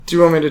Do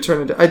you want me to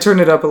turn it? I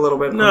turned it up a little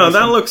bit. No,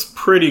 that looks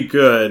pretty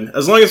good.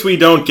 As long as we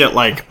don't get,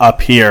 like,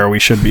 up here, we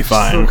should be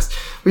fine.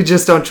 We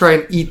just don't try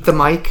and eat the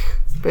mic,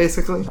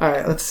 basically. All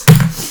right,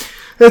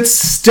 let's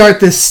start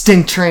this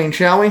stink train,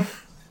 shall we?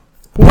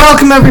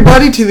 Welcome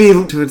everybody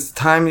to it's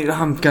time.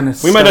 I'm gonna.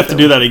 We might have to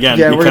do that again.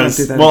 Yeah, because, we're gonna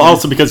do that. Well, again.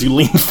 Also because you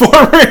leaned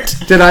forward.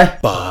 Did I?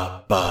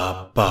 Ba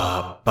ba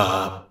ba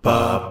ba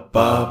ba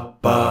ba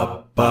ba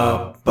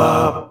ba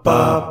ba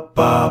ba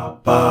ba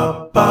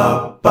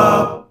ba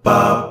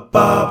ba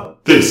ba.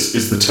 This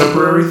is the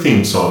temporary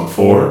theme song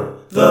for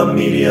The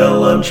Media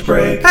Lunch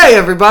Break. Hey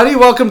everybody,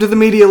 welcome to the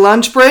Media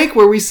Lunch Break,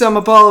 where we sum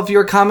up all of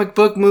your comic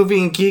book,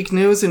 movie, and geek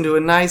news into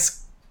a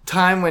nice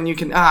time when you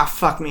can...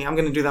 fuck me. I'm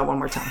gonna do that one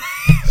more time.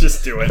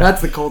 Just do it.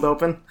 That's the cold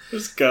open.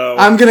 Just go.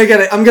 I'm gonna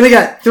get it.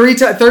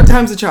 Third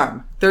time's the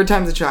charm. Third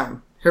time's the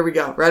charm. Here we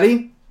go.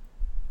 Ready?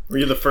 Were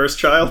you the first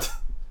child?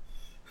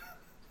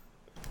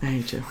 I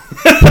hate you.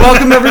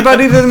 Welcome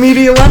everybody to the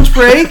Media Lunch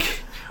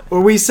Break, where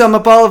we sum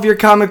up all of your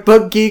comic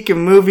book, geek,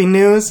 and movie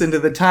news into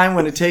the time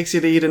when it takes you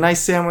to eat a nice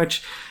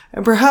sandwich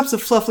and perhaps a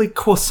fluffy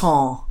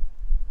croissant.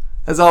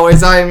 As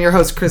always, I am your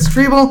host, Chris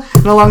Treble,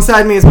 and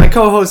alongside me is my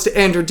co-host,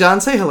 Andrew Dunn.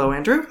 Say hello,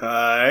 Andrew.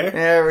 Hi.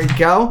 There we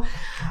go.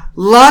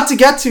 Lot to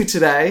get to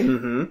today.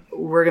 Mm-hmm.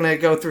 We're going to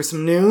go through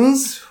some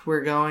news.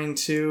 We're going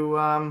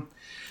to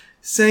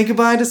say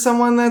goodbye to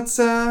someone that's...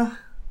 no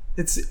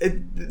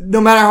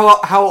matter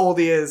how old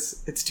he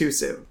is, it's too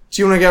soon.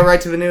 Do you want to get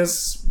right to the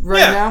news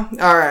now?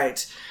 All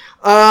right.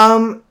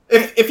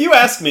 If you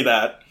ask me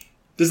that,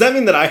 does that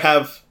mean that I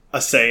have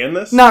a say in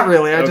this? Not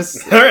really. I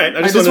just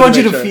want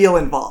you to feel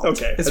involved.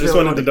 Okay. I just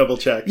wanted to double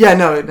check. Yeah,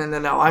 no.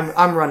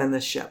 I'm running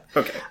this ship.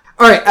 Okay.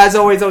 All right. As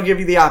always, I'll give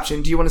you the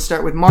option. Do you want to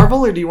start with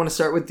Marvel or do you want to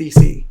start with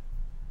DC?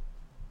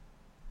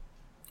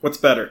 What's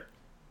better?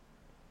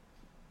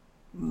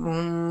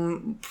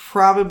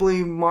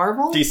 Probably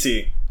Marvel.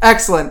 DC.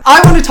 Excellent.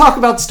 I want to talk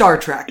about Star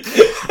Trek.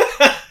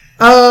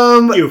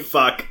 You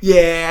fuck.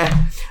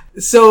 Yeah.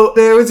 So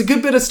there was a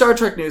good bit of Star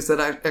Trek news that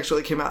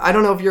actually came out. I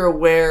don't know if you're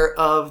aware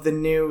of the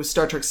new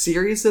Star Trek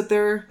series that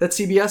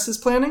CBS is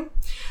planning.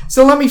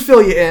 So let me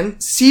fill you in.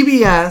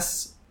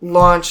 CBS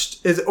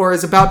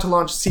is about to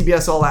launch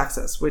CBS All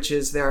Access, which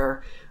is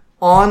their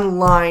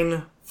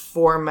online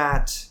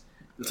format.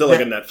 It's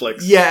like a Netflix.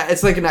 Yeah,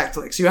 it's like a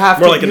Netflix. You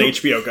have an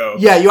HBO Go.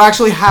 Yeah, you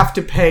actually have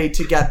to pay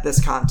to get this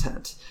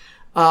content.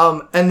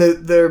 And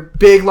their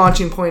big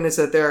launching point is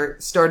that they're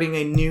starting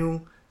a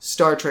new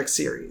Star Trek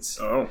series.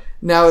 Oh.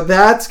 Now,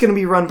 that's going to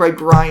be run by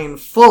Brian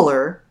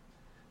Fuller,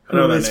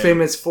 who is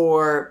famous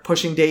for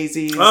Pushing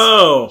Daisies,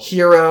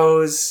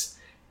 Heroes.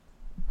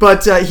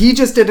 But he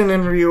just did an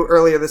interview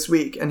earlier this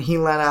week, and he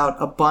let out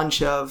a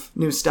bunch of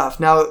new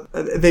stuff. Now,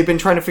 they've been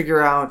trying to figure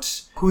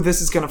out who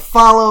this is going to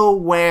follow,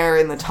 where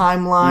in the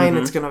timeline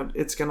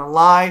it's gonna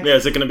lie. Yeah,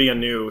 is it going to be a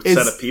new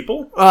set of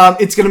people?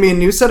 It's going to be a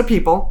new set of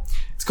people.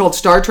 It's called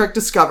Star Trek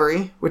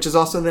Discovery, which is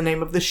also the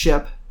name of the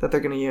ship that they're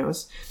going to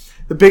use.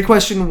 The big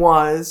question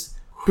was,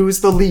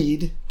 who's the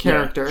lead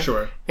character? Yeah,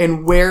 sure.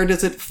 And where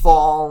does it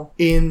fall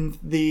in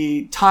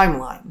the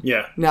timeline?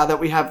 Yeah. Now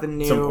that we have the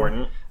new it's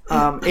important.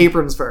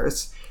 Abrams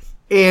verse.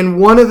 And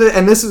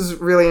and this is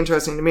really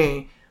interesting to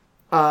me,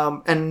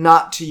 and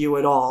not to you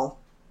at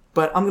all,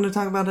 but I'm going to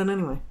talk about it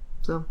anyway.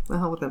 So, the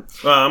hell with it.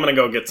 Well, I'm going to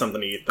go get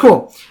something to eat. Then.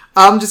 Cool.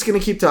 I'm just going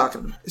to keep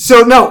talking.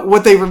 So, no,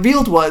 what they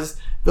revealed was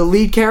the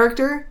lead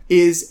character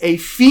is a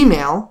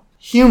female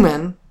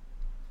human,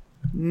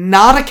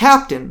 not a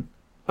captain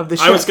of the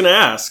ship. I was going to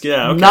ask,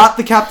 yeah. Okay. Not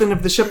the captain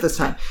of the ship this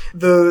time.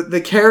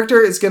 The character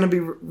is going to be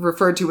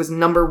referred to as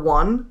Number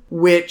One,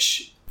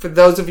 which, for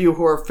those of you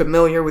who are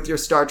familiar with your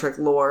Star Trek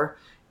lore,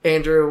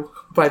 Andrew,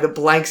 by the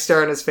blank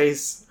stare on his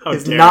face,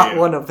 is not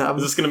one of them.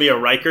 Is this going to be a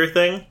Riker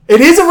thing?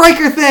 It is a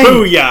Riker thing!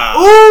 Booyah!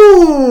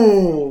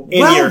 Ooh!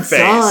 In your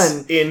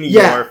face. Done.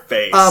 Your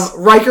face.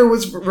 Riker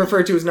was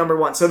referred to as Number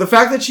One. So the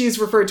fact that she is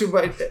referred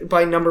to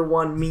by Number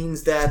One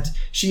means that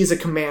she is a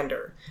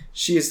commander.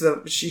 She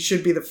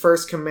should be the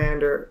first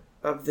commander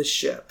of the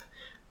ship.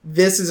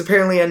 This is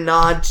apparently a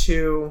nod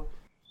to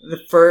the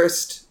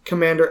first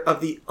commander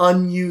of the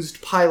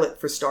unused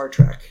pilot for Star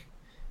Trek,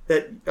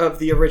 of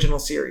the original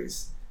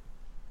series.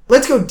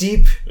 Let's go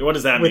deep. What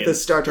does that mean? With the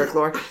Star Trek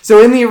lore.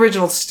 So in the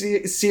original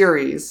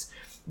series,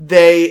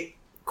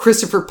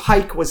 Christopher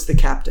Pike was the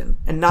captain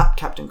and not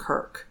Captain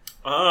Kirk.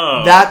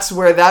 Oh. That's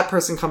where that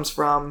person comes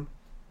from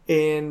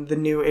in the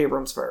new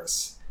Abrams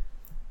verse.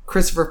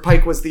 Christopher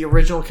Pike was the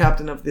original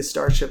captain of the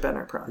Starship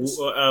Enterprise.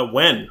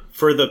 When?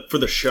 For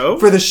the show?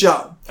 For the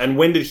show. And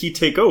when did he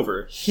take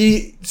over?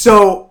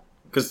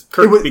 Because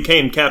Kirk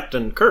became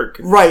Captain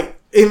Kirk. Right.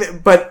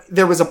 But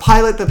there was a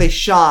pilot that they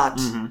shot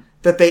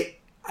that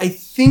I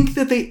think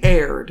that they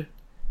aired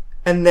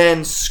and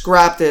then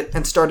scrapped it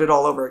and started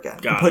all over again.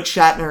 Put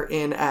Shatner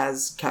in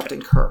as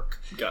Captain Kirk.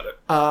 Got it.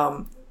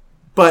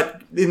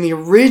 But in the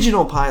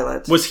original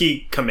pilot... Was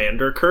he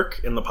Commander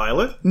Kirk in the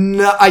pilot?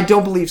 No, I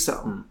don't believe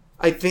so.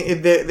 I think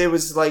it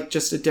was like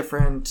just a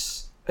different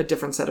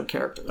set of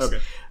characters. Okay.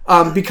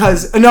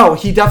 Because... No,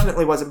 he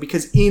definitely wasn't.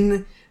 Because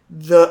in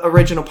the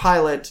original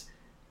pilot,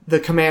 the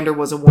commander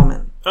was a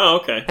woman. Oh,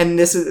 okay. And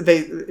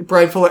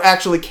Brian Fuller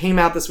actually came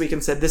out this week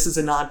and said this is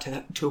a nod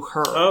to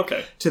her. Oh,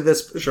 okay. To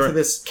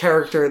this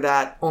character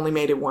that only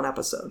made it one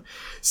episode.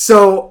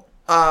 So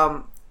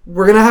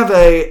we're gonna have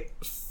a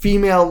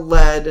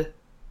female-led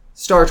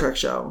Star Trek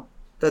show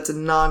that's a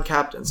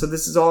non-captain. So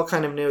this is all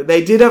kind of new.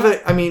 They did have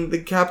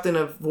the captain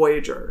of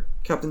Voyager,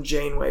 Captain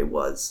Janeway,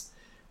 was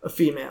a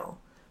female,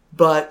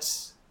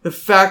 but the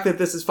fact that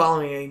this is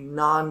following a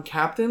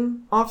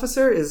non-captain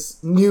officer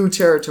is new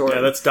territory.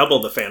 Yeah, that's double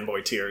the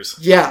fanboy tears.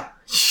 Yeah.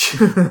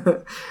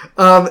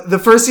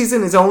 The first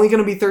season is only going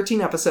to be 13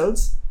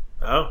 episodes.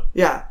 Oh.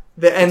 Yeah.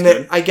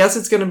 I guess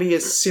it's going to be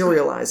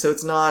serialized, so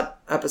it's not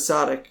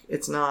episodic.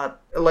 It's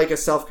not like a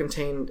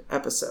self-contained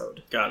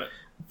episode. Got it.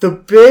 The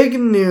big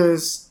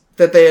news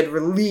that they had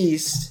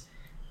released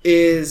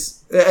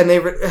is, and they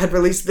had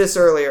released this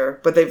earlier,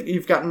 but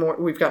we've gotten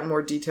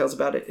more details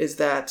about it, is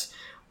that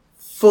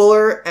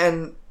Fuller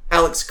and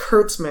Alex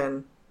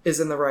Kurtzman is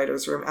in the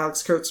writer's room.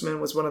 Alex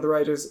Kurtzman was one of the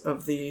writers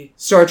of the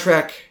Star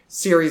Trek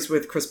series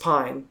with Chris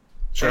Pine.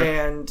 Sure.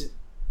 And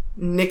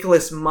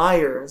Nicholas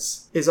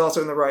Myers is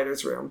also in the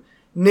writer's room.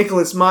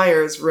 Nicholas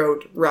Myers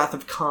wrote Wrath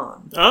of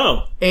Khan.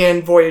 Oh.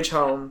 And Voyage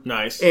Home.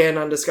 Nice. And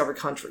Undiscovered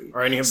Country.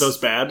 Are any of those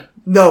bad?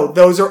 No,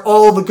 those are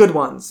all the good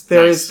ones.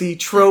 There Nice. is the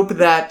trope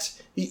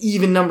that the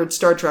even-numbered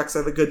Star Treks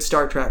are the good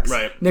Star Treks.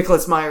 Right.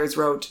 Nicholas Myers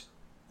wrote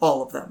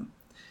all of them.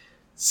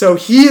 So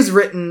he has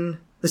written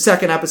the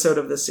second episode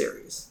of this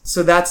series.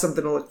 So that's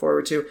something to look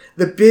forward to.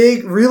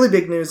 The really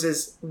big news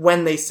is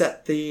when they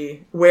set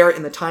where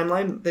in the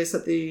timeline they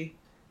set the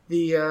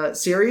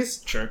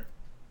series. Sure.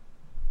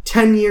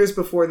 10 years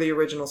before the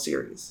original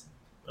series.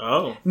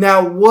 Oh.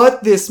 Now,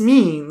 what this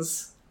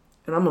means,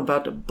 and I'm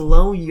about to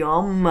blow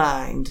your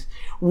mind,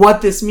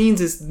 what this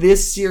means is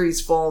this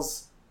series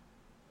falls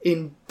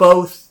in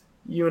both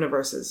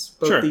universes.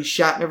 Both Sure. the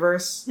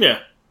Shatnerverse Yeah.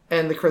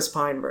 and the Chris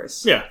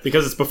Pine-verse. Yeah,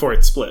 because it's before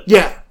it's split.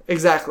 Yeah,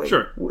 exactly.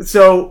 Sure.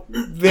 So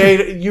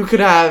you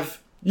could have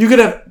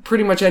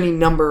pretty much any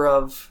number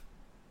of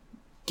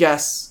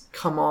guests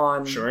come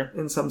on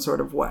in some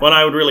sort of way. But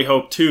I would really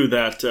hope, too,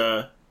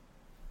 that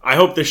I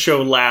hope this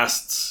show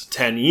lasts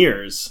 10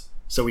 years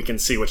so we can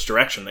see which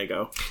direction they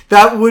go.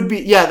 That would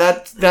be,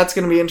 that's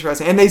going to be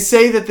interesting. And they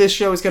say that this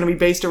show is going to be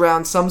based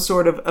around some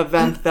sort of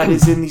event that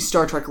is in the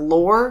Star Trek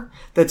lore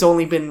that's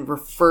only been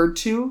referred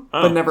to,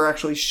 but never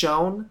actually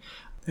shown.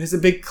 There's a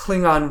big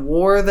Klingon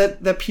war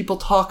that people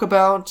talk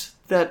about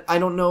that I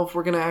don't know if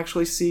we're going to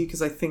actually see,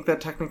 because I think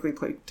that technically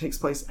takes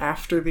place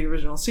after the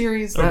original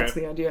series. That's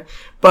the idea.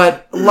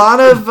 But a lot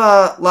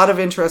of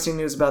interesting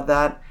news about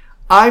that.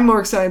 I'm more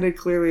excited,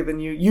 clearly, than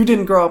you. You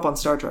didn't grow up on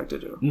Star Trek,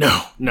 did you?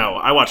 No.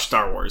 I watched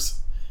Star Wars.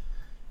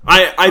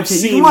 I've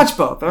seen... You can watch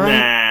both, all right?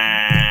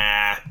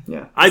 Nah.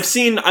 Yeah.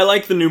 I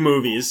like the new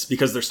movies,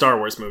 because they're Star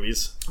Wars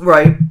movies.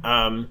 Right.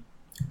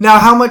 Now,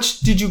 how much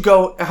did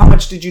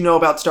you know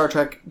about Star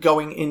Trek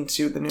going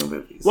into the new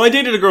movies? Well, I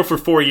dated a girl for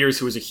 4 years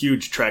who was a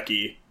huge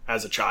Trekkie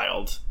as a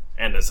child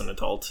and as an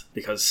adult,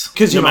 because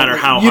no matter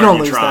how hard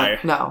you try,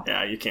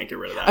 you can't get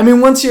rid of that. I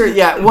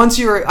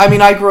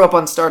mean, I grew up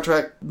on Star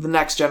Trek The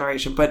Next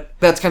Generation, but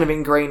that's kind of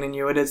ingrained in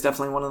you. It is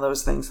definitely one of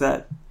those things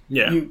that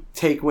you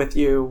take with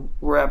you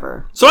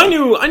wherever. So I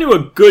knew a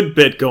good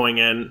bit going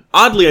in.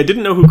 Oddly, I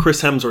didn't know who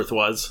Chris Hemsworth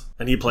was,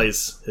 and he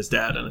plays his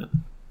dad in it.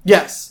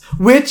 Yes,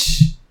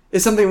 which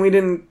is something we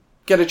didn't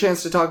get a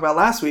chance to talk about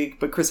last week,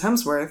 but Chris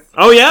Hemsworth.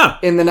 Oh, yeah.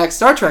 In the next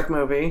Star Trek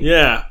movie.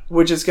 Yeah.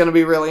 Which is going to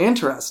be really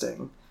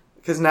interesting.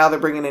 Because now they're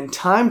bringing in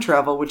time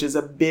travel, which is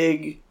a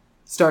big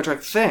Star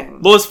Trek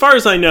thing. Well, as far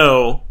as I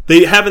know,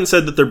 they haven't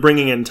said that they're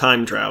bringing in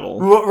time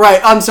travel.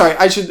 Right. I'm sorry.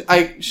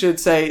 I should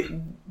say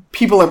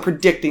people are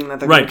predicting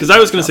that they're right, because I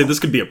was going to say this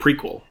could be a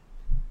prequel.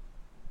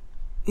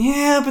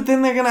 Yeah, but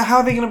then how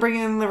are they going to bring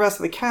in the rest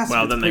of the cast?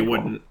 Well, then they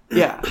wouldn't.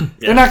 Yeah.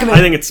 They're not going to...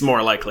 I think it's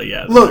more likely,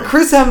 yeah. Look,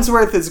 Chris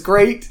Hemsworth is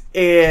great,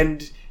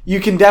 and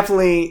you can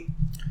definitely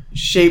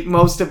shape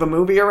most of a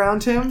movie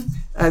around him,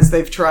 as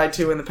they've tried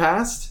to in the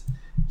past.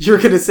 You're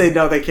going to say,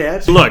 no, they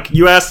can't? Look,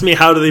 you asked me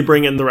how do they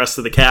bring in the rest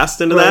of the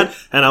cast into that,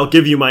 and I'll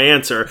give you my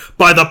answer.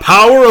 By the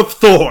power of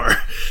Thor!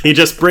 He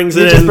just brings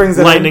it in,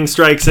 lightning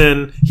strikes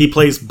in, he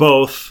plays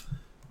both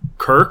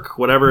Kirk,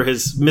 whatever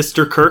his...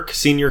 Mr. Kirk,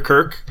 Senior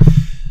Kirk.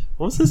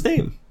 What was his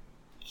name?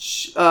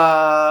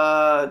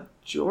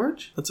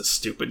 George? That's a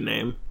stupid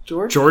name.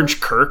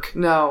 George Kirk?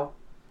 No.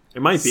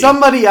 It might be.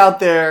 Somebody out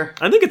there...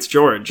 I think it's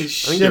George. Is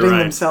shitting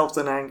themselves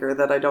in anger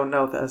that I don't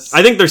know this.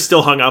 I think they're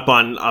still hung up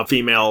on a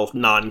female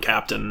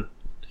non-captain.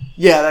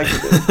 Yeah, that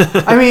could be.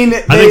 I mean...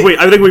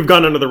 I think we've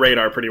gone under the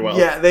radar pretty well.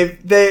 Yeah,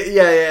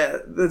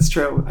 that's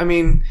true. I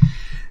mean...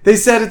 They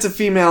said it's a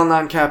female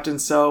non-captain,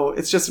 so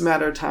it's just a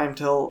matter of time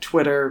till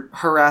Twitter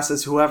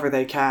harasses whoever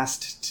they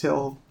cast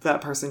till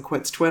that person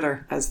quits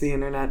Twitter, as the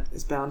internet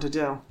is bound to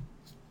do.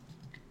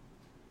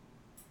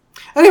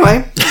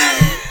 Anyway,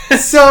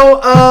 so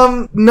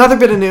another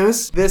bit of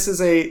news. This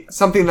is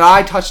something that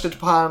I touched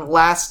upon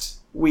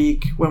last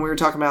week when we were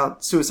talking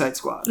about Suicide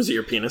Squad. Is it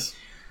your penis?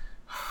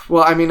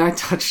 Well, I mean, I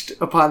touched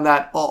upon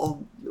that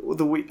all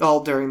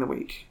during the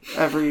week.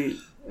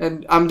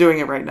 And I'm doing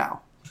it right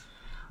now.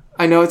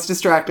 I know it's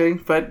distracting,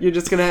 but you're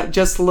just gonna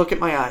look at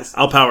my eyes.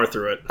 I'll power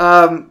through it.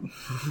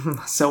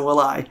 So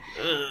will I.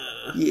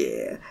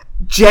 Yeah.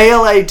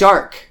 JLA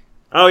Dark.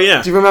 Oh,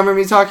 yeah. Do you remember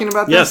me talking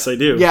about this? Yes, I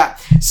do. Yeah.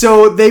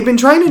 So they've been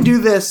trying to do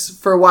this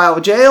for a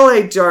while.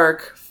 JLA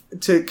Dark,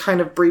 to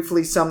kind of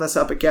briefly sum this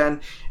up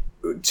again,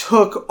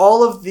 took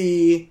all of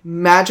the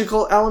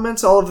magical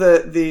elements, all of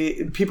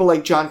the people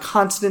like John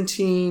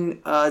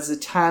Constantine,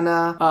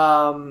 Zatanna,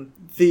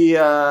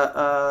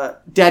 the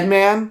Dead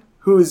Man,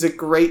 who is a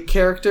great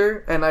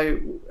character, and I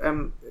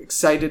am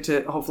excited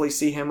to hopefully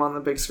see him on the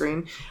big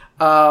screen.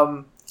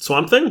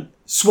 Swamp Thing?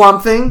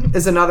 Swamp Thing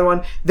is another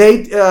one.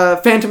 They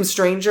Phantom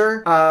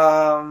Stranger,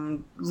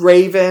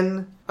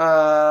 Raven,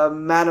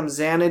 Madame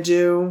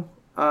Xanadu.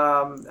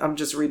 I'm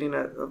just reading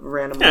a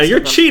random. Yeah,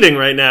 you're cheating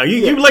right now.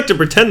 You like to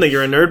pretend that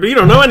you're a nerd, but you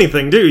don't know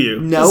anything, do you?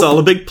 No. It's all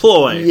a big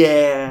ploy.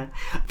 Yeah.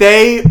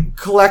 They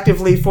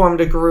collectively formed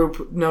a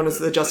group known as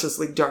the Justice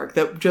League Dark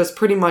that just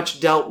pretty much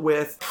dealt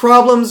with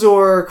problems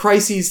or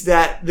crises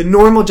that the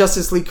normal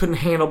Justice League couldn't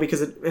handle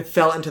because it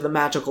fell into the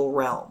magical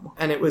realm.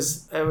 And it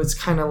was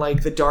kind of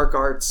like the dark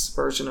arts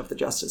version of the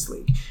Justice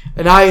League.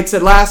 And I had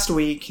said last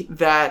week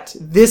that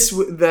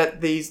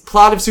the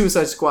plot of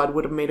Suicide Squad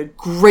would have made a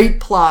great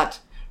plot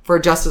for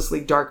a Justice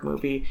League Dark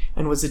movie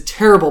and was a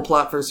terrible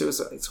plot for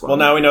Suicide Squad. Well,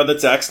 now we know that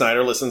Zack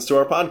Snyder listens to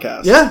our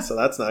podcast. Yeah. So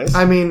that's nice.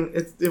 I mean,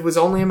 it was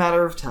only a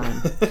matter of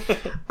time.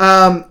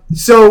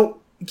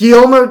 So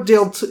Guillermo?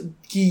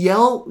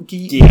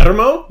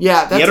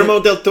 Yeah.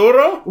 Guillermo del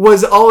Toro?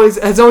 has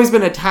always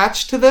been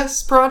attached to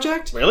this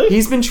project. Really?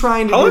 He's been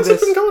trying to How do long's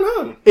this. it been going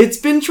on? It's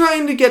been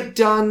trying to get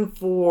done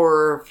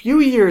for a few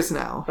years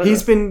now. Okay.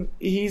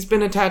 He's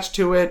been attached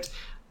to it.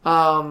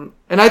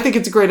 And I think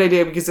it's a great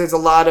idea because there's a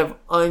lot of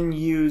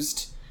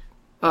unused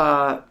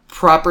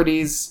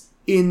properties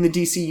in the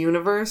DC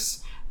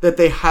universe that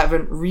they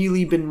haven't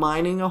really been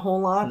mining a whole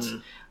lot.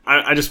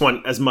 I just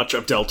want as much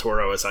of Del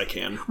Toro as I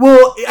can.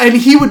 Well, and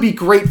he would be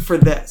great for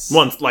this.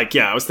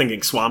 I was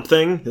thinking Swamp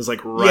Thing is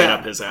right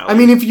up his alley. I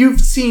mean, if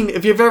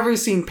you've ever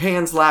seen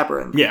Pan's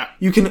Labyrinth,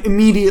 you can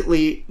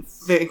immediately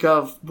think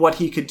of what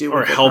he could do.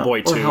 Or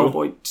Hellboy 2. Or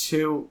Hellboy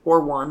 2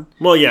 or 1.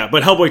 Well, yeah,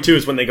 but Hellboy 2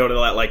 is when they go to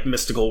that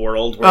mystical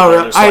world. Where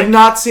I've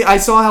not seen. I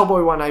saw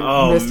Hellboy 1.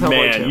 I missed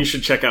Hellboy 2. You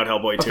should check out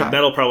Hellboy 2. Okay.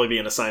 That'll probably be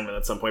an assignment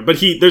at some point. But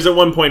there's at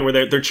one point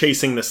where they're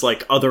chasing this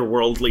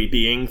otherworldly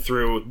being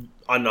through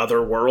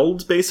another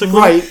world, basically.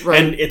 Right.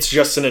 And it's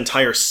just an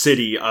entire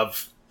city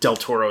of Del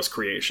Toro's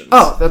creations.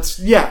 Oh,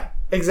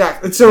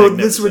 exactly. So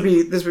this would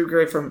be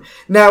great for him.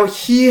 Now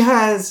he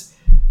has.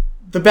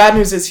 The bad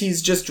news is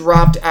he's just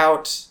dropped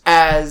out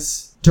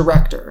as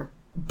director,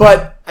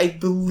 but I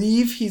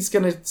believe he's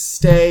going to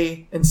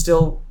stay and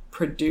still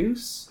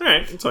produce. All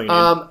right, that's all you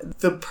need.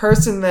 The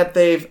person that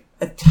they've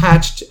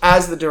attached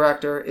as the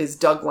director is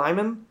Doug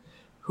Liman,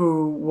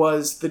 who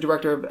was the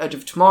director of Edge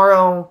of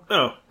Tomorrow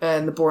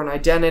and The Bourne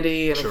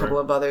Identity and a couple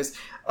of others.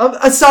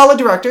 A solid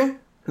director,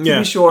 to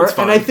be sure.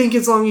 And I think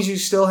as long as you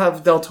still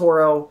have Del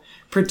Toro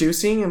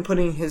producing and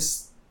putting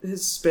his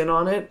spin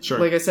on it,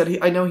 like I said,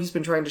 I know he's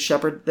been trying to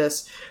shepherd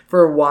this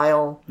for a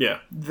while. Yeah.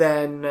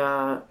 Then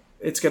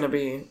it's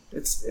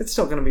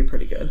still gonna be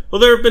pretty good.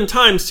 Well, there have been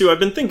times too. I've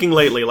been thinking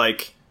lately,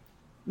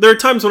 there are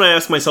times when I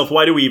ask myself,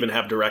 why do we even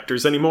have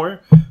directors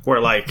anymore?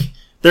 Where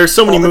there's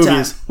so many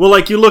movies. Time. Well,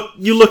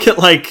 you look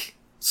at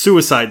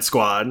Suicide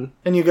Squad,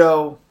 and you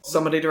go,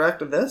 somebody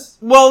directed this?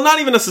 Well, not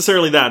even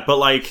necessarily that, but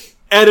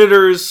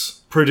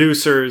editors,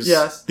 producers.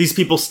 Yes. These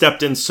people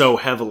stepped in so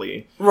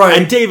heavily, right?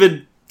 And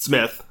David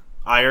Smith.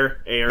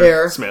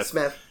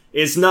 Smith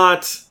is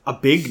not a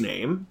big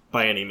name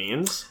by any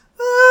means.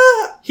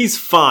 He's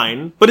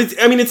fine, but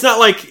it's not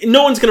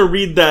no one's going to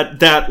read that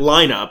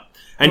lineup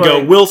and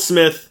go Will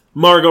Smith,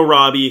 Margot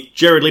Robbie,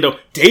 Jared Leto,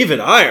 David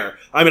Ayer.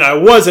 I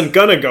wasn't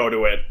going to go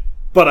to it,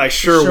 but I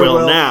sure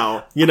will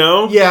now,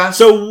 Yeah.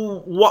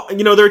 So,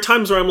 there are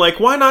times where I'm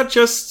why not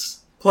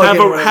just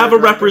have a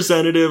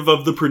representative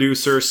of the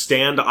producer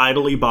stand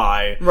idly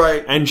by,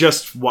 right? And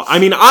just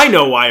I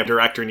know why a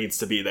director needs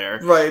to be there,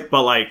 right?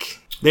 But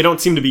they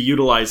don't seem to be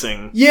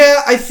utilizing.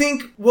 Yeah, I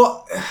think.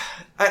 Well,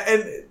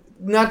 and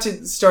not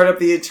to start up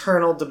the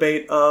eternal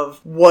debate of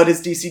what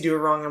is DC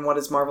doing wrong and what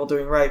is Marvel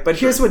doing right, but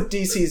here's what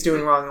DC is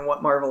doing wrong and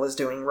what Marvel is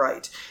doing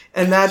right,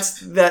 and that's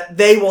that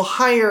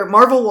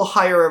Marvel will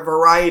hire a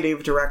variety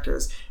of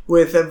directors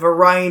with a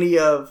variety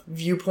of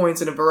viewpoints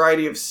and a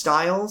variety of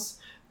styles.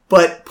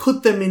 But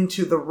put them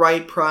into the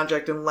right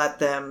project and let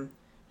them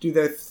do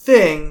their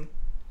thing,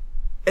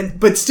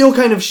 but still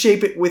kind of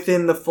shape it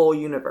within the full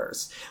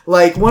universe.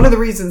 One of the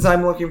reasons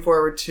I'm looking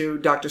forward to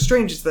Doctor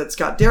Strange is that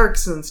Scott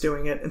Derrickson's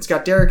doing it, and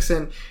Scott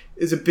Derrickson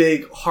is a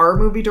big horror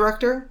movie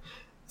director.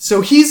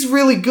 So he's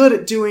really good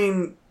at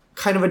doing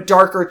kind of a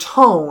darker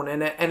tone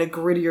and a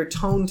grittier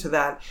tone to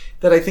that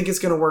I think is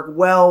going to work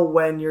well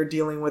when you're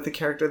dealing with a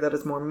character that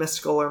is more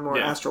mystical or more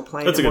astral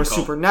plane or more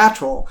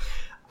supernatural.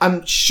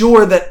 I'm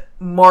sure that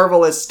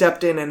Marvel has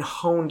stepped in and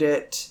honed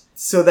it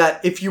so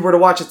that if you were to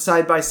watch it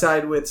side by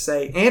side with,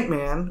 say,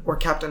 Ant-Man or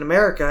Captain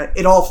America,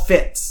 it all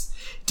fits.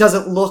 It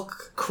doesn't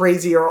look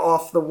crazy or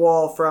off the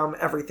wall from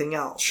everything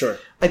else. Sure.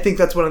 I think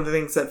that's one of the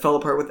things that fell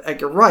apart with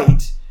Edgar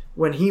Wright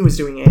when he was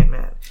doing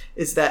Ant-Man,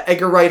 is that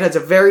Edgar Wright has a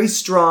very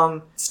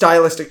strong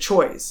stylistic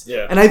choice.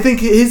 Yeah. And I think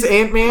his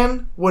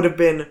Ant-Man would have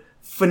been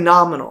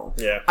phenomenal.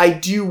 Yeah. I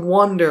do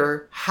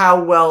wonder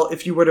how well,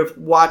 if you were to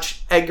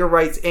watch Edgar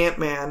Wright's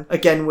Ant-Man,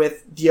 again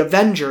with the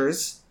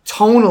Avengers,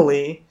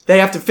 tonally, they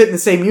have to fit in the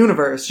same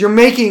universe. You're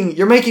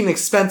making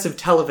expensive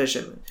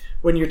television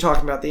when you're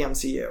talking about the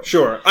MCU.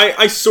 Sure.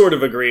 I sort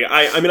of agree.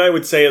 I mean, I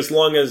would say as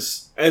long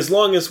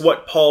as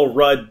what Paul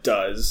Rudd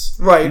does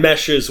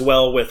meshes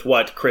well with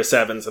what Chris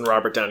Evans and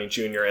Robert Downey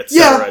Jr.,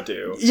 etc.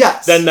 do,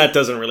 then that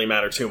doesn't really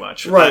matter too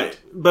much. Right.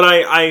 But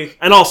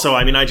and also,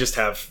 I mean, I just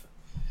have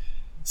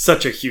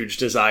such a huge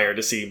desire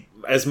to see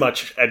as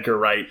much Edgar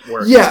Wright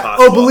work as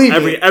possible. Oh, believe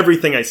me.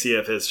 Everything I see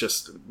of his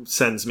just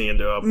sends me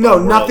into a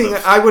nothing.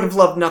 I would have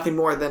loved nothing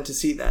more than to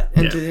see that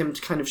and to him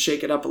to kind of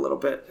shake it up a little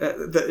bit,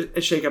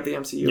 shake up the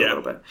MCU a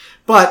little bit.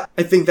 But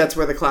I think that's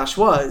where the clash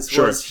was.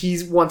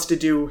 He wants to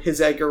do his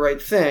Edgar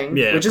Wright thing,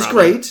 which is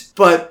great.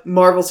 But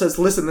Marvel says,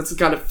 "Listen, this has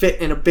got to fit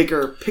in a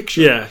bigger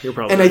picture." Yeah, you're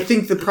probably. And I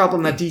think the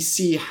problem that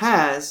DC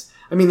has.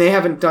 I mean, they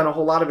haven't done a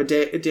whole lot of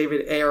it.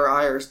 David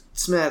Ayer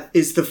Smith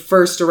is the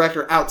first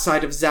director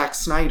outside of Zack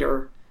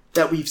Snyder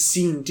that we've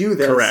seen do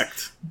this.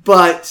 Correct.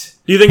 But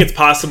do you think it's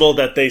possible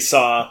that they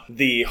saw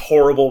the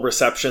horrible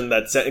reception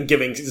that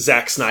giving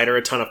Zack Snyder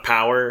a ton of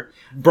power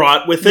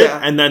brought with it,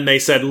 and then they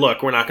said,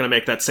 look, we're not going to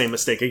make that same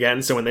mistake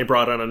again, so when they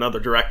brought on another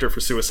director for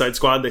Suicide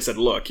Squad, they said,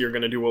 look, you're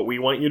going to do what we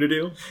want you to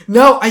do?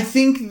 No, I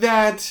think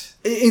that,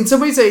 in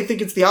some ways, I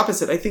think it's the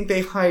opposite. I think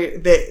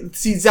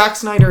see, Zack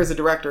Snyder is a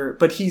director,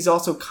 but he's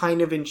also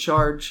kind of in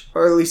charge,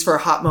 or at least for a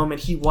hot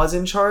moment, he was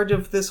in charge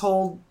of this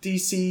whole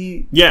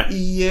DC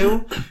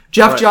EU.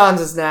 Jeff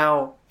Johns is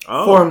now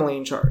formally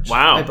in charge,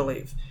 I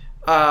believe.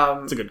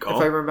 That's a good call.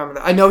 If I remember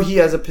that. I know he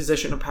has a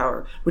position of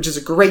power, which is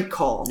a great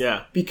call.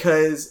 Yeah.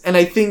 And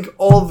I think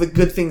all the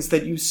good things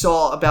that you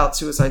saw about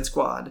Suicide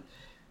Squad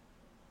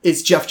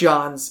is Jeff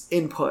Johns'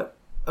 input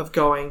of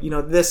going,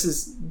 this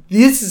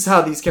is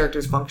how these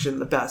characters function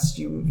the best.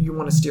 You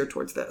want to steer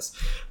towards this.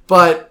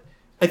 But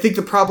I think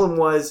the problem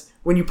was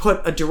when you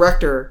put a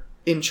director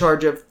in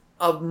charge of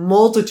a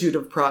multitude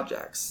of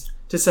projects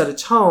to set a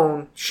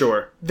tone.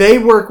 Sure. They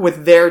work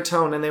with their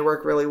tone and they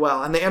work really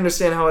well. And they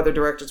understand how other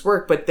directors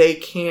work, but they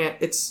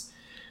can't.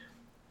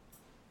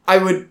 I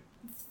would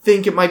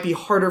think it might be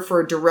harder for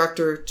a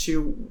director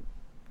to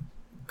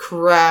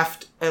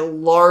craft a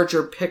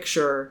larger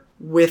picture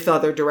with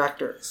other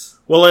directors.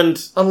 Well,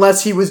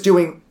 unless he was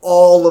doing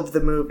all of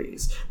the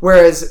movies.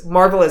 Whereas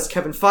Marvel has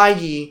Kevin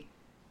Feige,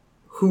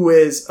 who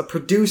is a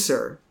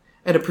producer.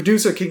 And a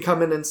producer can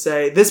come in and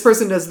say, this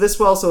person does this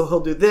well, so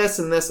he'll do this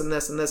and this and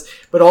this and this.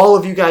 But all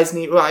of you guys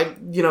need,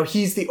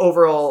 he's the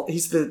overall,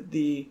 he's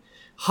the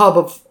hub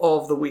of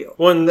all of the wheel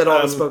that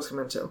all the spokes come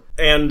into.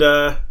 And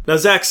now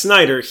Zack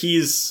Snyder,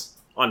 he's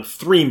on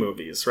 3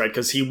 movies, right?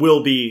 Because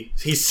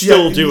he's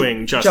still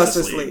doing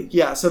Justice League.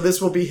 Yeah, so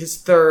this will be his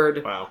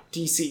third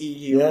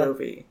DCEU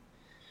movie.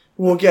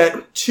 We'll get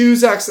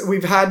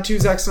we've had 2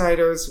 Zack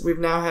Snyders, we've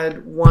now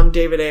had 1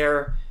 David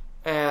Ayer,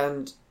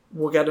 and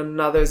we'll get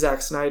another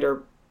Zack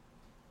Snyder.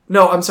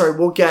 No, I'm sorry.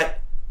 We'll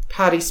get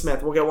Patti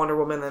Smith. We'll get Wonder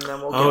Woman, and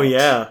then we'll get... Oh,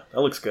 yeah.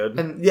 That looks good.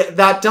 And yeah,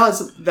 that does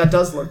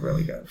look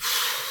really good.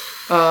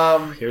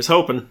 Here's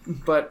hoping.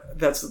 But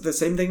that's the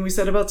same thing we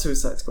said about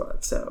Suicide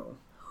Squad, so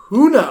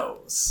who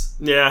knows?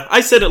 Yeah,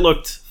 I said it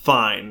looked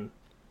fine.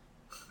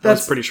 I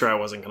was pretty sure I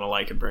wasn't going to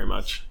like it very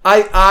much.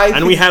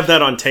 And we have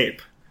that on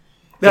tape.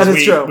 That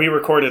is true. We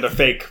recorded a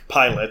fake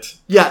pilot.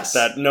 Yes.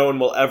 That no one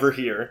will ever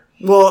hear.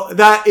 Well,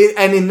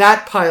 and in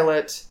that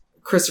pilot,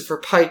 Christopher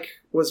Pike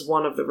was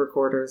one of the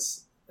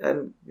recorders,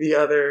 and the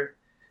other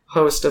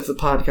host of the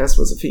podcast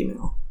was a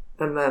female.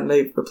 And then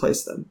they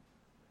replaced them.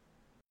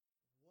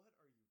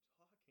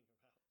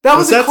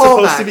 Was that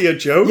supposed to be a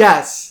joke?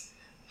 Yes.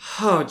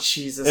 Oh,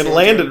 Jesus. It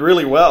landed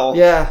really well.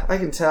 Yeah, I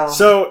can tell.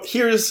 So,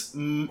 here's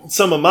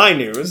some of my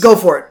news. Go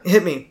for it.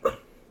 Hit me.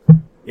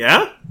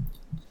 Yeah?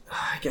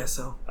 I guess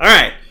so.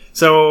 Alright.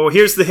 So,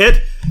 here's the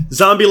hit.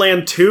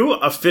 Zombieland 2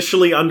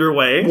 officially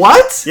underway.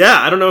 What? Yeah,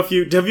 I don't know if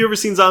have you ever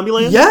seen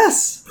Zombieland?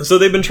 Yes. So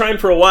they've been trying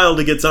for a while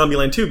to get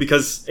Zombieland 2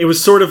 because it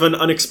was sort of an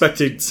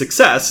unexpected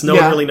success. No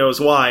one really knows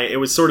why. It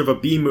was sort of a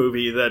B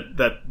movie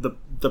that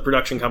the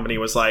production company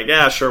was like,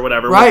 yeah, sure,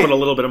 whatever. Right. We'll put a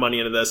little bit of money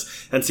into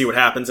this and see what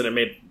happens. And it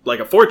made like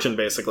a fortune,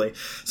 basically.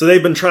 So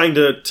they've been trying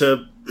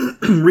to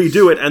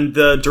redo it. And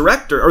the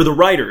director, or the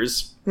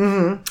writers,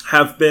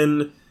 have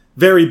been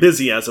very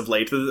busy as of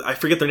late. I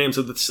forget their names.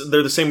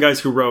 They're the same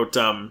guys who wrote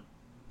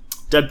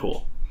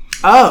Deadpool.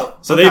 Oh.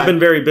 So they've been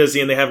very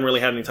busy and they haven't really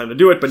had any time to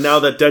do it. But now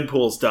that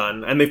Deadpool's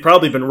done, and they've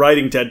probably been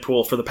writing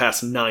Deadpool for the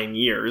past 9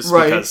 years,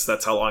 because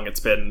that's how long it's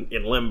been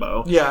in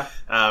limbo. Yeah.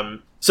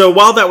 So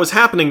while that was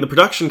happening, the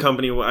production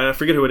company, I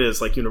forget who it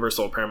is, like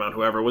Universal, Paramount,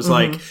 whoever, was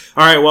like,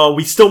 all right, well,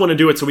 we still want to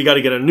do it, so we got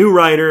to get a new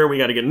writer, we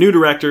got to get a new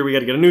director, we got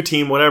to get a new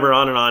team, whatever,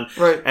 on and on.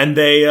 Right. And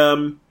they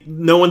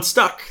no one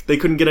stuck. They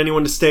couldn't get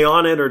anyone to stay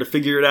on it or to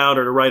figure it out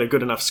or to write a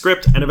good enough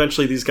script. And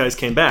eventually these guys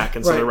came back,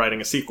 and so they're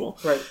writing a sequel.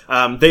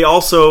 Right. They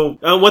also,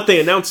 what they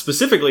announced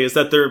specifically is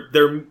that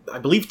they're I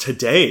believe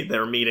today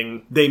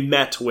they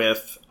met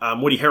with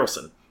Woody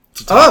Harrelson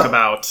to talk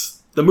about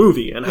the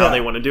movie and how they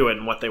want to do it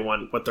and what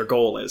their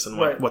goal is and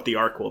what the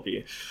arc will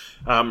be.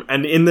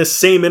 And in this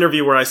same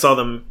interview where I saw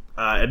them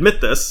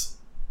admit this,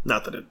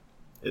 not that it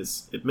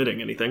is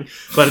admitting anything,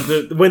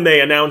 but when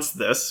they announced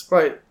this,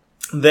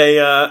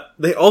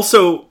 they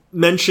also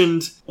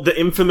mentioned the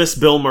infamous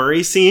Bill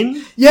Murray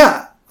scene.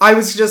 Yeah, I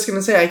was just going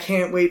to say I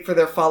can't wait for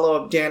their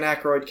follow-up Dan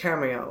Aykroyd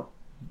cameo.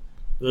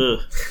 Ugh.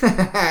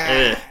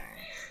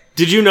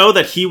 Did you know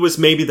that he was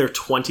maybe their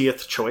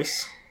 20th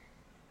choice?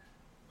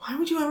 Why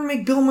would you ever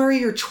make Bill Murray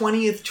your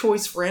 20th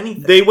choice for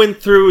anything?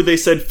 They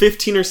said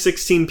 15 or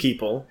 16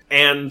 people,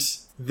 and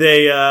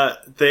they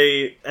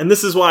and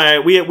this is why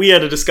we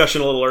had a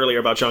discussion a little earlier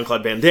about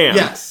Jean-Claude Van Damme.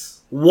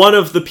 Yes. One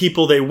of the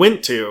people they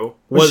went to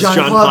was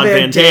Jean-Claude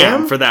Van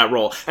Damme for that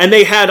role. And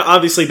they had,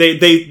 obviously,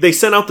 they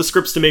sent out the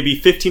scripts to maybe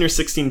 15 or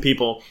 16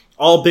 people,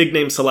 all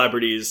big-name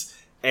celebrities,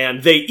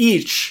 and they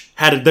each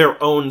had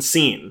their own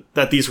scene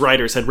that these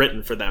writers had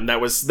written for them.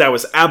 That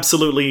was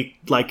absolutely,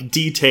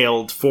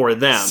 detailed for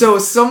them. So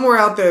somewhere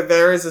out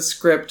there is a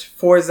script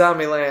for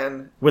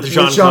Zombieland with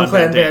Jean-Claude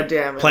Van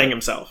Damme playing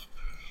himself.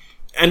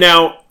 And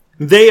now,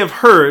 they have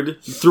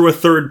heard through a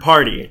third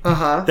party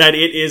that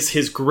it is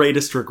his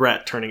greatest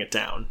regret turning it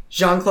down.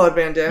 Jean-Claude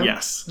Van Damme?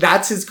 Yes.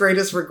 That's his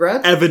greatest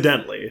regret?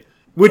 Evidently.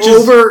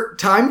 Over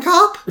Time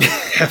Cop?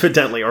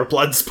 Evidently. Or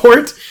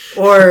Bloodsport?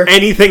 Or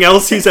anything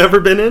else he's ever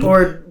been in?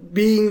 Or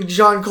being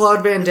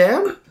Jean-Claude Van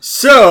Damme?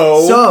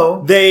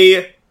 So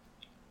they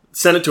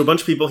sent it to a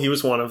bunch of people. He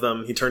was one of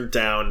them. He turned it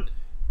down.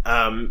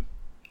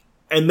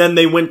 And then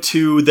they went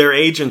to their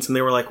agents and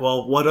they were like,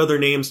 well, what other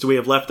names do we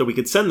have left that we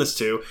could send this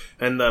to?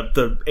 And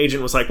the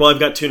agent was like, well, I've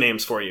got 2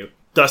 names for you.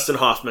 Dustin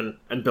Hoffman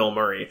and Bill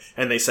Murray.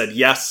 And they said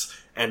yes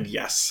and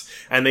yes.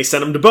 And they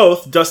sent them to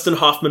both. Dustin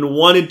Hoffman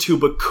wanted to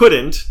but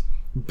couldn't.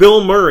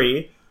 Bill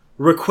Murray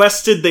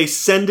requested they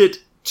send it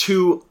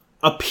to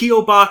a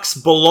P.O. box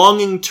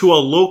belonging to a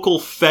local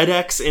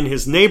FedEx in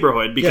his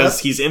neighborhood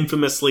because he's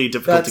infamously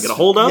difficult to get a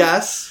hold of.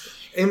 Yes,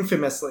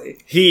 infamously.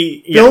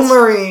 Bill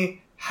Murray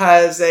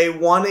has a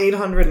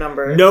 1-800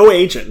 number. No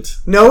agent.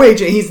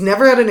 He's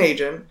never had an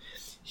agent.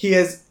 He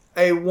has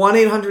a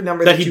 1-800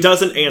 number that he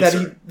doesn't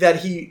answer.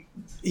 That he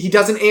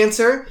doesn't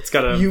answer. It's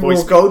got a You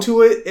will go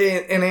to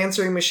an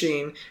answering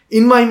machine.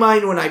 In my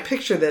mind, when I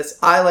picture this,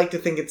 I like to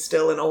think it's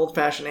still an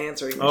old-fashioned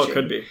answering machine. Oh, it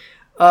could be.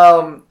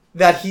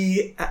 That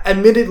he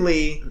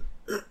admittedly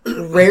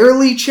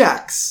rarely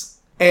checks,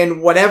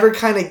 and whatever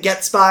kind of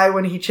gets by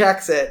when he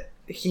checks it,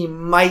 he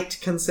might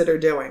consider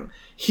doing.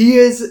 He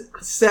has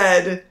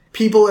said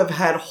people have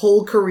had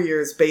whole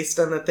careers based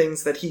on the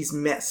things that he's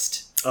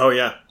missed. Oh,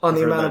 yeah. On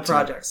the amount of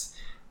projects.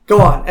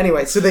 Go on.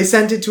 Anyway, so they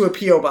sent it to a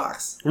P.O.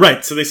 box.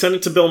 Right, so they sent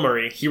it to Bill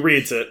Murray. He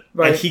reads it,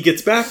 and he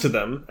gets back to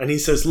them, and he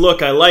says,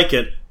 look, I like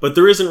it, but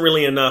there isn't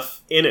really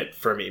enough in it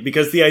for me.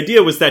 Because the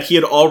idea was that he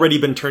had already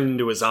been turned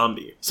into a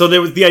zombie. So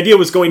the idea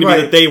was going to be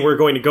that they were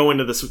going to go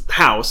into this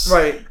house,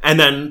 and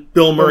then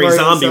Bill Murray's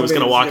zombie was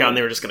going to walk out, and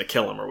they were just going to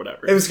kill him or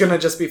whatever. It was going to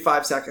just be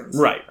 5 seconds.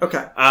 Right.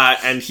 Okay.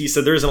 And he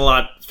said, there isn't a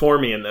lot for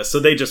me in this. So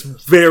they just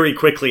very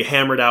quickly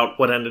hammered out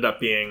what ended up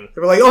being...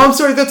 They were like, oh, I'm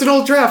sorry, that's an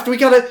old draft. We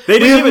got to... They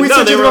didn't even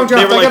know. They were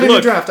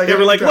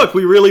like, look, look,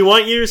 we really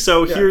want you,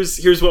 so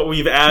here's what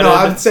we've added. No,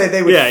 I would say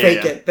they would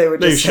fake it. They would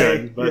just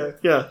say...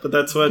 But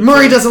that's what...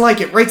 Murray doesn't like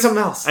it. Write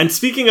something else. And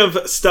speaking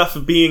of stuff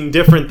being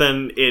different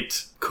than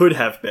it could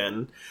have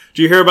been,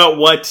 do you hear about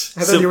what...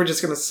 I thought you were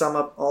just going to sum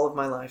up all of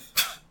my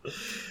life.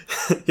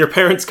 Your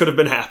parents could have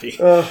been happy.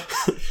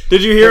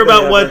 Did you hear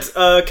about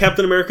what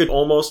Captain America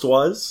almost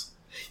was?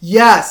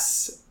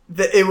 Yes.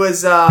 It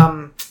was...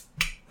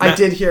 I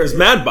did hear it. It was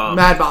Mad Bomb.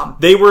 Mad Bomb.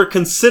 They were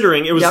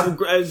considering... It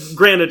was...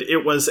 Granted,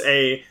 it was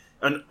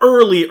an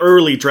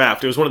early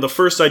draft. It was one of the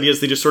first ideas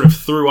they just sort of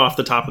threw off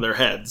the top of their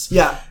heads.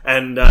 Yeah.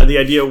 And the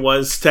idea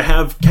was to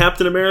have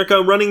Captain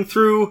America running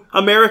through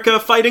America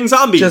fighting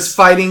zombies. Just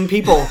fighting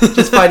people.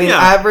 Just fighting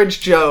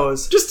average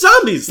Joes. Just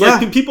zombies.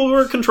 Like people who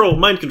were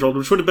mind controlled,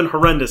 which would have been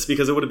horrendous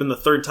because it would have been the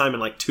 3rd time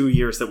in 2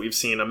 years that we've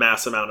seen a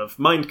mass amount of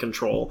mind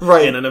control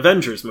in an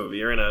Avengers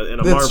movie or in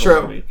a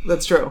Marvel movie.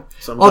 That's true.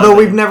 So although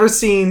we've never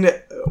seen...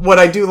 What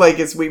I do like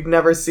is we've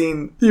never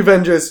seen the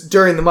Avengers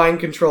during the mind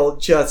control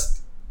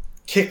just...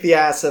 kick the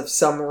ass of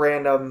some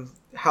random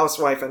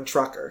housewife and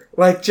trucker.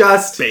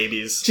 Just...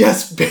 babies.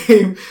 Just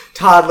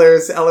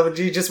toddlers.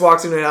 He just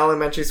walks into an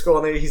elementary school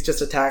and he's just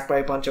attacked by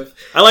a bunch of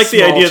I like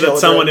the idea that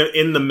someone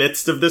in the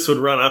midst of this would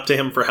run up to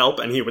him for help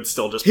and he would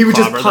still just He would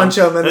just punch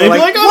him and they're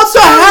like, oh, what the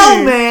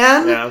hell,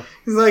 man? Yeah.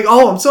 He's like,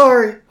 oh, I'm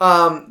sorry.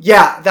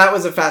 That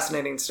was a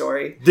fascinating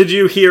story. Did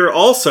you hear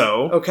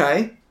also...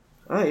 Okay.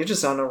 Oh, you're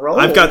just on a roll.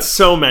 I've got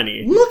so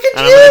many. Look at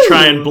you! I'm going to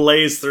try and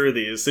blaze through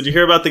these. Did you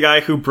hear about the guy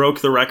who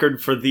broke the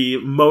record for the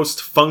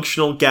most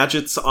functional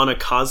gadgets on a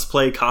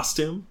cosplay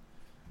costume?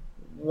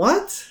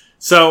 What?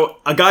 So,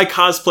 a guy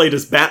cosplayed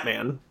as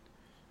Batman,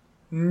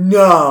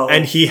 No.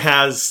 And he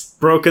has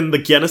broken the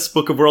Guinness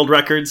Book of World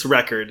Records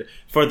record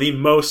for the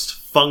most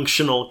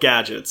functional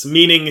gadgets,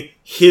 meaning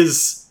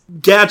his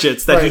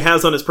gadgets that he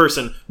has on his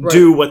person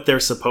do what they're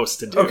supposed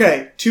to do.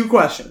 Okay, 2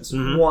 questions.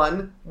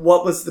 1,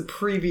 what was the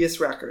previous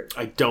record?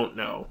 I don't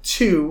know.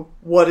 2,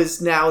 what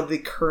is now the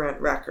current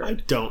record? I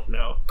don't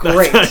know.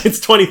 Great. It's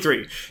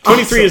 23.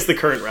 23 is the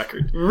current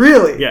record.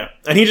 Really? Yeah.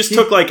 And he just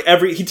took like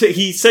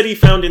he said he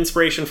found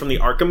inspiration from the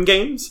Arkham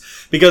games,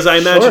 because I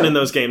imagine in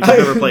those games, I've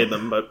never played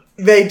them, but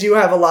they do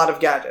have a lot of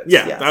gadgets.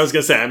 Yeah, yes. I was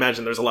going to say, I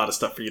imagine there's a lot of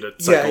stuff for you to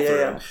cycle through.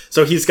 Yeah.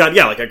 So he's got,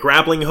 like a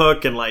grappling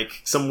hook and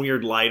like some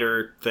weird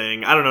lighter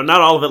thing. I don't know, not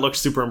all of it looks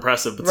super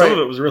impressive, but some of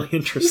it was really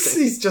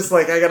interesting. He's just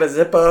like, I got a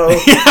Zippo,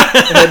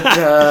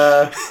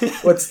 and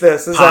what's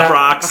this? Is Pop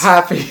Rocks.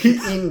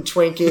 Half-eaten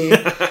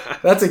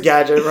Twinkie. That's a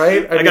gadget,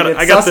 right?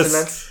 I got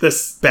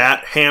this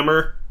bat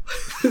hammer.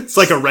 It's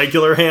like a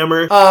regular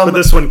hammer, but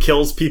this one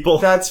kills people.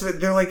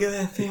 They're like,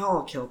 they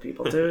all kill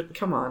people, dude.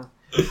 Come on.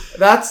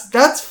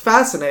 That's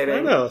fascinating.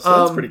 I know, so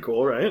that's pretty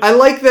cool, right? I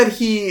like that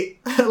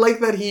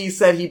he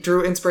said he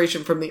drew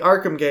inspiration from the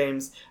Arkham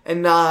games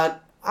and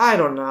not, I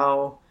don't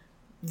know,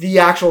 the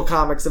actual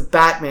comics of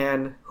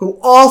Batman, who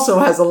also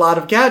has a lot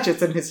of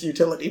gadgets in his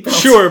utility belt.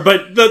 Sure,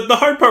 but the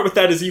hard part with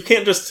that is you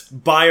can't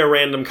just buy a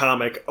random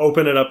comic,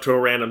 open it up to a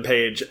random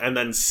page, and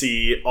then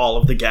see all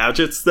of the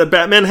gadgets that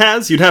Batman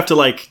has. You'd have to,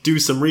 like, do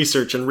some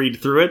research and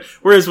read through it.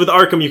 Whereas with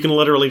Arkham, you can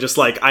literally just,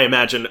 like, I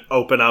imagine,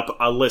 open up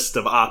a list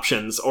of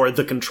options or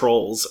the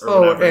controls or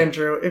whatever.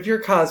 Andrew, if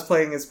you're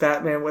cosplaying as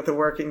Batman with a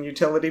working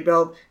utility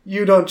belt,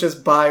 you don't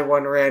just buy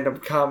one random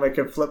comic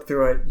and flip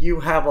through it.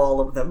 You have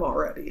all of them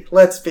already.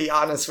 Let's be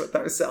honest with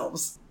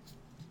ourselves.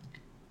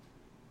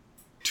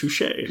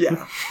 Touche.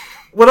 Yeah.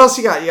 What else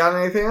you got? You got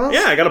anything else?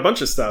 Yeah, I got a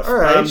bunch of stuff. All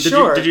right,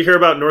 sure. Did you hear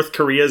about North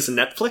Korea's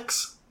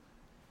Netflix?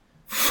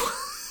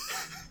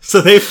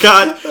 So they've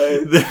got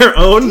their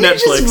own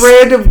Netflix. Just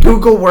random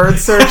Google word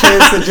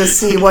searches and just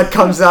see what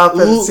comes up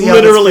and see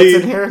how this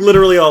fits in here.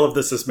 Literally all of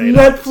this is made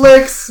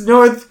Netflix,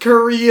 North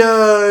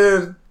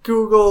Korea,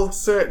 Google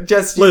search. You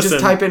just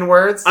type in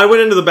words. I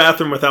went into the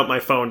bathroom without my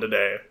phone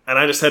today, and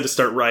I just had to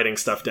start writing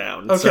stuff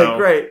down. Okay,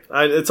 great.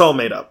 It's all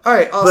made up. All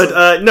right, awesome.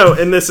 But no,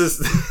 and this is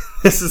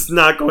this is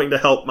not going to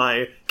help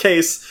my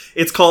case.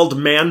 It's called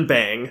Man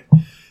Bang.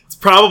 It's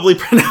probably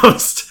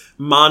pronounced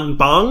Man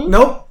Bang.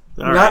 Nope,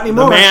 not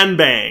anymore. The Man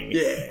Bang.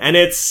 Yeah, and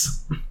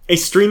it's a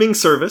streaming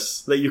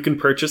service that you can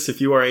purchase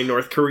if you are a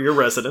North Korea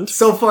resident.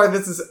 So far,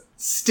 this is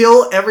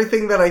still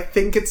everything that I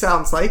think it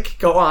sounds like.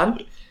 Go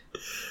on.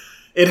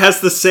 It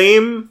has the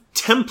same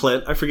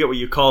template, I forget what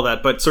you call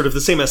that, but sort of the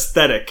same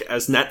aesthetic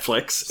as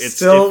Netflix. It's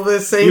still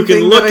the same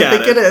thing that I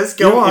think it is.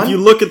 Go on. If you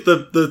look at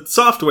the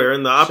software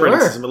and the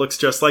operating system, it looks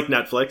just like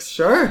Netflix.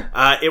 Sure.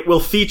 It will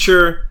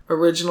feature...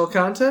 original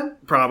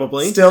content?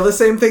 Probably. Still the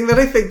same thing that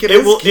I think it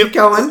is. Keep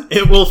going.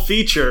 It will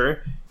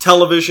feature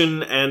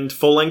television and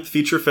full-length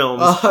feature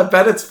films. I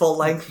bet it's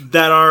full-length.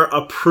 That are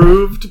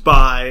approved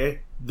by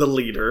the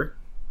leader...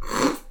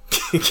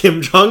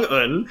 Kim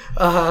Jong-un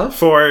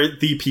for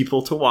the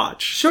people to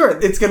watch. Sure.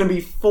 It's going to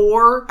be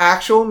 4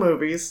 actual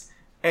movies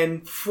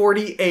and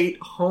 48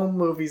 home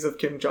movies of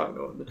Kim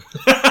Jong-un.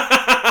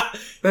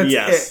 That's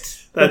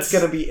it. That's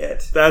going to be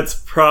it.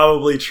 That's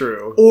probably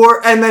true.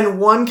 And then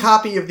 1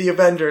 copy of the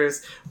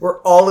Avengers where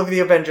all of the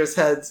Avengers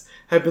heads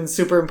have been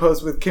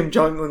superimposed with Kim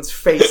Jong-un's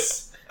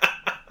face.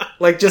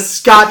 Like just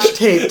scotch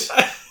taped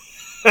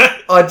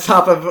on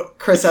top of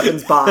Chris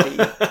Evans' body.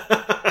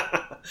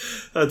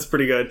 That's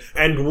pretty good.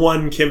 And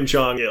 1 Kim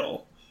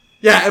Jong-il.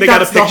 Yeah, they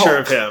got a picture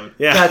of him.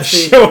 Yeah, that's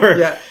sure.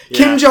 Yeah.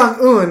 Kim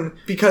Jong-un,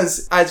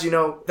 because as you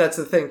know, that's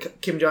the thing.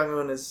 Kim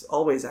Jong-un is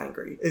always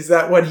angry. Is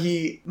that when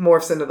he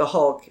morphs into the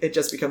Hulk, it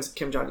just becomes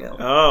Kim Jong-il.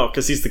 Oh,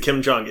 because he's the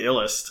Kim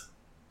Jong-illest.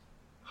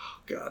 Oh,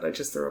 God, I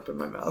just threw up in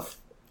my mouth.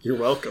 You're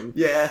welcome.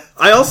 Yeah.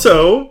 I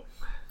also...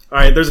 All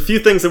right, there's a few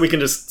things that we can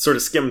just sort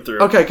of skim through.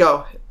 Okay,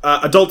 go.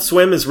 Adult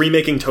Swim is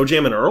remaking Toe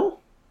Jam and Earl.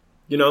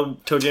 You know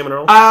Toe Jam and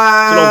Earl? It's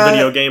an old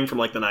video game from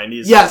like the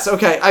 90s. Yes,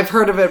 okay. I've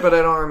heard of it, but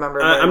I don't remember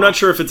it I'm not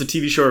sure if it's a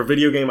TV show or a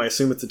video game. I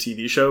assume it's a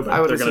TV show,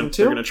 but they're going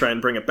to try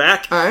and bring it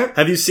back. All right.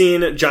 Have you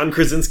seen John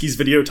Krasinski's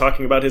video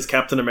talking about his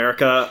Captain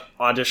America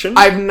audition?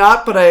 I've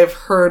not, but I have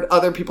heard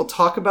other people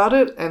talk about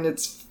it, and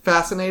it's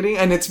fascinating.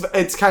 And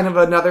it's kind of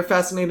another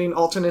fascinating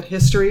alternate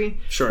history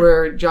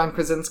where John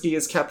Krasinski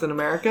is Captain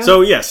America.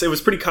 So, yes, it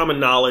was pretty common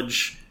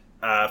knowledge...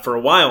 for a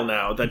while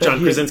now, that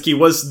John Krasinski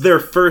was their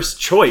first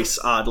choice,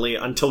 oddly,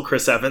 until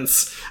Chris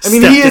Evans. I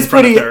mean, he is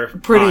pretty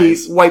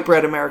white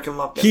bread American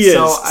looking. He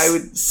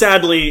is.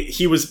 Sadly,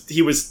 he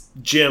was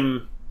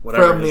Jim,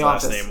 whatever his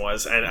last name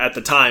was, and at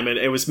the time, and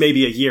it was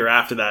maybe a year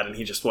after that, and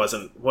he just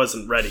wasn't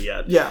ready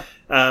yet. Yeah.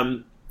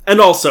 And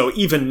also,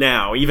 even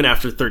now, even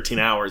after 13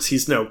 hours,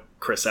 he's no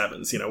Chris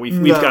Evans. You know,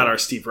 we've got our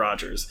Steve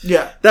Rogers.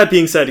 Yeah. That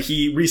being said,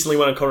 he recently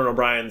went on Conan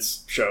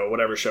O'Brien's show,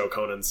 whatever show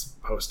Conan's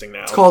hosting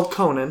now. It's called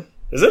Conan.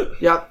 Is it?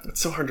 Yep. It's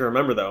so hard to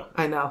remember, though.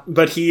 I know.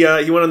 But he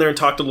went on there and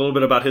talked a little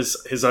bit about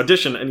his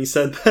audition, and he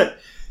said that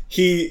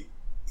he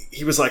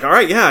he was like, all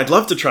right, yeah, I'd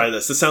love to try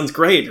this. This sounds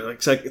great.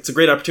 It's like, it's a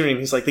great opportunity. And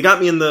he's like, they got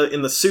me in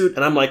the suit,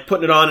 and I'm like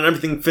putting it on, and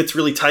everything fits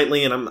really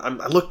tightly, and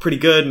I look pretty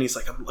good. And he's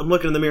like, I'm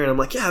looking in the mirror, and I'm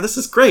like, yeah, this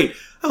is great.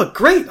 I look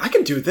great. I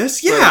can do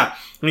this. Yeah. Right.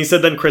 And he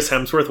said then Chris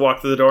Hemsworth walked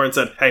through the door and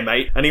said, hey,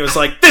 mate. And he was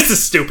like, this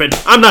is stupid.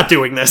 I'm not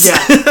doing this.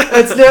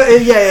 Yeah.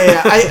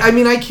 Yeah. I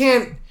mean, I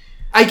can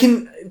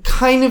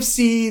kind of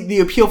see the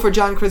appeal for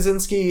John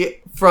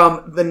Krasinski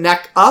from the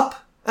neck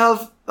up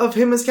of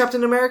him as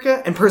Captain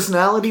America, and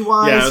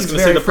personality-wise, he's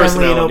very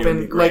friendly and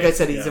open. Like I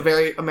said, he's a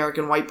very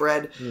American white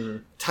bread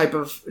type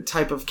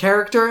of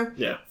character.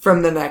 Yeah.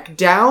 From the neck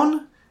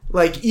down,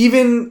 like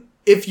even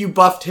if you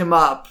buffed him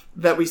up,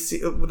 that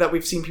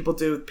we've seen people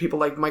do, people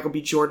like Michael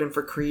B. Jordan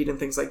for Creed and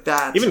things like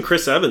that. Even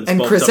Chris Evans,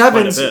 and Chris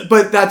Evans,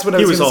 but that's what I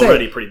was going to say. He was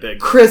already pretty big.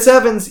 Chris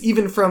Evans,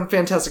 even from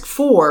Fantastic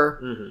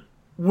Four.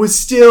 Was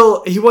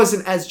still, he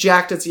wasn't as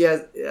jacked as he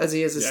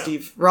is as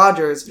Steve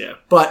Rogers,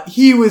 but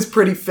he was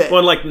pretty fit.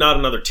 Well, like not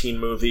another teen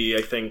movie,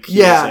 I think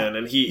he was in,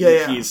 and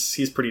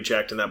he's pretty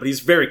jacked in that, but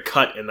he's very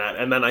cut in that.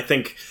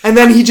 And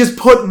then he just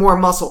put more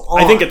muscle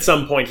on. I think at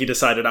some point he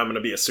decided I'm going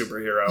to be a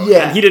superhero.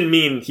 Yeah, and he didn't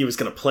mean he was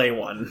going to play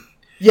one.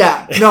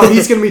 Yeah, no,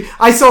 he's going to be.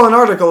 I saw an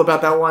article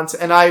about that once,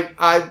 and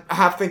I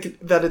have to think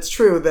that it's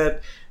true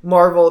that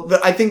Marvel.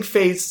 I think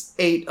Phase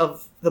 8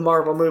 of the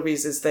Marvel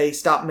movies is they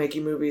stop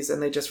making movies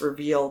and they just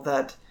reveal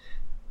that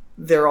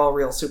they're all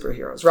real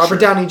superheroes. Robert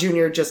Downey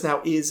Jr. just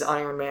now is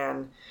Iron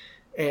Man,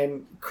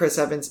 and Chris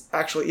Evans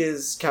actually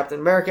is Captain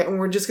America, and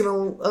we're just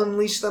going to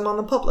unleash them on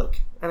the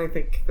public. And I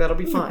think that'll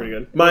be fine. Pretty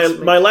good. My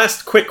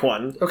last quick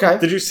one. Okay.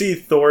 Did you see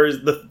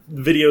the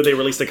video they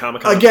released at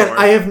Comic-Con? Again,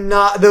 I have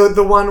not.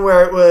 The one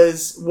where it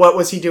was, what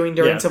was he doing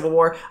during Civil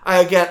War?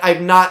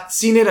 I've not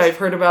seen it. I've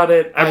heard about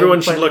it.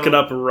 Everyone should look it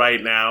up right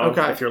now.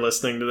 Okay. If you're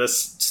listening to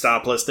this,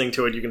 stop listening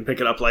to it. You can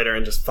pick it up later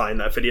and just find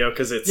that video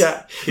because it's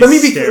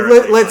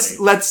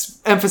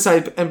let's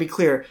emphasize and be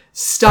clear.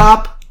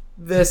 Stop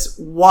this.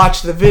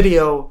 Watch the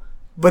video.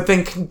 But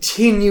then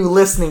continue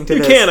listening to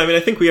this. You can. I mean, I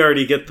think we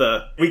already get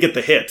the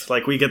hit.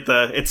 Like, we get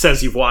it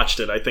says you've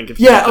watched it, I think. If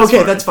you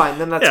that's fine.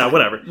 Then that's fine.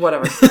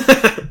 Whatever.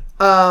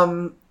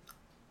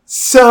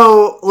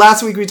 So,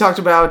 last week we talked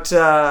about,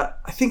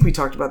 I think we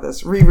talked about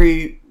this,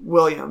 Riri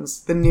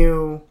Williams, the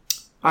new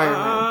Iron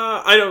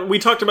Man. We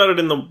talked about it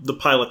in the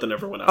pilot that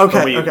never went out.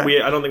 Okay.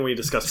 I don't think we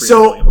discussed Riri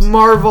Williams. So,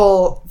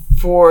 Marvel,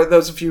 for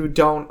those of you who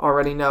don't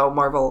already know,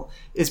 Marvel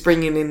is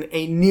bringing in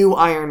a new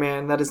Iron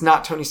Man that is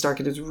not Tony Stark.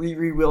 It is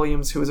Riri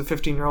Williams, who is a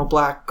 15-year-old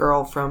black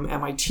girl from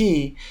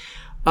MIT.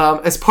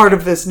 As part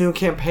of this new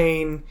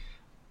campaign,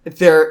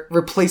 they're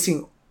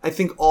replacing, I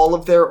think, all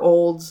of their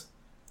old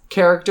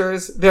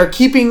characters. They're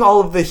keeping all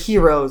of the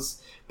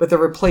heroes, but they're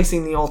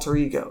replacing the alter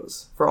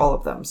egos for all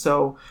of them.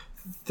 So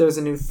there's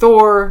a new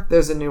Thor,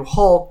 there's a new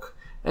Hulk,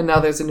 and now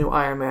there's a new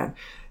Iron Man.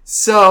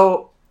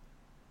 So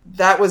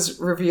that was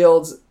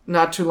revealed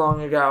not too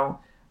long ago.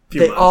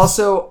 They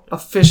also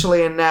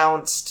officially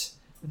announced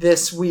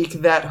this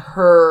week that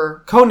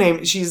her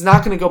codename, she's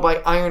not going to go by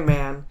Iron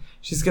Man.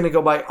 She's going to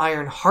go by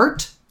Iron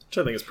Heart. Which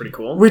I think is pretty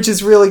cool. Which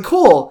is really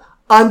cool.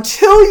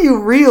 Until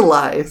you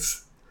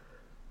realize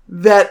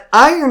that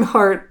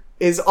Ironheart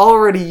is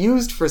already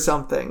used for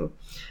something.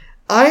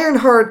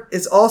 Ironheart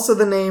is also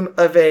the name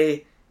of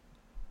a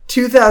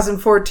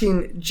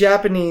 2014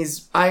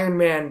 Japanese Iron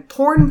Man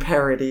porn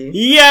parody.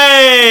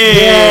 Yay!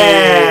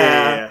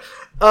 Yeah!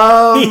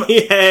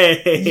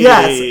 Yay!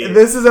 Yes,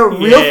 this is a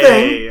real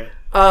thing.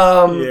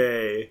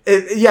 Yay!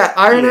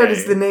 Ironheart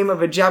is the name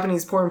of a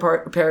Japanese porn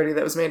parody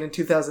that was made in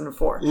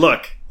 2004.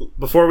 Look,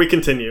 before we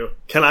continue,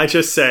 can I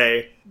just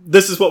say,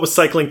 this is what was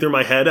cycling through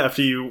my head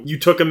after you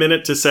took a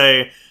minute to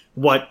say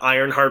what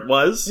Ironheart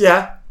was.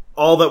 Yeah.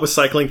 All that was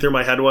cycling through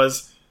my head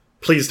was,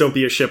 please don't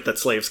be a ship that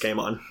slaves came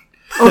on.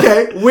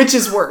 Okay, which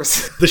is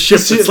worse? The ship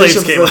that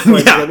slaves came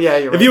on. Yeah,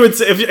 you're right.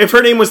 If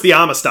her name was the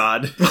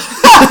Amistad,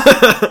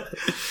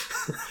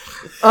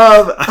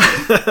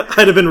 I'd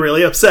have been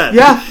really upset.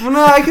 Yeah,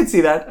 no, I can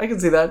see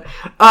that.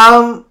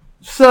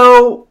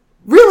 So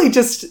really,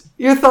 just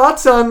your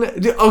thoughts on?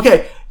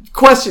 Okay,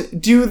 question: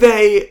 do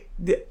they?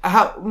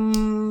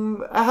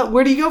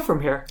 Where do you go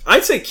from here?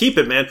 I'd say keep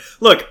it, man.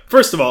 Look,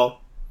 first of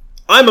all,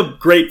 I'm a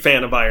great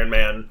fan of Iron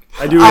Man.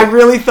 I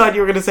really thought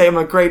you were going to say I'm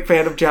a great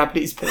fan of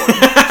Japanese porn.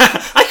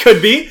 I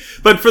could be,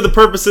 but for the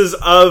purposes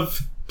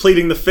of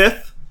pleading the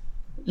fifth,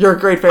 you're a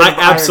great fan of Iron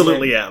Man. I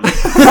absolutely am.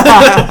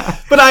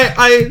 But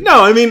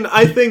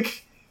I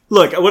think,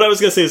 look, what I was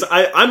going to say is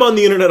I'm on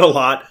the internet a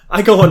lot.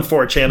 I go on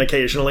 4chan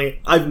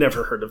occasionally. I've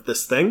never heard of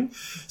this thing.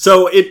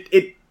 So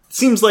it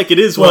seems like it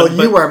is one.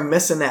 Well, you are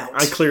missing out.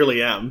 I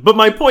clearly am. But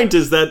my point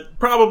is that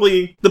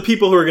probably the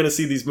people who are going to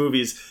see these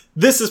movies,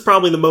 this is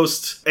probably the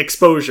most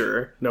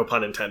exposure, no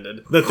pun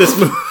intended, that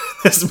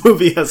this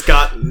movie has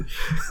gotten.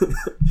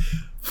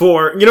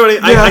 For, you know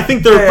what I mean? I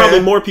think there are probably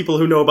more people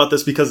who know about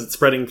this because it's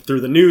spreading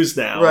through the news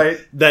now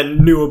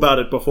than knew about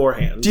it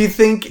beforehand. Do you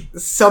think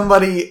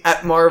somebody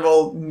at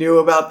Marvel knew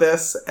about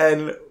this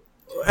and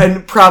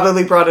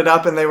probably brought it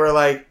up and they were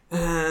like,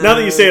 Now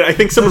that you say it, I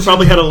think someone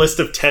probably had a list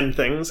of 10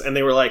 things, and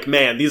they were like,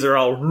 man, these are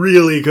all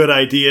really good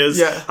ideas.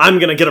 Yeah. I'm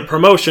going to get a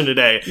promotion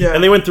today. Yeah.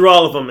 And they went through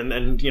all of them,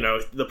 and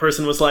the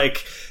person was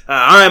like,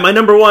 all right, my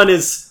number 1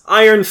 is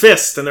Iron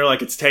Fist. And they're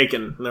like, it's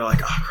taken. And they're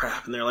like, oh,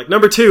 crap. And they're like,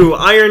 number 2,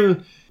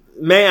 Iron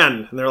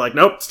Man. And they're like,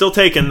 nope, still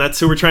taken. That's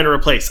who we're trying to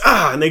replace.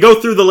 And they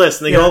go through the list,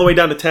 and they get all the way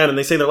down to 10, and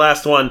they say their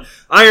last one,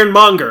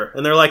 Ironmonger.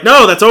 And they're like,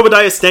 no, that's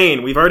Obadiah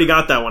Stane. We've already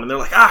got that one. And they're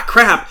like,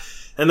 crap.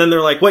 And then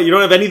they're like, what, you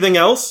don't have anything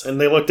else? And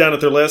they look down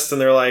at their list,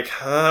 and they're like,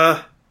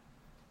 and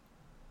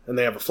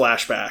they have a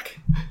flashback.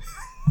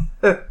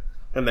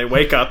 And they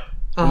wake up,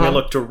 and they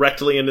look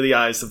directly into the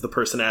eyes of the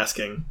person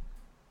asking.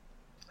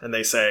 And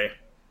they say,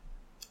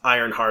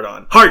 Iron Heart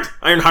on. Heart!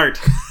 Iron Heart!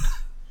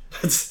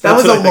 That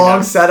was a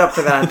long setup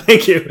for that.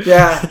 Thank you.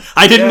 Yeah.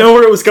 I didn't know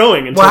where it was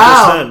going until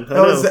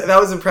just then. That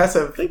was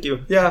impressive. Thank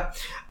you. Yeah.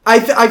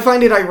 I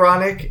find it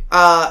ironic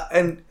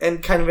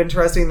and kind of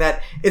interesting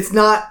that it's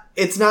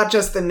not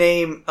just the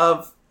name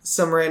of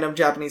some random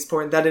Japanese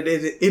porn, that it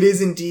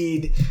is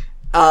indeed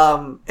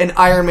an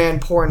Iron Man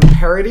porn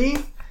parody.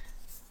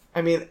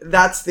 I mean,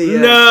 that's the...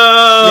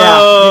 no!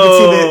 Yeah, you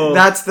can see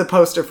that's the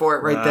poster for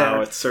it right there.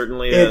 Wow, it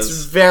certainly is.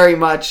 It's very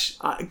much,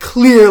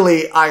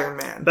 clearly Iron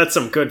Man. That's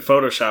some good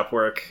Photoshop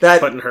work,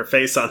 putting her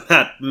face on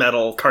that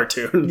metal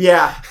cartoon.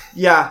 Yeah.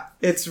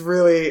 It's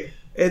really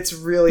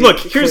Look,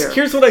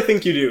 here's what I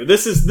think you do.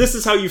 This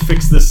is how you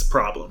fix this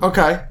problem.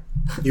 Okay.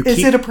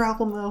 Is it a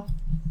problem, though?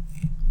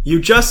 You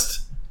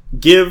just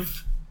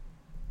give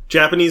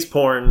Japanese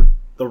porn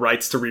the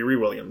rights to Riri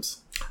Williams.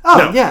 Oh,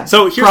 no. Yeah.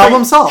 So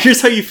solved.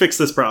 Here's how you fix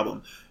this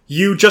problem.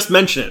 You just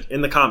mention it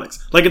in the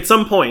comics. Like, at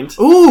some point,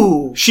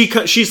 ooh,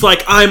 she's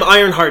like, I'm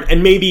Ironheart,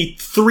 and maybe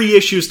 3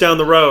 issues down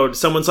the road,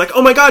 someone's like,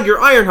 oh my god,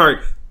 you're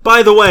Ironheart.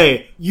 By the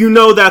way,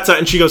 that's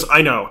and she goes,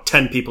 I know,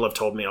 10 people have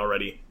told me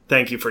already.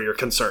 Thank you for your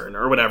concern,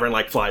 or whatever, and,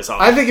 like, flies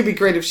off. I think it'd be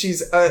great if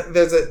she's,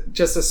 there's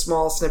just a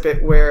small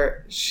snippet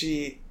where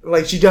she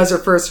does her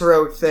first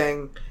heroic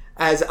thing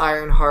as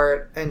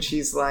Ironheart, and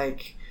she's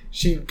like,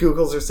 she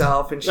Googles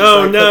herself, and she's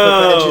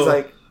and she's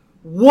like,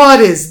 what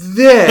is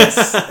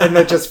this? And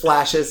it just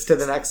flashes to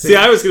the next scene. See,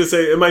 I was going to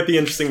say, it might be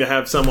interesting to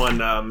have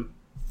someone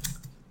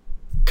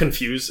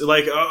confused.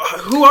 Like,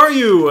 who are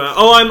you?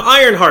 I'm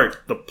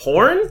Ironheart. The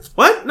porn?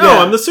 What? No,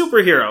 I'm the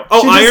superhero.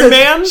 Oh, Iron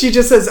Man? She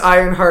just says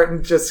Ironheart,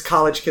 and just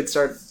college kids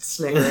start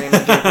sniggering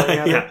and giggling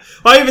at yeah.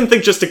 Well, I even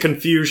think just a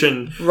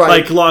confusion,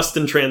 like lost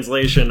in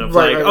translation of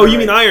you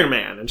mean Iron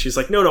Man? And she's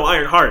like, no,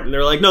 Ironheart. And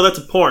they're like, no, that's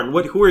a porn.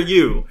 Who are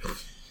you?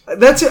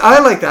 That's it.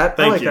 I like that.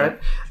 Thank you.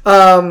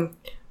 That.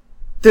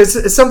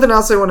 There's something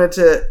else I wanted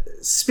to...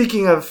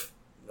 Speaking of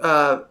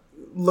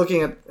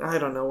looking at... I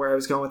don't know where I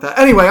was going with that.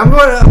 Anyway, I'm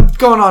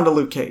going on to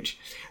Luke Cage.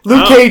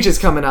 Luke Cage is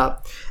coming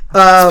up.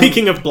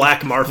 Speaking of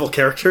black Marvel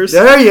characters.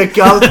 There you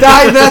go.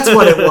 That's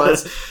what it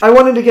was. I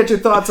wanted to get your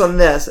thoughts on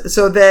this.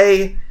 So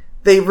they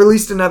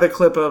released another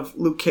clip of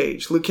Luke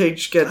Cage. Luke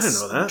Cage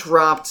gets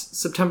dropped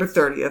September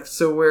 30th,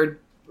 so we're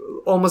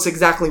almost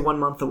exactly 1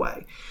 month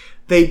away.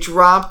 They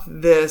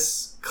dropped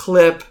this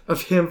clip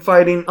of him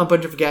fighting a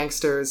bunch of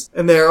gangsters,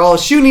 and they're all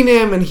shooting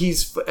him, and he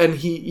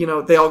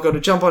they all go to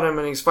jump on him,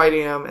 and he's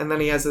fighting him, and then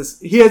he has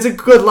a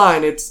good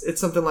line. It's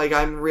something like,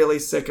 I'm really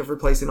sick of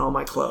replacing all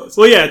my clothes.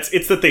 Well, yeah,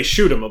 it's that they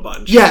shoot him a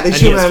bunch. Yeah, they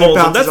shoot him and it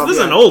bounces off. This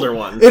is an older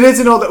one. It is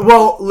an older...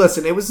 Well,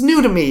 listen, it was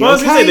new to me. Well, I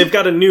was going to say, they've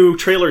got a new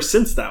trailer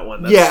since that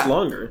one. That's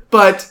longer.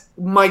 But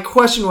my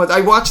question was,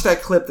 I watched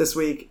that clip this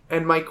week,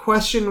 and my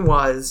question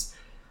was,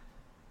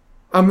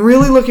 I'm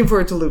really looking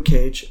forward to Luke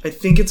Cage. I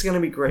think it's going to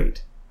be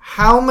great.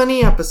 How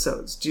many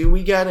episodes do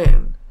we get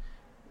in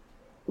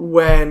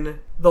when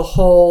the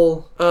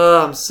whole,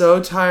 I'm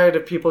so tired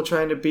of people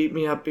trying to beat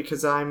me up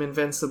because I'm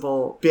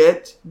invincible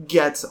bit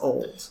gets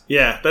old?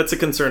 Yeah, that's a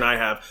concern I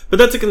have. But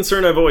that's a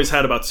concern I've always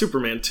had about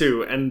Superman,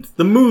 too. And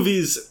the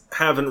movies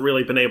haven't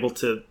really been able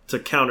to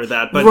counter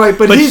that.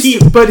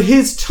 But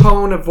his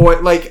tone of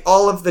voice, like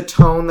all of the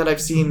tone that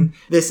I've seen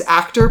this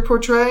actor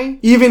portray,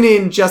 even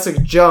in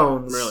Jessica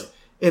Jones... Really?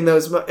 In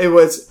those, it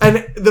was,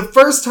 and the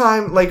first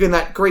time, like in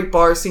that great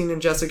bar scene in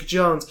Jessica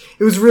Jones,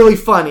 it was really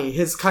funny.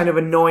 His kind of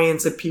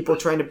annoyance at people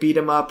trying to beat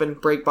him up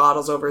and break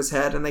bottles over his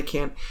head, and they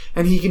can't,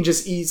 and he can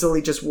just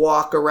easily just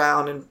walk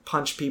around and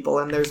punch people,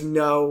 and there's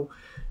no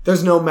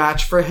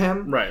match for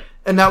him. Right.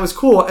 And that was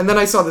cool. And then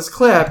I saw this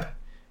clip,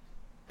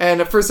 and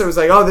at first I was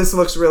like, oh, this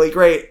looks really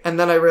great. And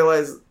then I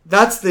realized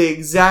that's the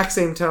exact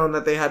same tone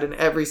that they had in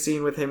every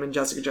scene with him in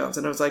Jessica Jones.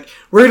 And I was like,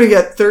 we're going to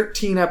get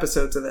 13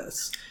 episodes of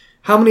this.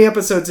 How many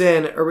episodes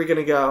in are we going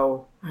to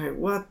go, all right,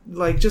 what?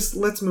 Like, just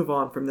let's move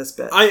on from this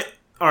bit. All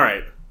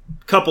right.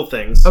 Couple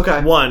things.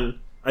 Okay.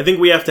 One, I think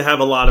we have to have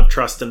a lot of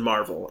trust in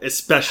Marvel,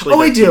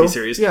 especially the TV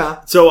series.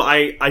 Yeah. So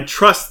I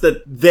trust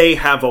that they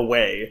have a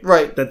way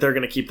that they're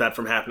going to keep that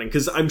from happening,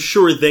 because I'm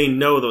sure they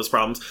know those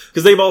problems.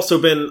 Because they've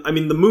also been,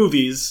 the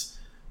movies,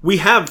 we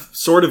have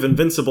sort of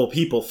invincible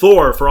people.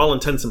 Thor, for all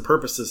intents and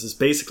purposes, is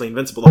basically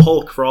invincible. The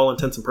Hulk, for all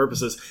intents and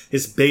purposes,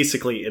 is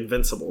basically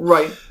invincible.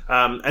 Right.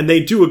 And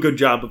they do a good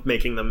job of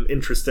making them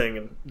interesting.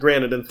 And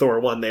granted, in Thor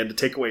 1, they had to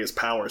take away his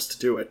powers to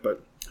do it,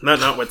 but that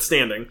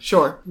notwithstanding.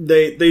 Sure.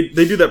 They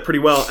do that pretty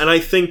well. And I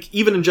think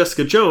even in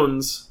Jessica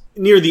Jones,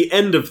 near the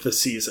end of the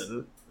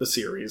season,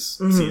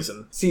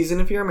 Season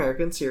if you're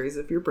American, series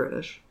if you're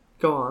British.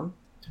 Go on.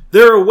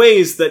 There are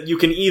ways that you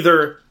can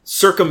either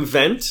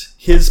circumvent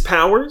his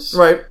powers,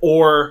 right,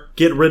 or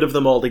get rid of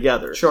them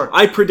altogether. Sure.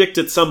 I predict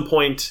at some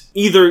point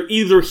either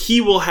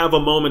he will have a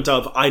moment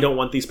of I don't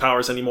want these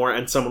powers anymore,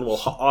 and someone will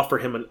offer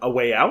him a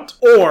way out,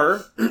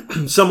 or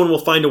someone will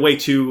find a way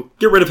to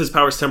get rid of his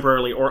powers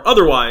temporarily or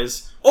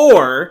otherwise.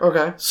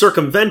 Or,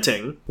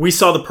 circumventing, we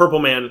saw the Purple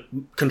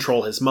Man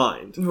control his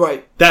mind.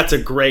 Right. That's a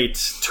great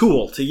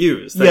tool to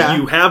use. That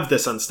you have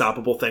this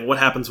unstoppable thing. What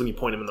happens when you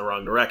point him in the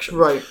wrong direction?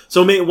 Right.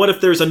 So what if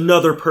there's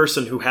another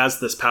person who has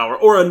this power,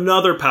 or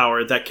another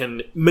power that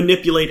can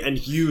manipulate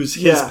and use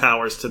his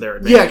powers to their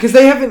advantage? Yeah, because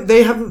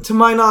they haven't, to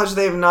my knowledge,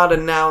 they have not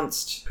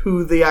announced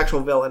who the actual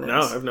villain is. No,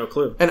 I have no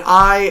clue.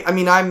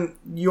 And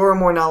you're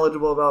more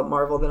knowledgeable about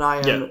Marvel than I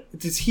am. Yeah.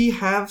 Does he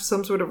have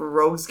some sort of a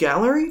rogues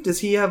gallery? Does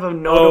he have a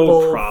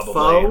notable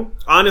foe?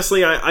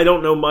 Honestly, I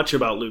don't know much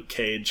about Luke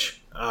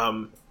Cage.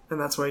 And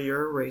that's why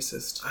you're a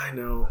racist. I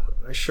know.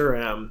 I sure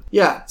am.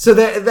 Yeah. So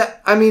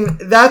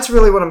that's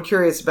really what I'm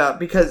curious about,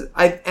 because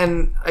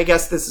I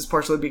guess this is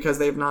partially because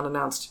they've not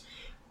announced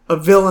a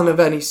villain of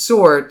any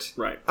sort.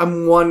 Right.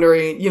 I'm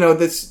wondering,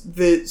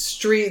 the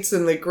streets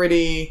and the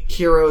gritty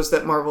heroes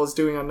that Marvel is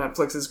doing on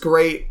Netflix is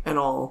great and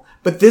all,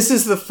 but this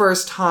is the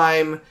first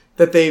time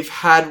that they've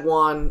had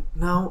one.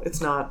 No,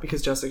 it's not,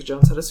 because Jessica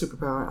Jones had a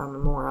superpower. I'm a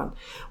moron.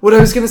 What I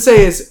was going to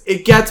say is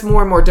it gets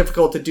more and more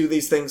difficult to do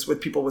these things with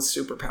people with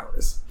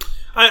superpowers.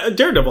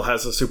 Daredevil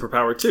has a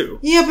superpower too.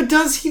 Yeah, but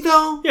does he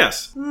though?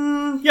 Yes.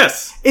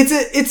 Yes.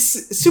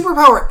 It's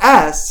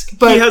superpower-esque,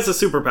 but... He has a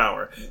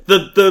superpower.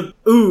 The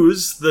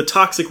ooze, the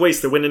toxic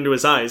waste that went into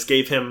his eyes,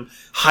 gave him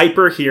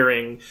hyper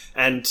hearing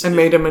and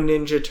made him a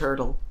ninja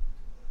turtle.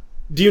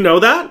 Do you know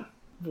that?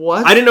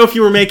 What? I didn't know if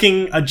you were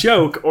making a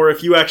joke or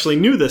if you actually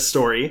knew this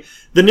story.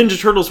 The Ninja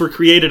Turtles were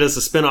created as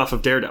a spin-off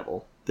of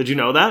Daredevil. Did you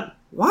know that?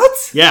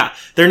 What? Yeah.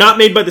 They're not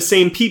made by the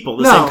same people,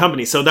 same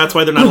company, so that's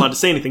why they're not allowed to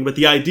say anything. But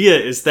the idea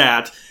is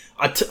that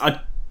a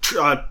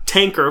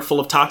tanker full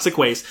of toxic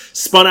waste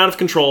spun out of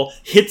control,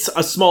 hits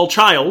a small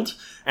child,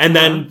 and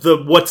then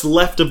what's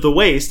left of the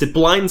waste, it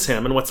blinds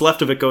him, and what's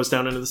left of it goes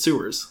down into the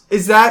sewers.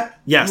 Is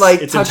that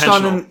it's touched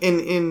on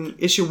in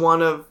issue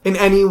 1 in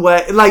any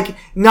way? Like,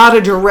 not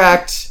a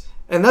direct...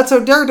 And that's how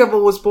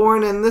Daredevil was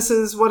born, and this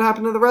is what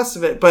happened to the rest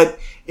of it. But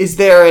is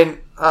there an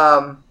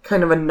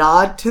kind of a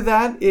nod to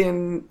that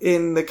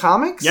in the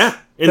comics? Yeah.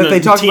 In the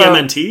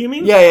TMNT, you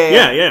mean?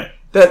 Yeah.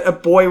 That a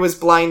boy was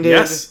blinded.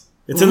 Yes.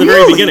 It's in the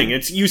very beginning.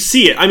 You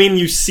see it. I mean,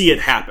 you see it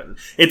happen.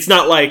 It's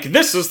not like,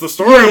 this is the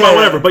story about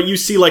whatever, but you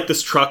see like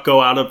this truck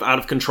go out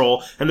of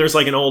control, and there's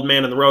like an old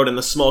man in the road, and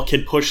the small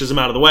kid pushes him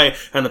out of the way,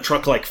 and the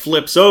truck like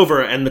flips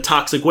over, and the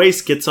toxic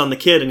waste gets on the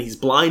kid, and he's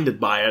blinded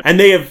by it. And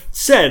they have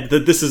said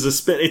that this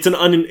is it's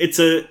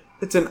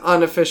an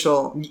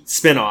unofficial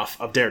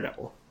spin-off of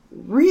Daredevil.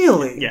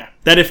 Really? Yeah.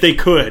 That if they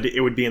could, it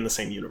would be in the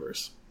same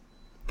universe.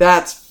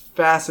 That's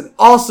fascinating.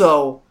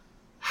 Also,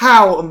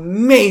 how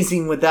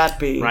amazing would that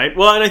be? Right.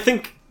 Well, and I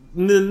think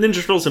Ninja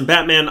Turtles and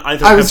Batman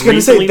either I was going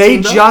to say, they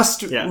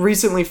just Yeah.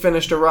 recently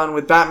finished a run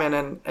with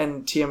Batman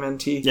and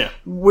TMNT, yeah,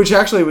 which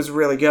actually was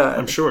really good.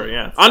 I'm sure,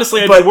 yeah.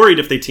 Honestly, I'd be worried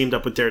if they teamed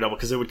up with Daredevil,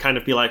 because it would kind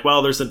of be like,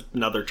 well, there's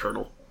another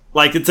turtle.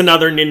 Like, it's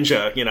another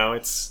ninja,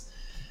 it's...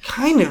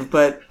 Kind of,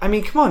 but, I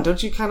mean, come on,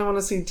 don't you kind of want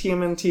to see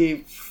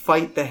TMNT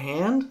fight the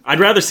Hand? I'd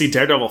rather see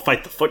Daredevil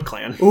fight the Foot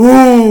Clan.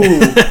 Ooh!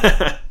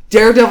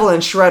 Daredevil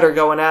and Shredder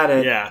going at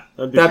it. Yeah,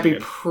 that'd be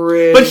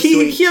pretty But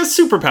sweet. he has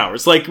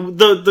superpowers, like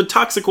the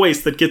toxic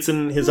waste that gets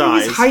in his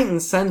eyes. He's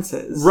heightened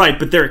senses. Right,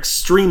 but they're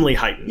extremely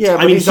heightened. Yeah,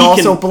 but he's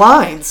also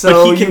blind,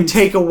 so you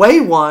take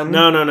away one.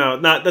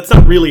 No, that's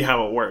not really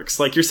how it works.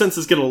 Like, your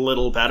senses get a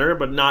little better,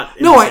 but not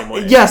in the same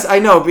way. Yes, I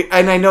know,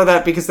 and I know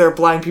that because there are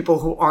blind people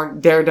who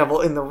aren't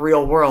Daredevil in the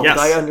real world. Yes.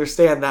 I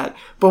understand that.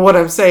 But what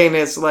I'm saying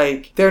is,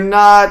 like, they're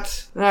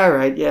not...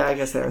 Alright, yeah, I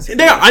guess they're...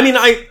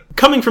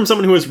 Coming from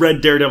someone who has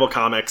read Daredevil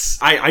comics,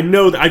 I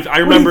know that I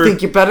remember... What, do you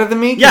think you're better than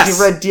me? Yes.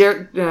 You read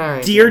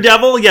Right.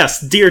 Daredevil? Yes,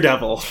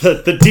 Daredevil.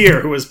 The deer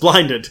who was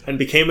blinded and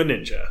became a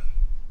ninja.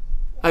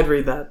 I'd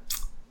read that.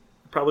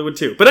 Probably would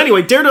too. But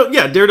anyway,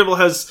 Daredevil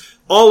has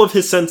all of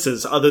his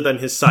senses, other than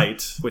his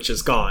sight, which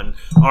is gone,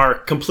 are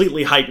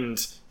completely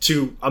heightened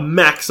to a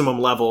maximum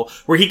level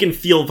where he can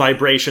feel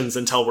vibrations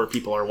and tell where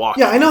people are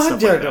walking. Yeah, I know how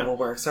Daredevil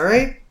works,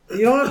 alright?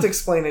 You don't have to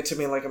explain it to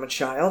me like I'm a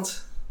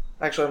child.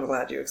 Actually, I'm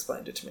glad you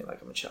explained it to me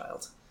like I'm a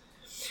child.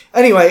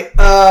 Anyway,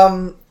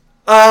 what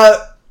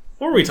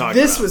were we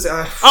talking about? We were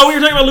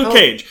talking about Luke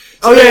Cage.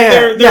 So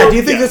yeah. Do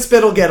you think this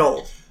bit will get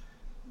old?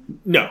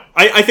 No.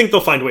 I think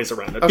they'll find ways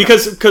around it. Okay.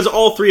 Because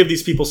all three of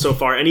these people so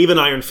far, and even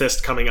Iron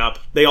Fist coming up,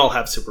 they all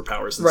have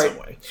superpowers in some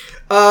way.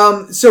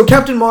 So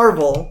Captain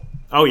Marvel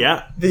Oh,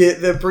 yeah.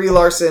 The Brie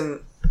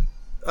Larson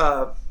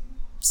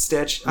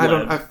Stitch. I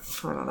don't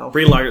know.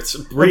 Brie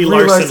Larson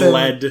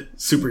led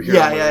superhero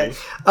movie.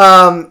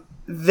 Yeah.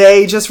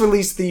 They just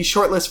released the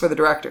shortlist for the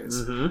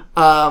directors.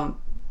 Mm-hmm.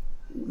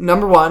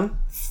 Number 1,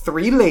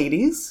 3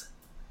 ladies,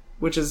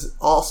 which is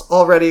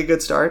already a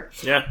good start.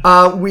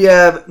 Yeah. We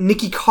have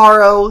Nikki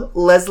Caro,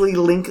 Leslie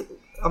Link.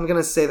 I'm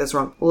gonna say this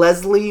wrong.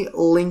 Leslie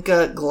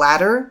Linka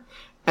Glatter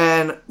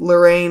and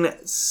Lorraine.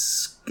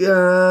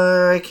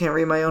 I can't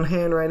read my own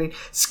handwriting.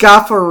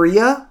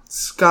 Scaffaria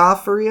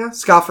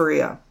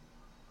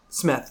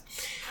Smith.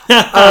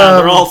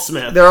 They're all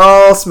Smith. They're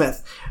all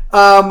Smith.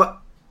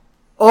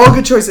 All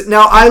good choices.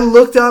 Now I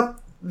looked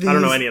up. These, I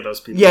don't know any of those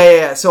people.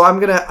 Yeah. So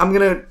I'm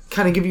gonna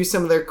kind of give you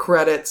some of their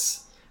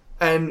credits,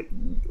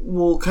 and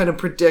we'll kind of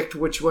predict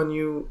which one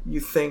you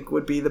think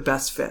would be the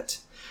best fit.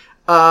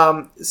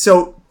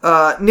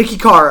 Nikki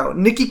Caro,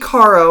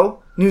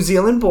 New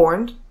Zealand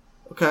born.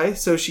 Okay,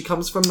 so she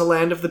comes from the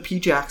land of the P.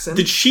 Jackson.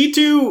 Did she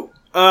do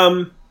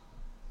the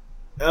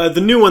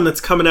new one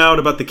that's coming out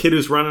about the kid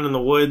who's running in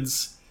the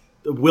woods,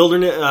 the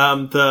wilderness?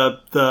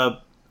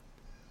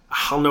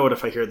 I'll know it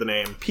if I hear the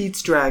name.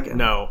 Pete's Dragon.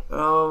 No.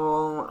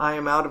 Oh, I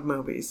am out of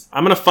movies.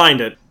 I'm gonna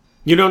find it.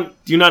 Do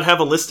you not have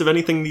a list of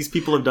anything these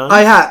people have done?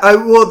 I have.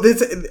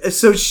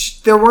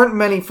 There weren't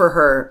many for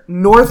her.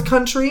 North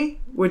Country,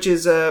 which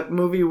is a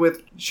movie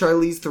with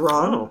Charlize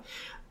Theron,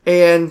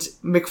 and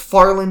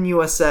McFarlane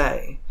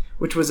USA,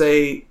 which was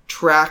a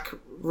track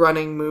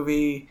running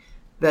movie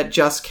that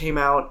just came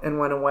out and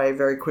went away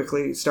very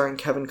quickly, starring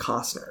Kevin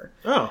Costner.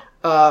 Oh.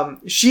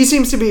 She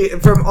seems to be,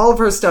 from all of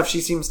her stuff,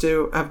 she seems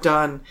to have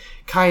done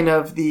kind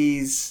of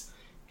these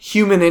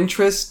human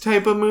interest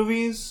type of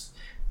movies.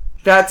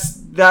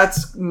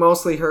 That's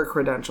mostly her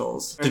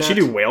credentials. Did she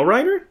do Whale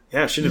Rider?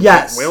 Yeah, she did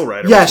Whale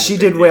Rider. Yes, she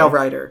did Whale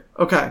Rider.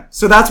 Okay,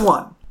 so that's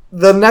one.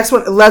 The next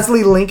one,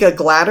 Leslie Linka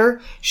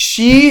Glatter,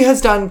 she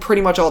has done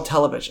pretty much all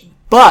television.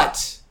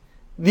 But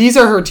these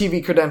are her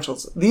TV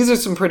credentials. These are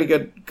some pretty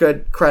good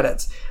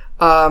credits.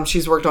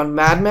 She's worked on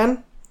Mad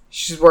Men.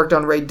 She's worked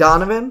on Ray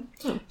Donovan.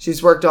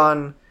 She's worked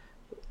on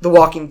The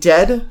Walking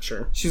Dead.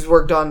 Sure. She's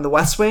worked on The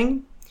West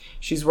Wing.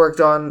 She's worked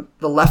on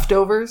The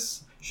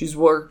Leftovers. She's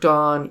worked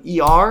on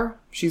ER.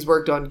 She's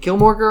worked on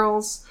Gilmore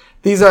Girls.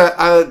 These are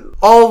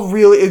all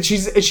really...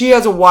 She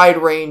has a wide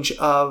range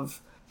of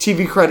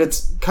TV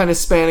credits kind of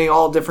spanning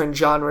all different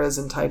genres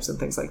and types and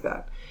things like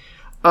that.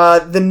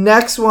 The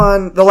next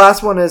one, the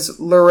last one is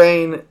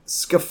Lorraine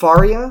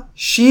Scafaria.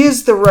 She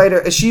is the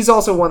writer. She's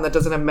also one that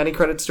doesn't have many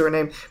credits to her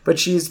name, but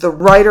she's the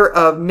writer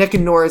of Nick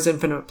and Nora's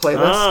Infinite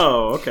Playlist.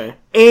 Oh, okay.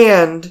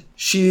 And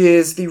she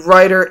is the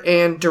writer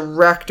and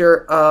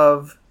director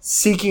of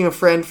Seeking a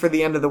Friend for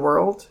the End of the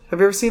World. Have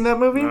you ever seen that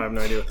movie? No, I have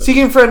no idea what that is.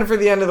 Seeking a Friend for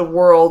the End of the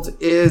World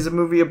is a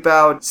movie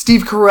about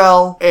Steve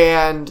Carell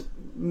and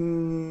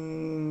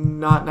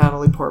not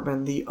Natalie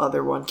Portman, the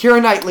other one,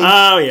 Keira Knightley.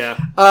 Oh, yeah.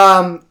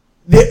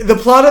 The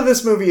plot of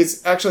this movie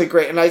is actually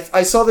great, and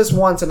I saw this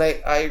once, and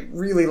I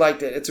really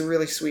liked it. It's a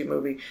really sweet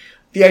movie.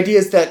 The idea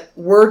is that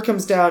word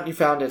comes down. You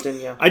found it,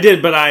 didn't you? I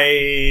did, but I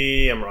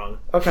am wrong.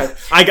 Okay.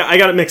 I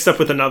got it mixed up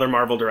with another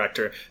Marvel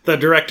director. The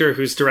director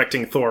who's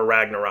directing Thor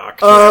Ragnarok.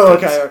 Oh,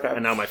 okay.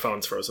 And now my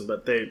phone's frozen,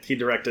 but he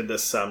directed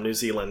this New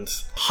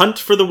Zealand Hunt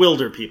for the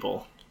Wilder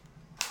People.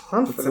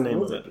 Hunt for the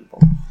Wilder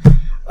People.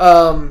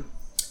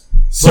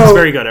 So looks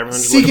very good.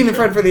 Everyone's Seeking a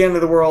Friend for the End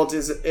of the World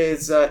is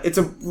it's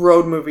a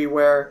road movie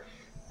where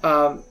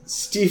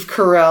Steve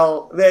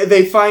Carell,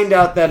 they find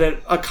out that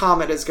a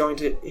comet is going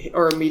to,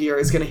 or a meteor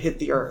is going to hit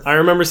the Earth. I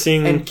remember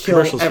seeing and kill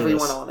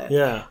everyone on it.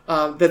 Yeah.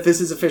 That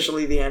this is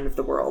officially the end of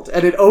the world,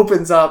 and it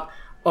opens up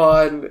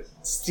on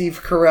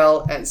Steve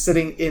Carell and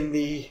sitting in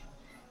the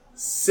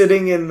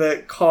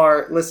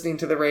car, listening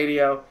to the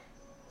radio,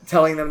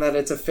 telling them that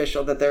it's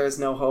official, that there is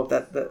no hope,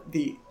 that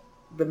the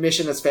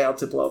mission has failed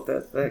to blow up the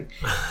thing,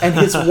 and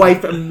his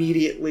wife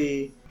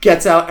immediately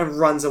gets out and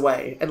runs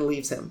away and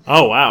leaves him.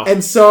 Oh, wow.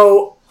 And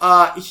so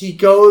he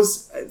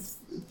goes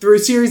through a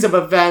series of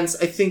events.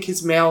 I think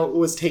his mail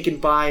was taken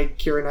by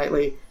Keira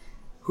Knightley,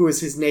 who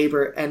is his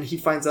neighbor, and he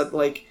finds out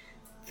like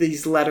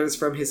these letters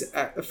from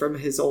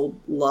his old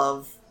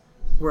love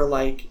were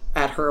like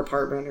at her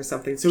apartment or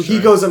something. So he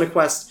goes on a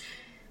quest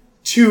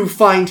to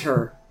find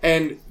her,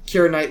 and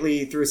Keira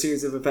Knightley, through a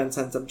series of events,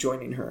 ends up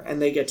joining her,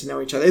 and they get to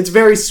know each other. It's a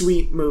very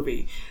sweet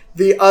movie.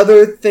 The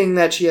other thing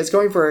that she has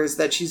going for her is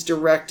that she's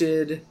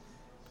directed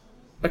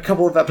a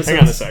couple of episodes.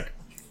 Hang on a sec.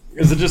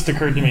 Because it just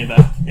occurred to me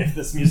that if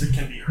this music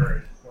can be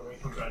heard when we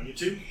put it on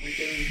YouTube, we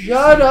can...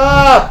 Shut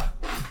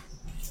up!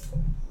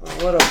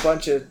 What a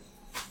bunch of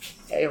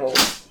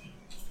a-holes.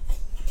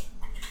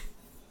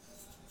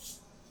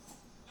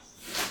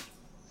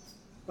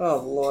 Oh,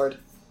 Lord.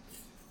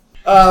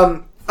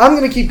 I'm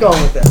going to keep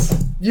going with this.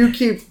 You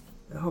keep...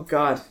 Oh,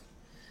 God.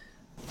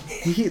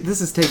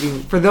 This is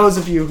taking... For those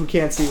of you who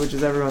can't see, which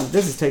is everyone,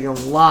 this is taking a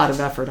lot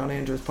of effort on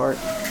Andrew's part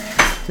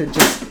to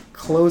just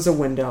close a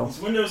window.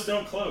 These windows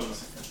don't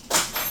close.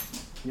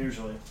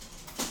 Usually.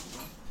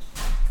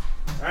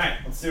 Alright,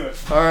 let's do it.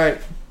 Alright.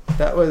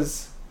 That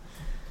was...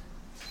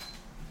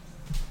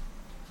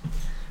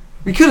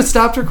 We could have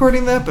stopped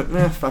recording that, but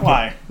fuck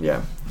Why? it.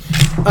 Yeah.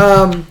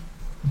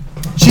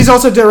 She's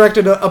also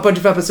directed a bunch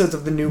of episodes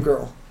of The New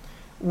Girl,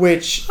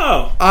 which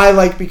I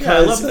like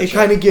because it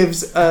kind of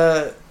gives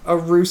a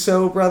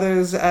Russo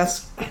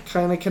brothers-esque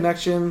kind of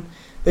connection.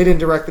 They didn't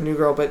direct The New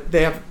Girl, but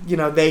they have,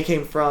 they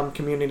came from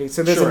Community,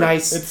 so there's a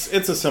nice.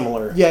 It's a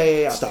similar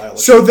style.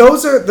 So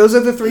those are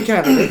the 3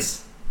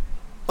 candidates.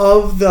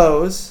 Of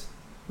those,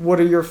 what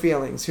are your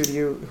feelings? Who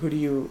do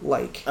you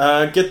like?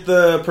 Get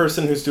the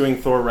person who's doing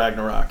Thor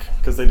Ragnarok,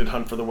 because they did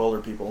Hunt for the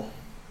Wilder People.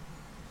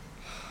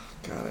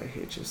 God, I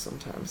hate you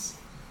sometimes.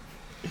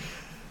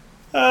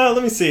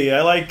 Let me see.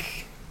 I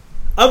like...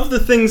 Of the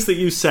things that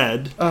you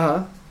said,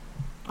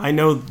 I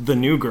know the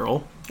new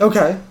girl.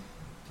 Okay.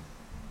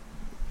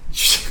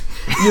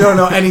 You don't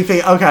know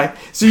anything. Okay.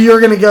 So you're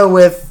going to go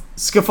with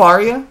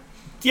Scafaria?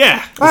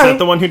 Yeah. Is that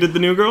the one who did the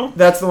new girl?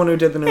 That's the one who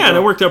did the new girl. Yeah, and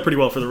it worked out pretty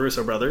well for the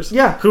Russo brothers.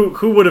 Yeah.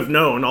 Who would have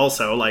known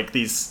also, like,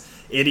 these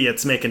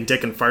idiots making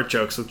dick and fart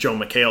jokes with Joe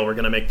McHale were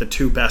going to make the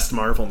 2 best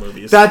Marvel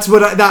movies.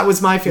 That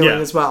was my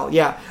feeling as well.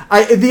 Yeah.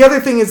 The other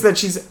thing is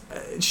that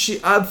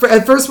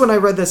at first when I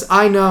read this,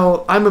 I'm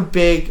a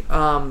big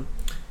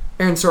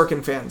Aaron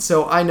Sorkin fan,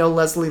 so I know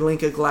Leslie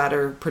Linka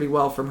Glatter pretty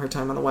well from her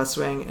time on The West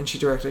Wing, and she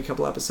directed a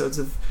couple episodes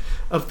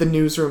of The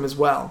Newsroom as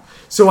well.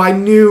 So I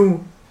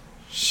knew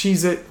she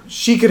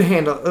could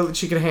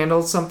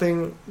handle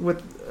something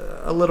with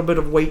a little bit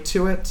of weight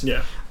to it.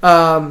 Yeah.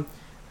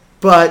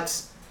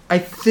 But I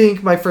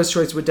think my first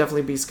choice would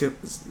definitely be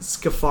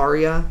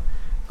Scafaria.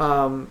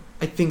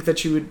 I think that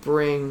she would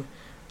bring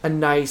a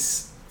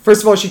nice...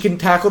 First of all, she can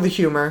tackle the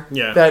humor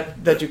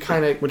that you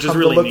kind of come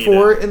really to look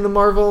for in the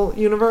Marvel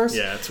universe.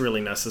 Yeah, it's really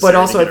necessary. But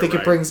also, I think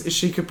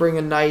she could bring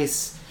a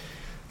nice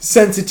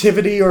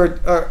sensitivity or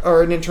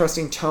an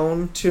interesting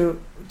tone to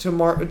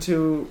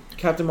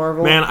Captain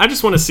Marvel. Man, I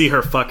just want to see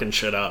her fucking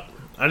shit up.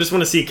 I just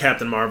want to see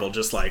Captain Marvel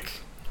just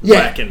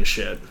wrecking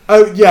shit.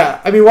 Oh yeah,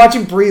 I mean,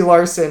 watching Brie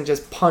Larson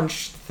just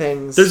punch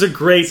things. There's a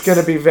great. It's going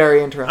to be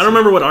very interesting. I don't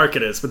remember what arc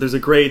it is, but there's a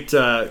great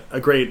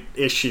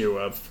issue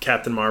of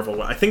Captain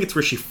Marvel. I think it's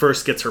where she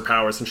first gets her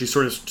powers and she's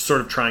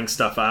sort of trying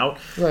stuff out,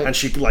 and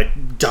she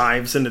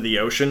dives into the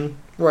ocean.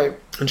 Right.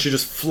 And she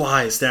just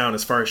flies down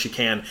as far as she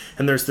can,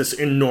 and there's this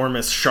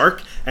enormous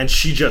shark, and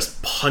she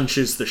just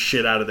punches the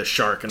shit out of the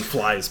shark and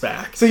flies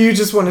back. So you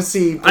just want to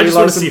see Brie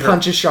Larson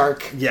punch a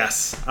shark?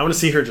 Yes, I want to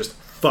see her just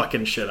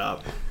fucking shit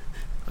up.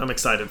 I'm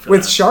excited for that.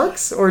 With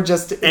sharks or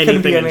just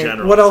anything in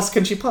general? What else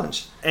can she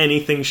punch?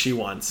 Anything she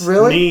wants.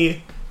 Really?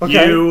 Me,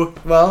 okay.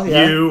 you,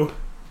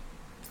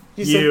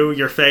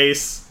 your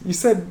face. You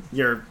said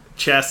your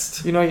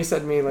chest. You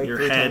said me your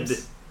 3 head.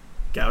 times.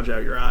 Gouge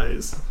out your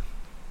eyes.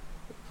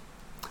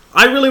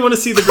 I really want to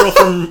see the girl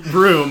from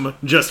Room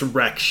just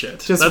wreck shit.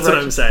 That's what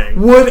I'm saying.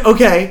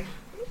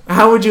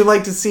 How would you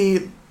like to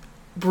see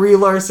Brie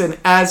Larson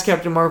as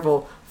Captain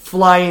Marvel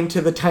fly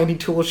into the tiny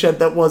tool shed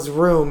that was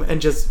Room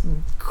and just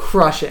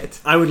crush it?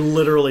 I would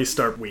literally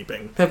start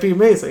weeping. That'd be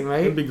amazing,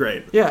 right? It'd be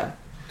great. Yeah.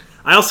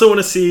 I also want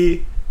to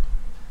see...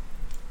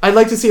 I'd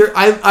like to see her...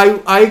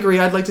 I agree.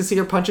 I'd like to see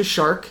her punch a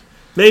shark.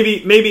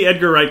 Maybe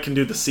Edgar Wright can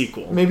do the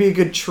sequel. Maybe a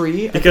good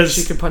tree. Because I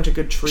think she could punch a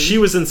good tree. She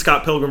was in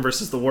Scott Pilgrim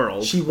vs. the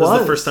World. She was. This was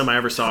the first time I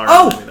ever saw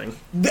her in anything.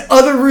 The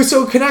other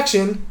Russo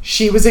connection,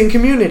 she was in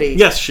Community.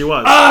 Yes, she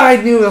was. I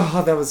knew.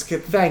 Oh, that was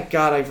good. Thank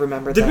God I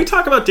remembered that. Did we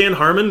talk about Dan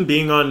Harmon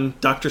being on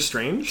Doctor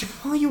Strange?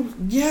 Well,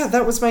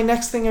 that was my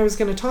next thing I was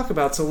going to talk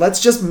about. So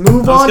let's just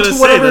move on to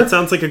whatever. That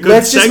sounds like a good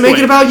Let's segue. just make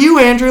it about you,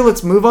 Andrew.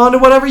 Let's move on to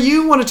whatever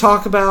you want to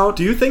talk about.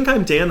 Do you think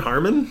I'm Dan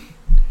Harmon?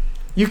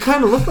 You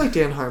kind of look like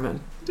Dan Harmon.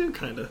 I do,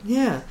 kind of.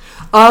 Yeah.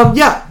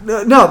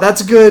 No,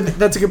 that's a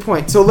good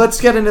point. So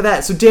let's get into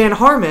that. So Dan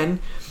Harmon,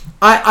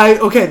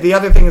 the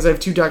other thing is I have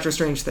 2 Doctor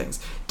Strange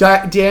things.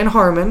 Dan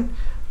Harmon,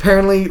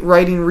 apparently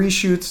writing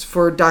reshoots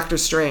for Doctor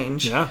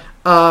Strange. Yeah.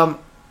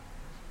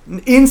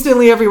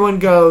 Instantly everyone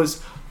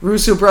goes,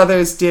 Russo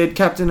brothers did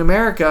Captain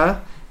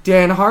America,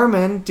 Dan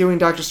Harmon doing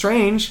Doctor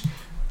Strange.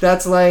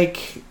 That's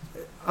like...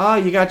 Oh,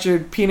 you got your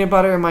peanut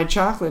butter and my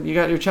chocolate. You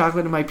got your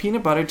chocolate and my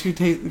peanut butter.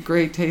 2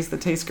 great tastes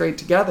that taste great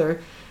together.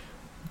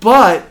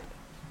 But,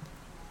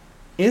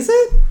 is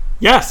it?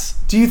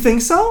 Yes. Do you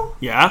think so?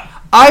 Yeah.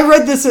 I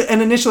read this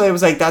and initially I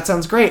was like, that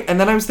sounds great. And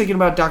then I was thinking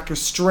about Doctor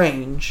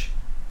Strange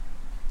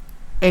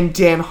and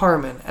Dan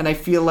Harmon. And I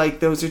feel like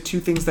those are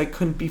 2 things that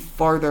couldn't be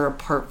farther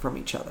apart from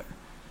each other.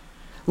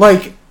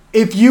 Like,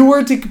 if you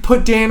were to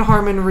put Dan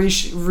Harmon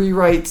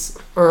rewrites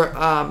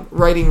or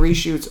writing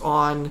reshoots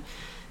on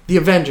The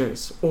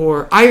Avengers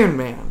or Iron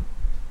Man,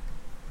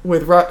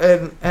 with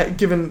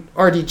given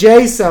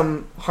RDJ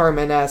some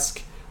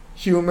Harmon-esque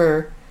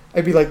humor,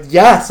 I'd be like,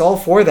 yes, all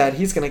for that.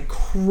 He's gonna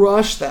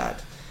crush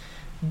that.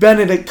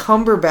 Benedict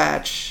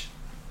Cumberbatch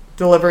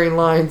delivering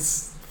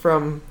lines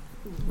from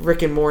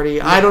Rick and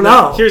Morty. I don't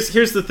know. Here's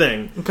the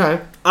thing.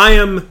 Okay. I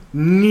am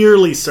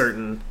nearly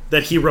certain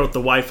that he wrote the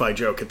Wi-Fi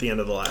joke at the end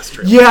of the last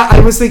trailer. Yeah, I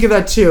was thinking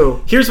that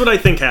too. Here's what I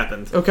think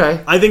happened.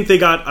 Okay. I think they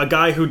got a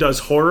guy who does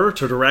horror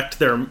to direct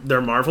their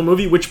Marvel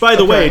movie, which, by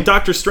the way,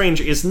 Doctor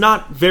Strange is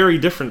not very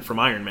different from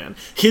Iron Man.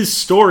 His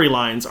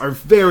storylines are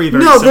very,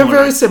 very similar. No, they're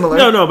very similar.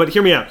 No, but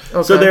hear me out.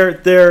 Okay. So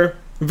they're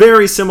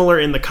very similar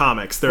in the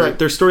comics. Their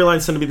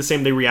storylines tend to be the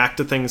same. They react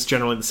to things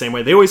generally the same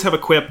way. They always have a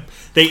quip.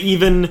 They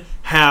even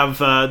have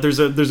there's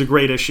a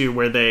great issue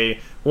where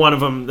one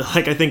of them,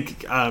 like I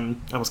think I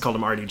almost called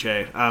him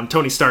RDJ.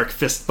 Tony Stark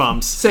fist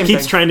bumps.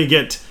 Keeps trying to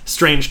get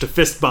Strange to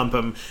fist bump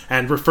him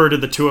and refer to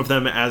the two of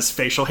them as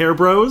facial hair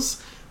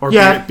bros or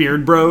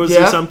beard bros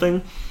or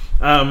something.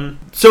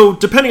 So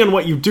depending on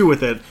what you do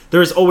with it,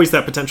 there's always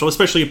that potential,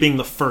 especially it being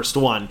the first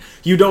one.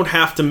 You don't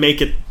have to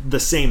make it the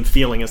same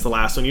feeling as the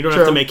last one. You don't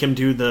have to make him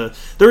do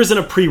there isn't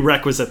a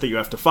prerequisite that you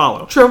have to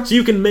follow. True. So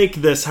you can make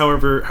this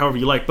however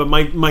you like, but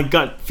my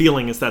gut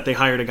feeling is that they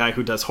hired a guy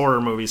who does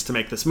horror movies to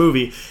make this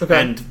movie,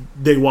 and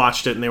they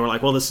watched it and they were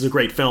like, well, this is a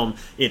great film.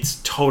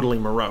 It's totally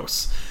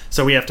morose.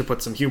 So we have to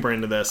put some humor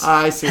into this.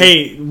 I see.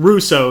 Hey,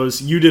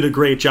 Russos, you did a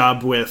great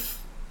job with,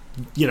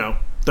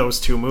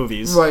 those two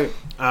movies. Right.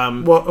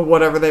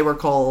 Whatever they were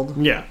called.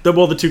 Yeah.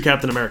 The two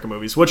Captain America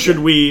movies. What should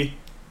we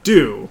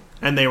do?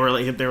 And they were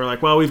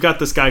like, well, we've got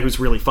this guy who's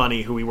really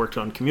funny who we worked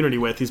on Community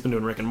with. He's been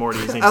doing Rick and Morty.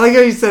 I like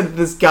how you said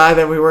this guy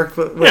that we worked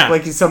with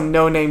like he's some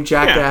no-name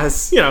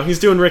jackass. Yeah. He's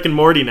doing Rick and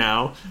Morty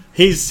now.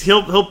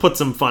 He'll put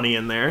some funny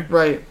in there.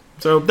 Right.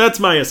 So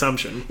that's my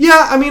assumption.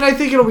 Yeah, I mean, I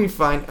think it'll be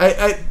fine.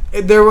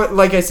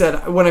 Like I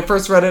said, when I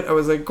first read it, I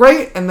was like,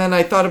 great, and then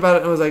I thought about it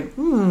and I was like,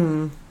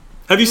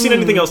 Have you seen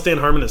anything else Dan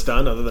Harmon has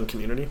done other than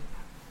Community?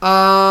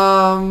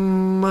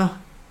 No.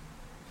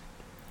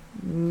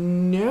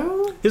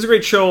 He has a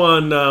great show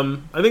on,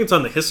 I think it's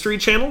on the History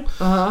Channel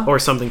or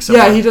something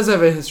similar. Yeah, he does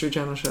have a History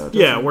Channel show.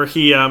 Yeah, where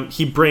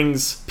he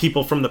brings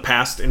people from the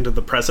past into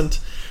the present.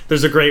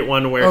 There's a great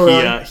one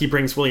where he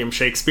brings William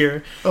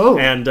Shakespeare,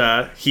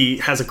 and he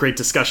has a great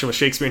discussion with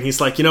Shakespeare, and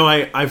he's like,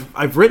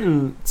 I've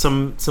written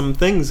some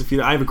things.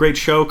 I have a great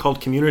show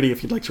called Community.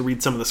 If you'd like to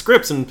read some of the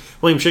scripts, and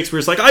William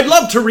Shakespeare's like, I'd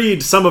love to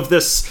read some of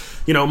this,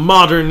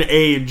 modern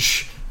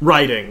age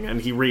writing,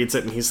 and he reads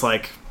it, and he's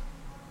like,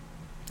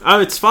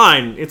 oh, it's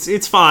fine.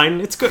 It's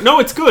fine. It's good. No,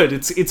 it's good.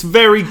 It's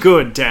very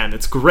good, Dan.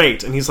 It's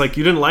great. And he's like,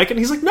 you didn't like it? And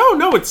he's like,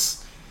 no,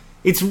 it's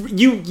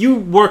you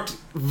worked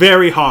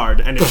very hard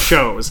and it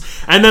shows.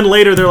 And then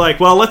later they're like,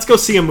 well, let's go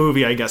see a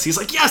movie, I guess. He's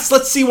like, yes,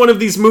 let's see one of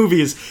these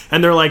movies.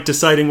 And they're like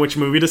deciding which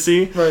movie to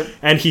see. Right.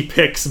 And he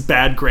picks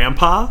Bad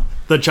Grandpa,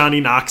 the Johnny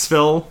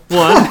Knoxville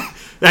one.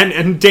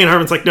 And Dan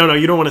Harmon's like, no,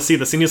 you don't want to see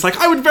this. And he's like,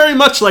 I would very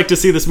much like to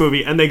see this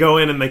movie. And they go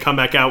in and they come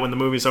back out when the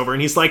movie's over.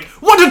 And he's like,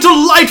 what a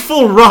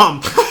delightful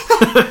romp.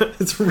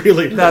 It's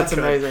really That's good.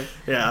 amazing.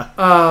 Yeah.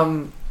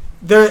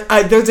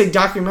 There's a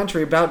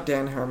documentary about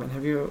Dan Harmon.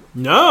 Have you?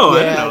 No, I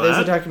didn't know there's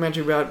that. a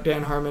documentary about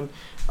Dan Harmon.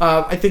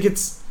 I think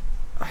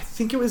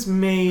it was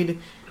made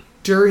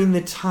during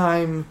the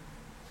time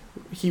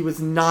he was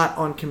not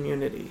on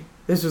Community.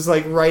 This was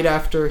like right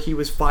after he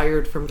was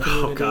fired from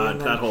Community. Oh God,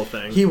 that whole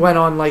thing. He went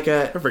on like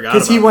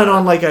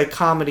on like a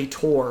comedy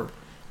tour,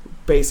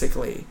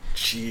 basically.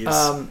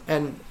 Jeez.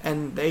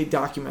 And they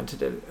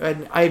documented it,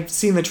 and I've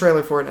seen the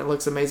trailer for it, and it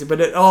looks amazing. But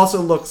it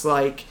also looks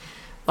like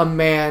a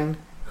man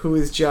who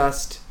is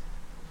just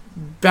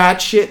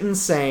batshit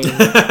insane,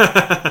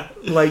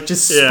 like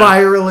just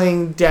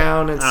spiraling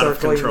down and out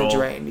circling the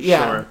drain.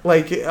 Yeah, sure.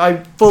 Like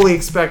I fully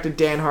expected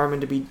Dan Harmon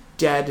to be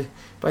dead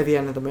by the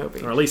end of the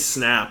movie, or at least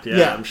snap.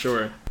 Yeah, I'm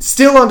sure.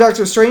 Still on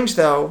Doctor Strange,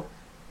 though,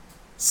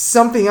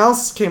 something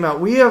else came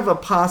out. We have a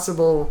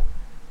possible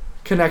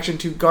connection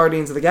to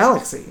Guardians of the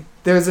Galaxy.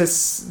 There's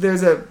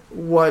a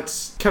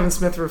what Kevin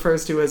Smith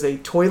refers to as a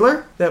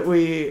toiler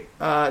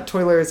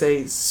toiler is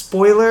a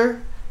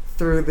spoiler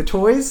through the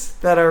toys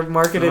that are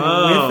marketed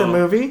with the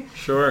movie.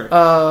 Sure.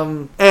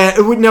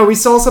 And we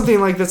saw something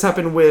like this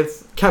happen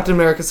with Captain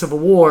America: Civil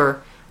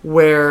War,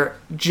 where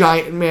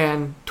Giant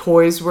Man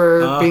toys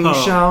were being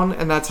shown,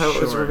 and that's how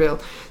it was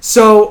revealed.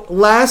 So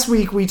last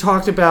week we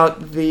talked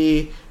about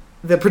the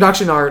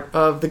production art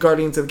of the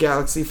Guardians of the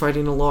Galaxy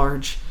fighting a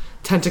large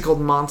tentacled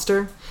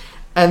monster,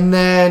 and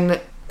then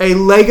a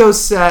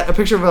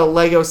picture of a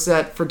Lego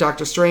set for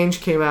Doctor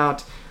Strange came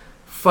out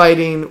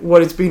fighting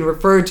what is being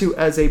referred to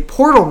as a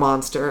portal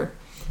monster.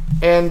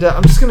 And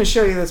I'm just going to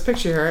show you this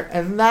picture here,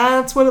 and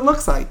that's what it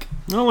looks like.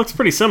 Well, it looks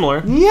pretty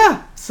similar.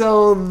 Yeah,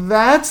 so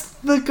that's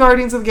the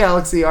Guardians of the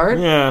Galaxy art,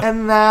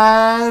 and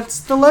that's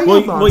the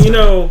Lego monster.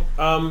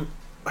 Well,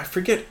 I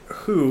forget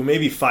who,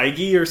 maybe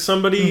Feige or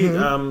somebody.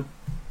 Mm-hmm.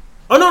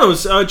 It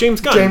was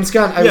James Gunn. James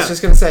Gunn. I was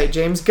just going to say,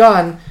 James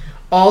Gunn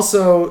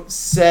also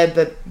said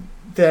that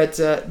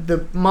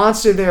the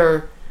monster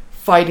they're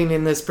fighting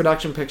in this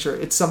production picture,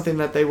 it's something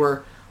that they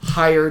were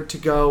hired to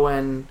go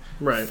and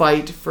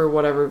fight for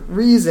whatever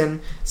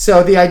reason.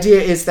 So the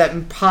idea is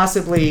that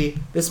possibly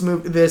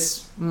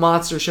this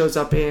monster shows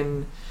up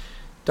in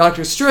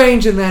Doctor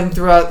Strange, and then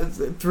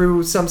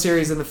through some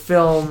series in the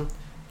film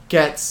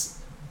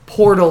gets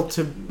portal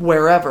to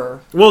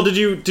wherever. Well, did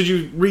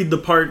you read the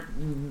part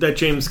that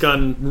James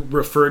Gunn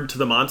referred to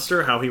the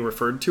monster, how he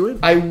referred to it?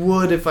 I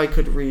would if I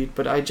could read,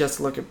 but I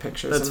just look at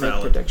pictures and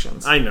make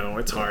predictions. I know,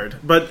 it's hard.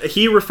 But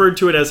he referred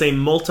to it as a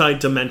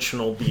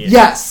multi-dimensional being.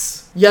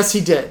 Yes! Yes,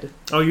 he did.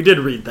 Oh, you did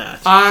read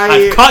that.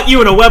 I've caught you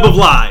in a web of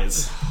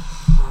lies.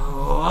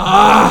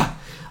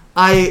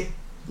 I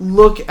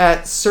look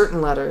at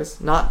certain letters,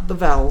 not the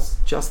vowels,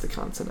 just the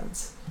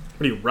consonants.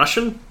 What are you,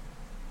 Russian?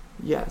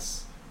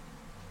 Yes.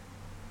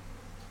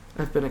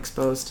 I've been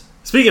exposed.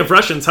 Speaking of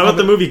Russians, how about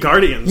the movie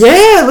Guardians?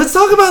 Yeah, let's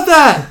talk about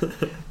that.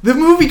 The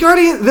movie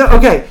Guardians.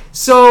 Okay,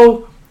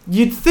 so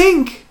you'd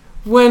think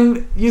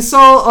when you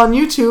saw on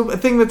YouTube a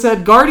thing that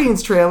said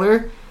Guardians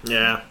trailer,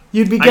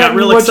 you'd be getting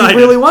what you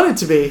really wanted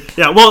to be.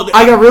 Yeah, well,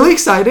 I got really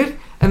excited,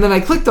 and then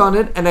I clicked on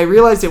it, and I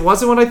realized it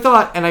wasn't what I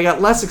thought, and I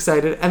got less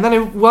excited, and then I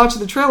watched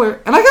the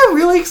trailer, and I got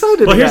really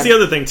excited. Well, here's the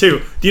other thing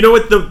too. Do you know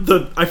what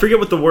the I forget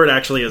what the word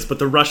actually is, but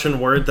the Russian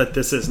word that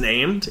this is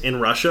named in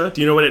Russia,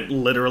 do you know what it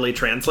literally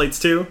translates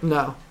to?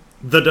 No.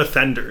 The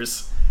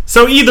Defenders.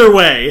 So either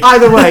way,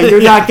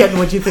 you're not getting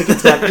what you think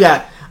it's got.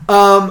 Yeah.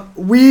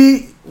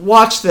 We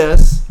watched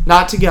this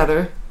not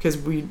together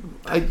because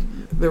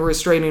the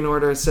restraining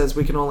order says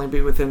we can only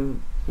be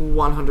within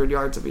 100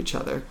 yards of each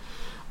other.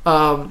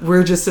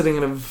 We're just sitting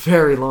at a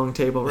very long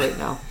table right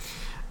now.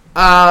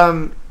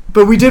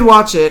 But we did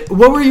watch it.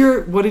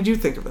 What did you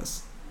think of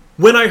this?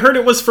 When I heard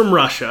it was from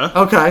Russia.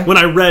 Okay. When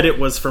I read it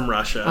was from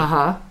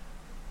Russia.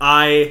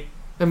 I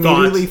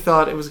immediately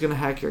thought it was going to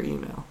hack your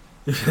email.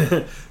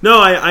 No,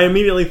 I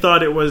immediately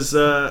thought it was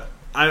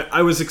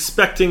I was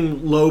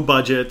expecting low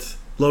budget,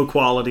 low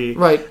quality.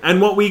 Right. And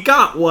what we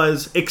got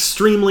was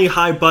extremely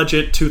high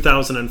budget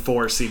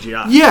 2004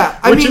 CGI.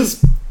 Yeah, which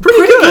is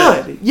pretty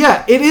good.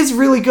 Yeah, it is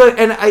really good.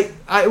 And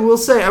I will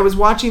say, I was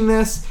watching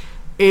this,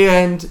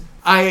 and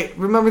I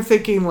remember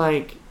thinking,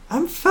 like,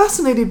 I'm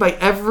fascinated by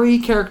every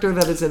character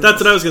that is in this. That's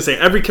what I was going to say.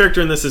 Every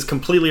character in this is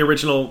completely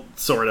original,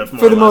 sort of,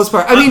 for the most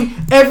part. I mean,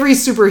 every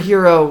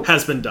superhero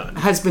has been done.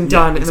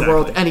 In the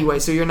world anyway,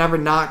 so you're never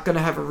not going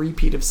to have a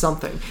repeat of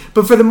something.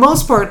 But for the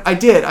most part, I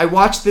did. I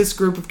watched this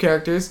group of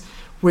characters,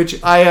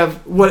 which I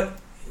have...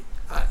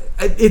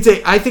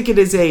 I think it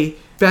is a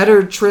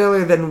better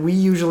trailer than we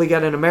usually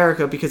get in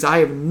America, because I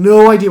have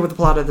no idea what the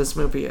plot of this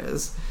movie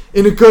is.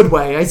 In a good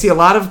way. I see a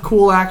lot of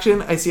cool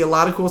action. I see a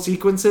lot of cool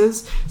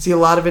sequences. See a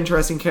lot of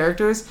interesting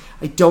characters.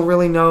 I don't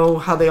really know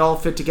how they all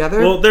fit together.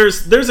 Well,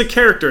 there's a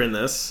character in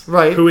this,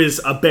 right, who is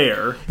a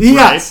bear.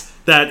 Yes.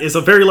 Right? That is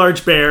a very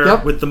large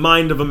bear with the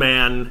mind of a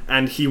man,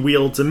 and he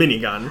wields a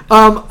minigun.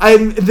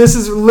 This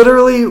is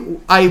literally...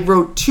 I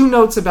wrote 2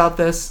 notes about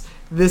this.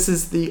 This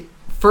is the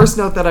first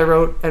note that I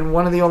wrote, and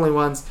one of the only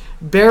ones.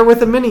 Bear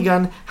with a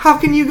minigun. How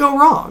can you go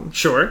wrong?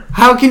 Sure.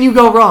 How can you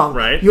go wrong?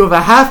 Right. You have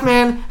a half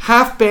man,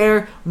 half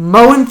bear,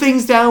 mowing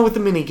things down with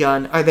a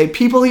minigun. Are they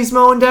people he's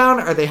mowing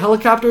down? Are they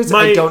helicopters?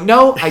 I don't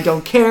know. I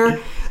don't care.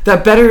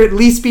 That better at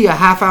least be a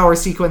half-hour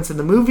sequence in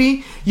the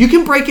movie. You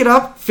can break it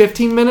up.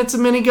 15 minutes of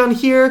minigun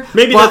here.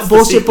 Maybe that's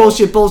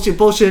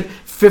bullshit.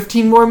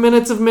 15 more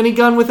minutes of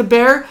minigun with a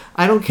bear.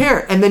 I don't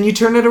care. And then you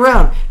turn it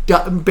around.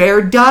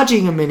 Bear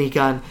dodging a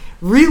minigun.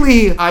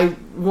 Really, I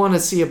want to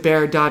see a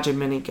bear dodge a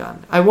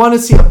minigun. I want to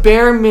see a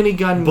bear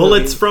minigun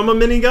bullets movie. From a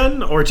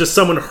minigun, or just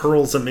someone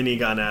hurls a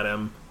minigun at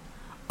him.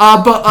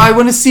 But I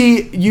want to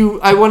see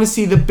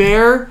the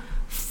bear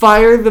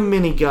fire the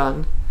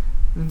minigun.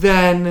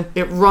 Then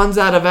it runs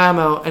out of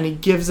ammo, and he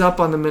gives up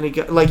on the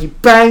minigun. Like, he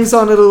bangs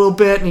on it a little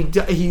bit, and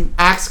he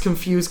acts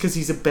confused because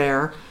he's a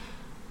bear.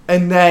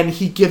 And then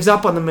he gives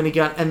up on the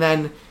minigun, and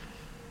then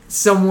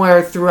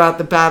somewhere throughout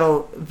the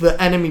battle,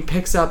 the enemy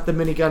picks up the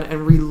minigun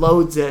and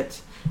reloads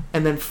it,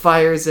 and then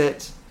fires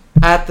it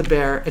at the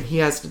bear, and he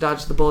has to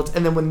dodge the bullets.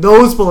 And then when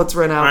those bullets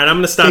run out, all right, I'm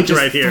going to stop you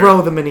right here.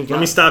 Throw the minigun. Let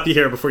me stop you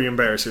here before you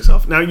embarrass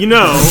yourself. Now, you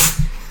know...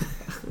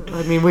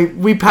 I mean,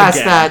 we passed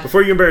again, that.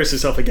 Before you embarrass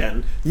yourself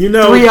again. You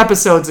know... 3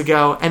 episodes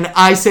ago, and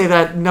I say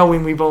that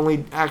knowing we've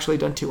only actually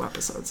done 2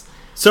 episodes.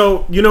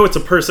 So, you know it's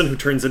a person who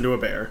turns into a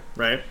bear,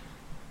 right?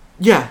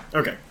 Yeah.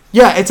 Okay.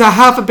 Yeah, it's a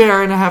half a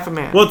bear and a half a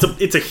man. Well,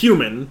 it's a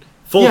human,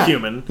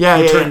 human,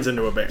 who turns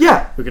into a bear.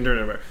 Yeah. Who can turn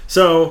into a bear.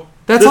 So...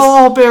 That's how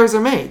all bears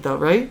are made, though,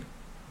 right?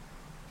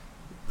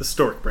 The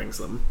stork brings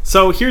them.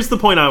 So, here's the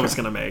point I was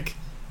going to make.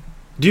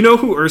 Do you know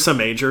who Ursa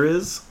Major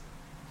is?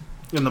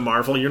 In the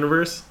Marvel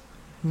Universe?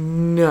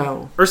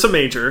 No. Ursa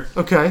Major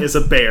is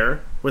a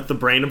bear with the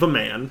brain of a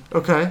man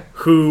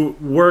who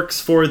works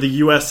for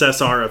the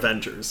USSR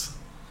Avengers.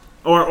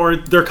 Or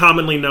they're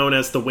commonly known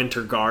as the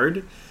Winter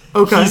Guard.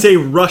 Okay. He's a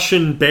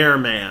Russian bear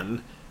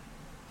man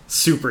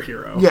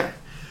superhero. Yeah.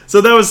 So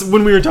that was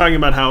when we were talking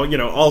about how, you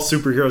know, all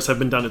superheroes have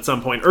been done at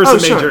some point. Ursa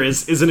Major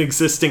is an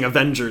existing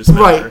Avengers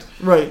member.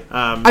 Right.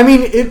 I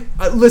mean,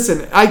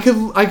 listen, I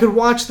could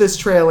watch this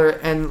trailer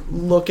and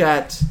look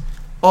at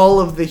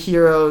all of the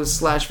heroes /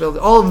 villains,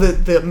 all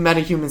of the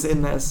metahumans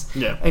in this,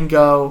 and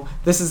go,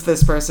 this is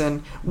this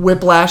person.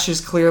 Whiplash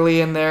is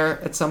clearly in there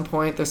at some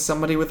point. There's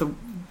somebody with a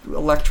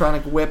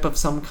electronic whip of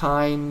some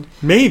kind.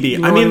 Maybe. You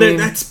know I mean,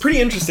 that's pretty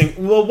interesting.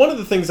 Well, one of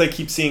the things I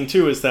keep seeing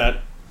too is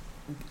that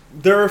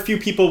there are a few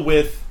people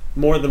with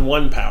more than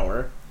one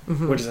power,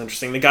 which is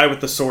interesting. The guy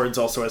with the swords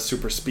also has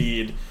super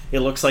speed. It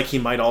looks like he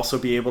might also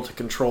be able to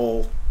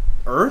control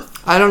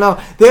Earth? I don't know.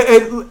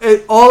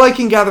 All I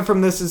can gather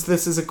from this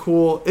is a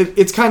cool...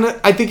 It's kind of...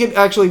 I think it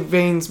actually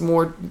veins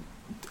more...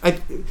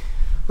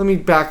 Let me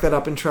back that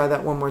up and try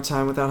that one more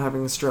time without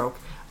having a stroke.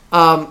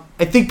 I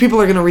think people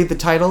are going to read the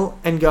title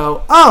and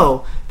go,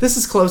 oh, this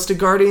is close to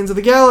Guardians of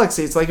the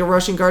Galaxy. It's like a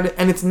Russian Guardian...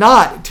 And it's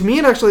not. To me,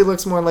 it actually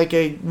looks more like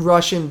a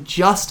Russian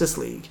Justice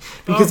League.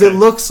 Because it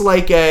looks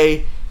like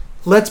a...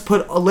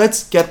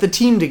 Let's get the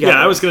team together.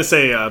 Yeah, I was going to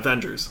say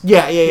Avengers.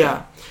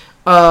 Yeah.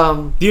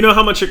 Do you know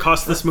how much it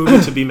cost this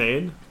movie to be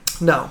made?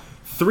 No.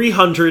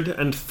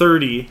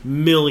 330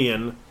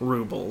 million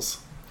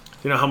rubles.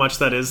 Do you know how much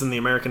that is in the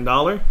American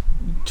dollar?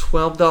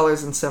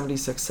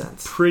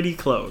 $12.76. Pretty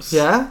close.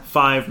 Yeah?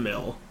 5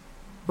 mil.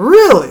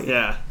 Really?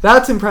 Yeah.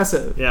 That's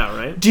impressive. Yeah,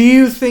 right? Do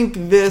you think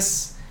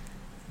this...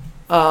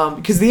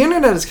 because the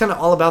internet is kind of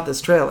all about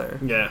this trailer.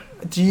 Yeah.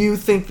 Do you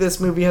think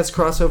this movie has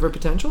crossover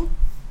potential?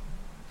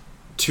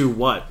 To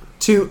what?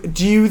 Do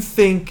you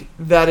think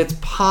that it's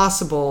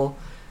possible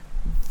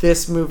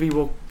this movie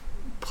will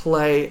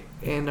play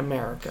in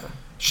America?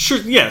 Sure,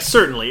 yeah,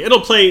 certainly.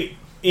 It'll play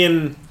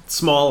in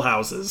small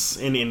houses,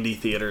 in indie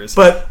theaters.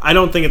 But I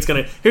don't think it's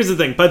going to... Here's the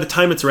thing. By the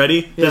time it's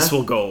ready, this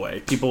will go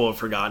away. People will have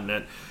forgotten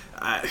it.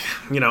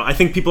 I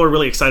think people are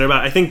really excited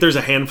about it. I think there's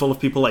a handful of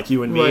people like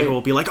you and me who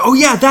will be like, oh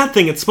yeah, that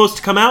thing, it's supposed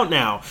to come out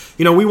now.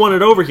 We want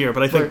it over here.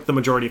 But I think the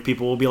majority of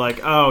people will be like,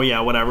 oh yeah,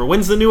 whatever.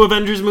 When's the new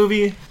Avengers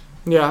movie?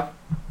 Yeah.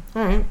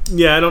 All right.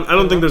 Yeah, I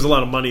don't think there's a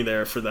lot of money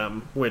there for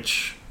them,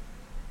 which,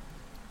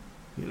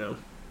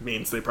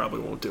 means they probably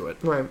won't do it.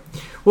 Right.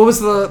 What was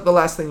the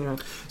last thing you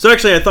had? So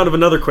actually, I thought of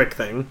another quick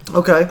thing.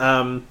 Okay.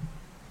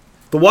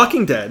 The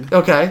Walking Dead.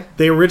 Okay.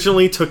 They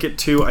originally took it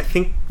to, I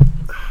think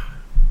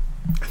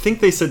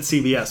they said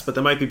CBS, but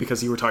that might be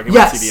because you were talking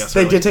about CBS. Yes,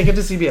 they did take it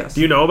to CBS.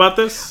 Do you know about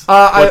this?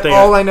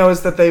 All I know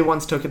is that they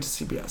once took it to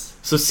CBS.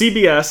 So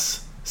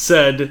CBS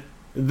said,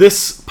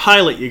 this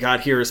pilot you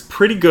got here is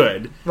pretty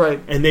good. Right.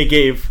 And they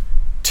gave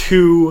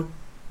 2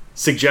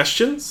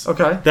 suggestions.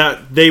 Okay.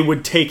 That they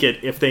would take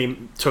it if they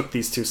took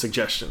these 2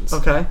 suggestions.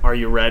 Okay. Are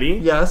you ready?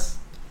 Yes.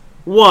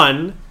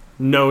 1,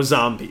 no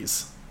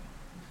zombies.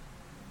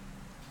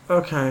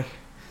 Okay.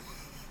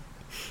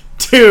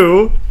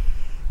 2,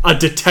 a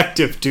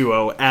detective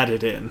duo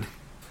added in.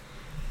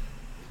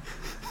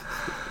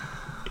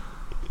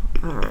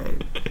 All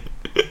right.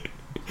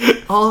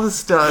 All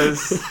this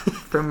does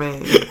for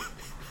me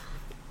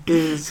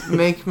is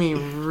make me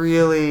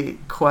really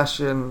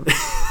question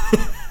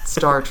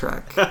Star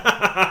Trek.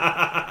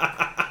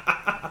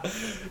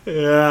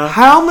 Yeah.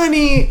 How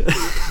many...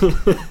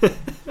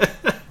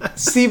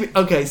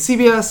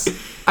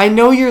 CBS, I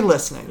know you're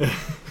listening.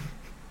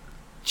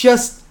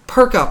 Just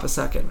perk up a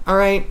second, all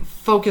right?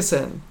 Focus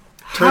in.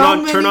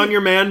 Turn on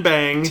your man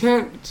bang.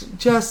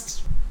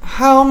 Just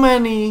how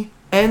many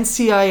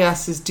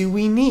NCISs do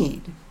we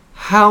need?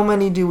 How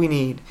many do we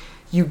need?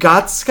 You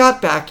got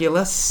Scott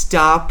Bakula.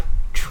 Stop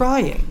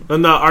trying.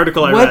 And the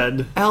article I read...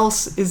 What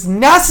else is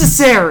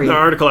necessary? The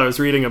article I was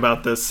reading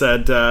about this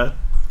said that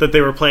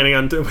they were planning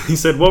on... He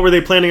said, what were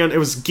they planning on... It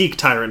was Geek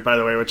Tyrant, by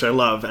the way, which I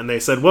love. And they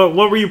said, what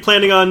were you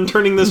planning on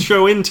turning this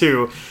show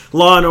into?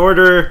 Law and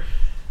Order...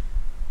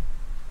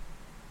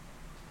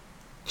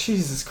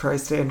 Jesus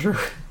Christ, Andrew.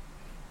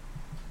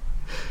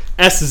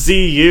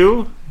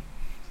 SZU?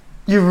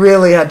 You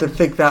really had to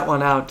think that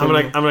one out.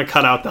 I'm gonna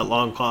cut out that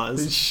long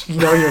pause.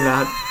 No, you're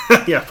not.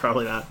 Yeah,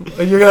 probably not.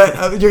 You're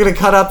gonna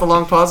cut out the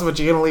long pause, but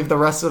you're gonna leave the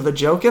rest of the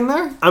joke in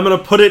there? I'm gonna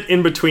put it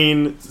in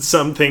between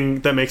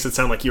something that makes it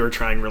sound like you were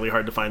trying really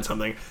hard to find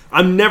something.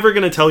 I'm never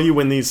gonna tell you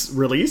when these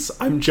release.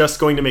 I'm just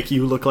going to make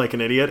you look like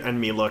an idiot and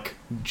me look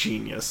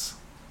genius.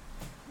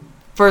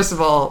 First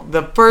of all,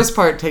 the first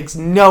part takes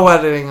no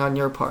editing on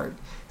your part.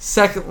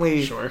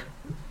 Secondly, sure.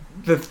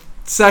 The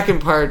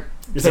second part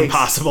is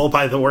impossible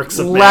by the works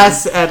of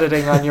less man.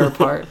 Editing on your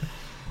part.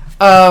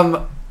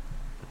 So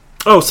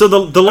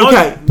the longer...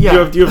 Okay,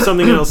 yeah. Do you have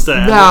something else to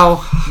add?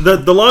 No.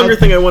 The longer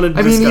thing I wanted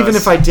to discuss... even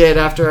if I did,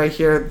 after I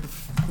hear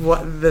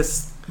what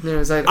this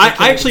news...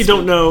 I actually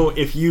don't know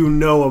if you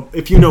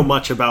know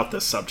much about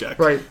this subject.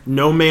 Right.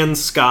 No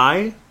Man's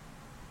Sky?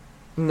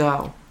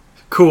 No.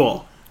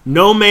 Cool.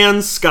 No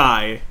Man's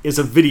Sky is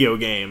a video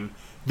game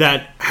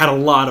that had a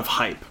lot of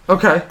hype.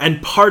 Okay.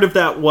 And part of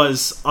that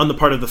was on the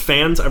part of the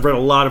fans. I've read a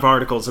lot of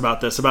articles about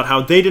this, about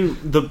how they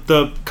didn't...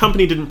 The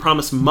company didn't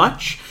promise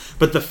much,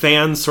 but the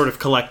fans sort of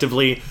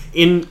collectively,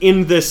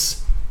 in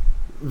this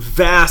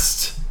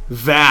vast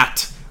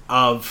vat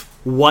of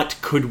what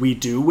could we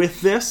do with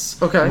this,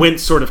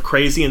 went sort of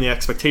crazy, and the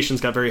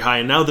expectations got very high.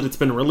 And now that it's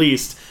been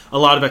released, a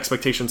lot of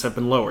expectations have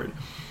been lowered.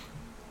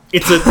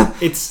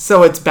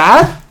 So it's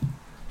bad?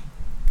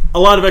 A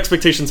lot of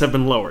expectations have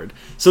been lowered.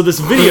 So this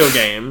video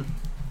game...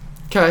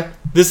 Okay.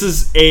 This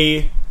is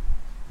a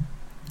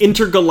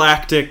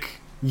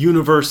intergalactic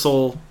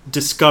universal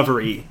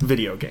discovery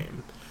video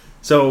game.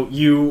 So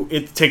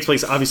it takes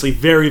place obviously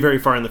very, very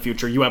far in the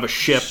future. You have a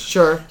ship.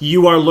 Sure.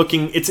 You are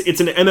looking. It's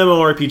an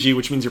MMORPG,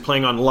 which means you're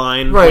playing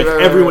online. Right.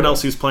 Everyone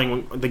else who's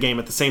playing the game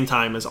at the same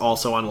time is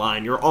also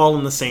online. You're all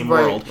in the same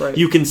world. Right.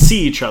 You can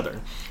see each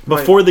other.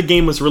 Before the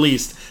game was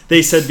released,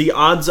 they said the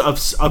odds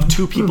of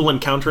two people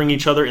encountering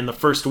each other in the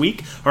first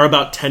week are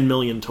about 10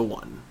 million to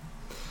 1.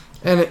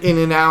 And in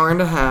an hour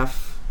and a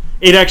half.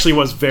 It actually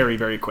was very,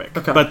 very quick.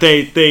 Okay. But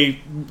they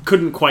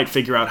couldn't quite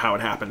figure out how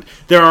it happened.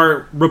 There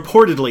are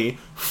reportedly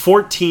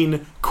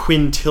 14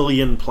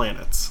 quintillion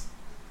planets.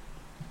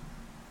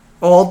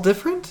 All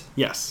different?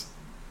 Yes.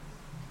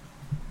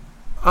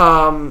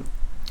 And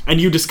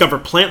you discover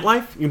plant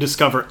life, you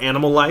discover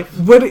animal life.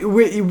 Where do you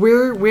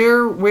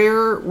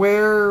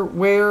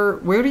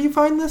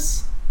find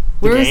this?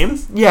 Where the game?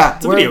 Is this? Yeah.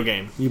 It's a video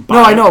game. You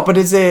buy I know, but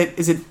is it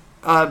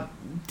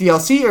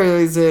DLC or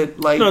is it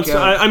like? No,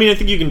 I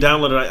think you can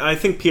download it. I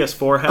think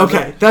PS4 has it.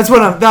 Okay, that's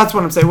what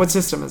I'm saying. What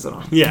system is it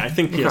on? Yeah, I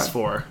think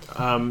PS4.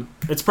 Okay.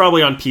 It's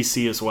probably on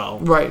PC as well.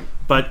 Right.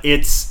 But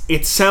it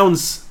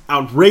sounds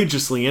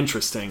outrageously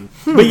interesting.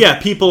 But yeah,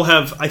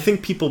 I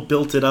think people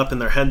built it up in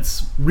their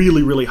heads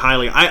really, really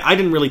highly. I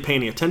didn't really pay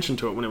any attention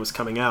to it when it was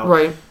coming out.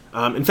 Right.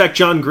 In fact,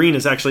 John Green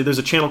is actually... There's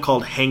a channel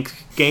called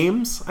Hank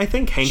Games, I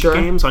think. Hank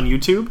Games on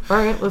YouTube. All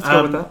right, let's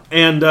go with that.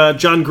 And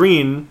John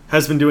Green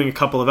has been doing a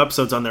couple of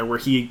episodes on there where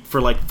he,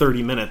 for like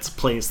 30 minutes,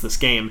 plays this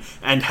game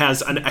and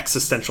has an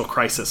existential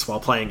crisis while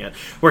playing it.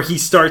 Where he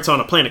starts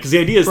on a planet. Because the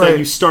idea is that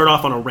you start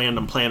off on a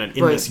random planet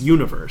in this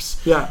universe.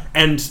 Yeah.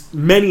 And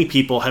many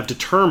people have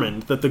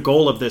determined that the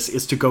goal of this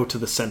is to go to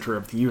the center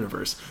of the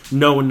universe.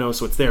 No one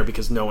knows what's there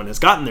because no one has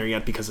gotten there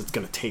yet because it's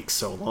going to take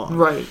so long.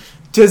 Right.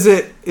 Is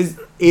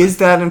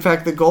that in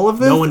fact the goal of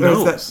this? No one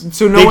knows.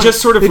 They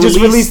just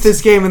released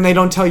this game and they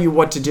don't tell you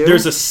what to do.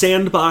 There's a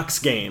sandbox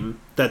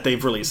game that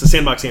they've released. A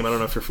sandbox game, I don't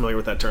know if you're familiar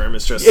with that term.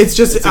 It's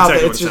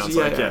exactly what it sounds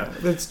like.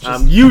 Yeah.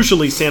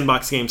 Usually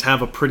sandbox games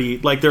have a pretty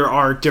there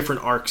are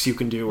different arcs you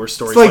can do or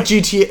stories.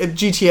 It's like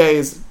GTA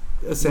is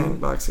a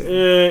sandbox game.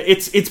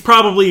 It's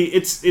probably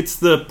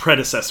the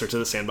predecessor to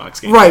the sandbox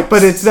game. Right,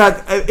 but it's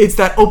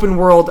that open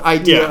world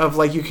idea of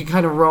like you can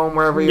kind of roam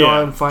wherever you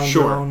are and find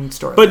your own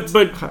story. But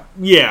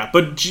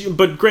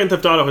Grand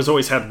Theft Auto has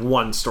always had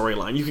one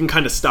storyline. You can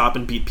kind of stop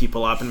and beat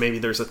people up, and maybe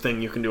there's a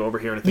thing you can do over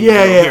here and a thing you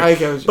can do over here. I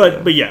get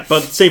what you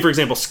But say for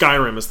example,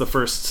 Skyrim is the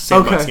first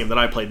sandbox game that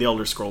I played, The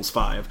Elder Scrolls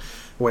V,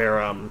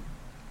 where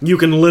you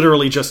can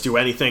literally just do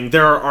anything.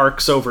 There are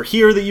arcs over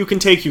here that you can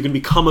take. You can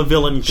become a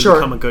villain. You can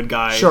become a good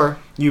guy. Sure.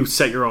 You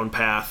set your own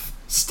path,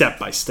 step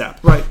by step.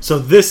 Right. So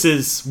this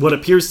is what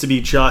appears to be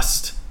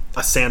just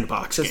a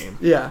sandbox game.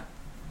 Yeah.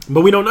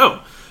 But we don't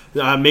know.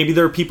 Maybe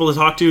there are people to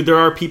talk to. There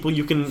are people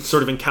you can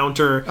sort of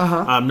encounter,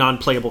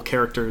 non-playable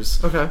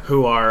characters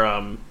who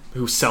are...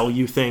 who sell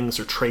you things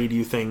or trade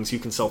you things. You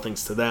can sell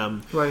things to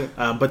them. Right.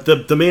 But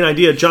the main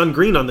idea, John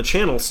Green on the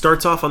channel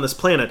starts off on this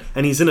planet,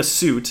 and he's in a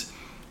suit,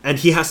 and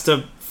he has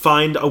to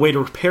find a way to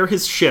repair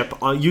his ship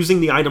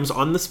using the items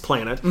on this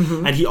planet,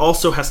 and he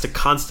also has to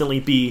constantly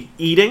be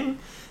eating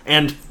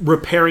and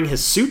repairing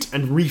his suit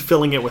and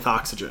refilling it with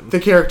oxygen. The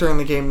character in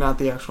the game, not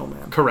the actual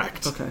man.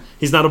 Correct. Okay.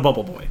 He's not a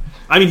bubble boy.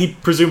 I mean, he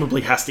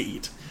presumably has to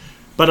eat.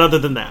 But other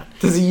than that...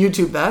 Does he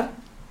YouTube that?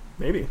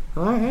 Maybe.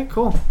 Alright,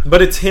 cool.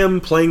 But it's him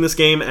playing this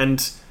game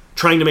and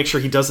trying to make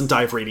sure he doesn't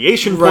die of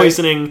radiation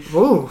poisoning.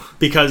 Ooh.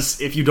 Because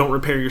if you don't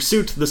repair your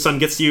suit, the sun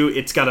gets to you.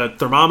 It's got a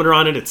thermometer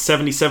on it. It's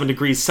 77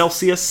 degrees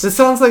Celsius. This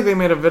sounds like they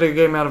made a video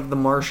game out of The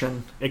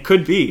Martian. It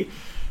could be.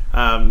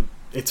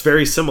 It's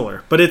very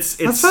similar. But it's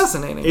that's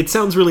fascinating. It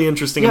sounds really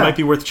interesting. Yeah. It might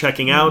be worth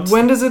checking out.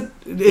 When does it...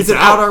 Is it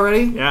out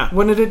already? Yeah.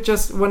 When did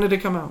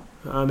it come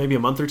out? Maybe a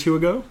month or two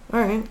ago.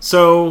 Alright.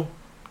 So...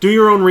 do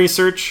your own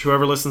research.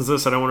 Whoever listens to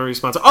this, I don't want to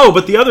respond. Oh,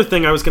 but the other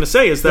thing I was going to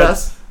say is that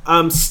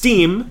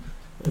Steam,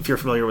 if you're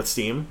familiar with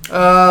Steam,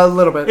 a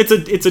little bit.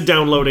 It's a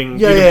downloading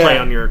you can play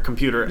on your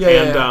computer,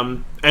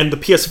 and the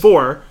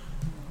PS4.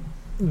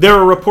 There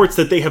are reports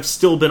that they have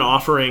still been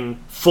offering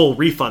full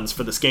refunds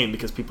for this game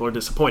because people are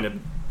disappointed.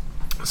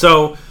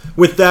 So,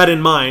 with that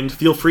in mind,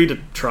 feel free to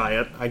try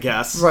it, I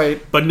guess. Right.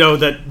 But know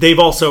that they've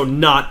also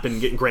not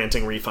been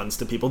granting refunds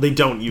to people. They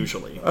don't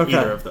usually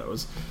either of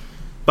those.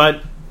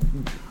 But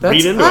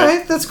read into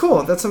it. That's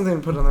cool. That's something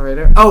to put on the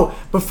radar. Oh,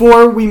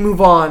 before we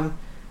move on,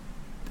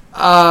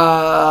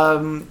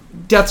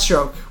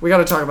 Deathstroke. We got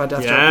to talk about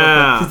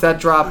Deathstroke because that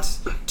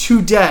dropped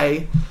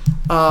today.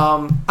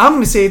 I'm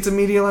going to say it's a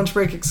Media Lunch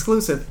Break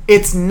exclusive.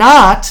 It's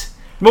not.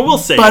 But we'll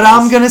say. But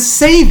I'm going to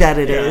say that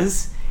it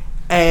is.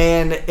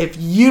 And if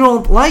you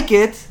don't like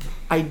it,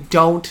 I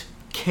don't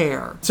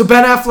care. So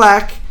Ben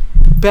Affleck,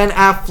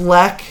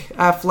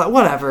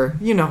 whatever.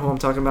 You know who I'm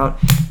talking about.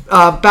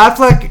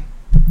 Batfleck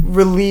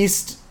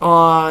released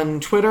on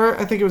Twitter,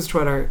 I think it was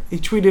Twitter, he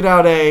tweeted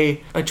out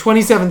a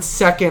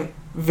 27-second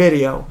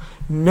video.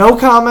 No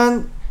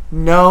comment,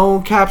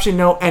 no caption,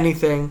 no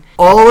anything.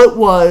 All it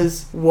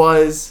was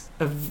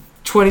a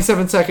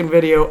 27-second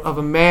video of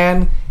a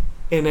man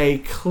in a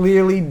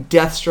clearly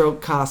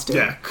Deathstroke costume.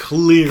 Yeah,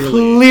 clearly.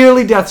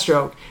 Clearly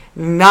Deathstroke.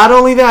 Not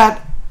only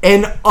that,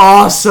 an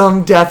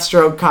awesome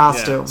Deathstroke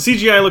costume. Yeah.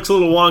 CGI looks a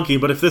little wonky,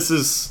 but if this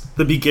is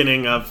the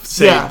beginning of,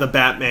 say, the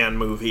Batman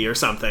movie or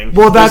something...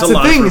 Well, that's the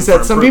thing, is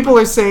that some people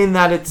are saying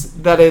that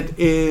it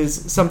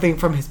is something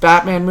from his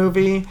Batman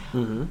movie.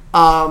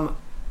 Mm-hmm.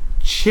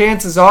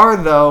 Chances are,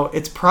 though,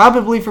 it's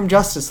probably from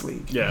Justice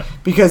League. Yeah.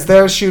 Because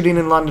they're shooting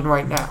in London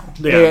right now.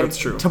 Yeah, that's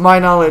true. To my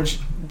knowledge,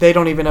 they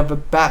don't even have a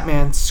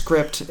Batman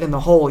script in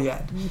the hole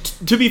yet.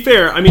 To be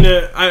fair, I mean,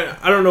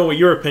 I don't know what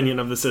your opinion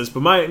of this is,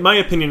 but my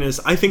opinion is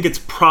I think it's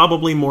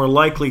probably more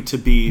likely to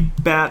be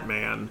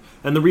Batman.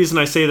 And the reason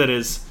I say that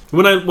is,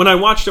 when I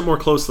watched it more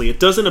closely, it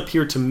doesn't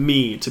appear to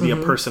me to be a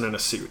person in a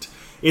suit.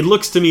 It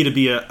looks to me to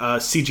be a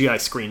CGI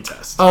screen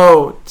test.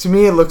 Oh, to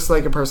me it looks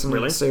like a person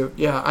in a suit.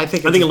 Yeah, I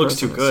think it looks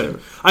too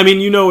good. I mean,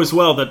 you know as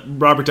well that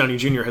Robert Downey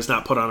Jr. has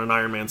not put on an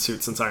Iron Man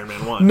suit since Iron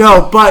Man 1.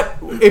 No, but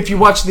if you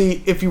watch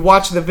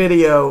the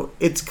video,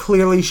 it's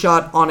clearly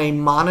shot on a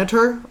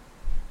monitor,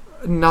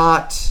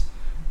 not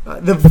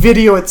the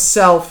video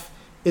itself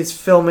is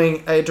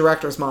filming a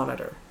director's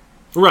monitor.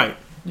 Right.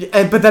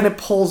 But then it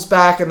pulls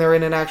back and they're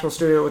in an actual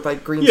studio with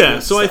like green screen. Yeah,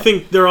 so I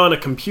think they're on a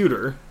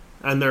computer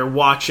and they're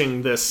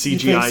watching this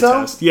CGI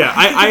test. Yeah,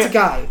 I think it's a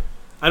guy.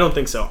 I don't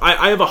think so.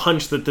 I have a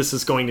hunch that this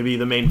is going to be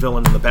the main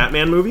villain in the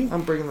Batman movie.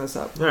 I'm bringing this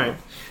up. All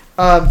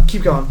right.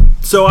 Keep going.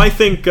 So I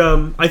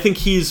think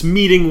he's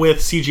meeting with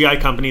CGI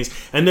companies,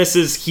 and this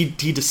is he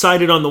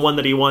decided on the one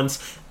that he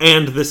wants,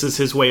 and this is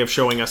his way of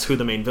showing us who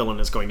the main villain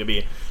is going to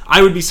be.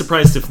 I would be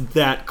surprised if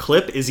that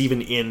clip is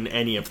even in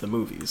any of the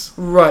movies.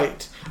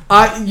 Right.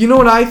 You know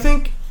what I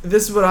think?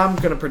 This is what I'm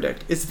going to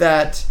predict, is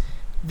that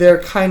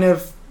they're kind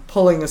of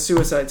pulling a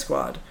Suicide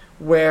Squad,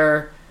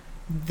 where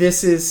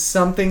this is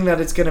something that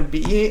it's going to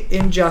be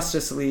in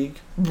Justice League,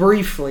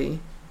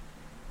 briefly,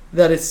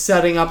 that is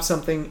setting up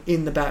something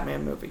in the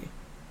Batman movie.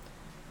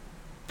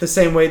 The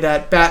same way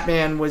that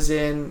Batman was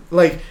in...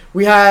 Like,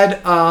 we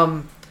had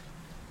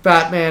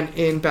Batman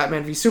in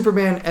Batman v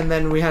Superman, and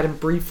then we had him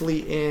briefly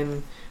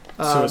in...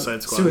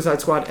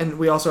 Suicide Squad, and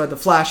we also had the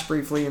Flash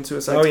briefly in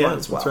Suicide Squad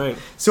as well. That's right.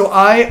 So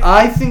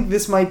I think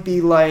this might be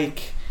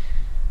like...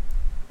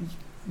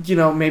 You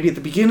know, maybe at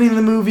the beginning of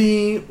the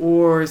movie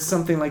or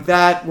something like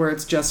that, where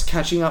it's just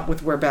catching up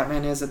with where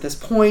Batman is at this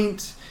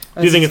point.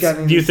 Do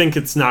you think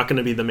it's not going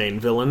to be the main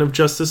villain of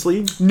Justice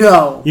League?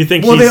 No. You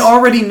think? Well, they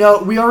already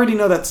know. We already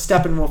know that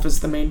Steppenwolf is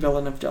the main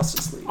villain of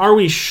Justice League. Are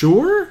we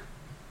sure?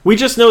 We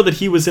just know that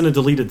he was in a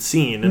deleted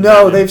scene.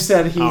 No, they've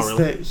said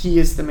he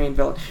is the main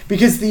villain,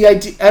 because the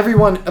idea,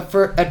 everyone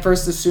at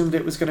first assumed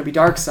it was going to be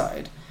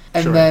Darkseid,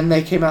 and then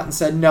they came out and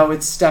said no,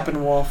 it's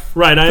Steppenwolf.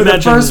 Right. I imagine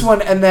the first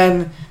one, and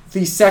then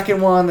the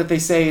second one that they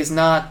say is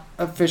not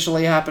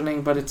officially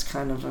happening, but it's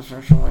kind of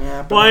officially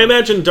happening. Well, I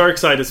imagine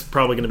Darkseid is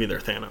probably going to be their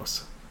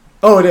Thanos.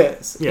 Oh, it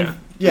is. Yeah.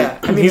 Yeah.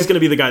 I mean, he's going to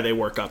be the guy they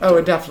work up to. Oh,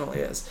 it definitely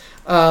is.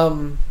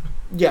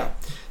 Yeah.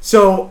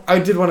 So I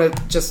did want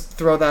to just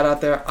throw that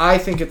out there. I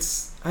think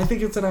it's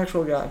an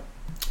actual guy.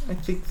 I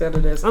think that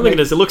it is. I don't think it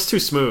is. It looks too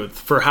smooth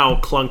for how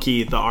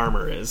clunky the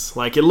armor is.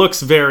 Like, it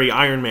looks very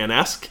Iron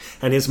Man-esque,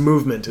 and his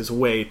movement is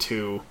way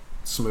too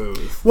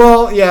smooth.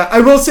 Well, yeah. I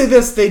will say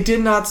this. They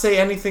did not say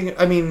anything.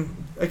 I mean,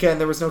 again,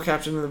 there was no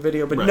caption in the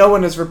video, but no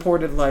one has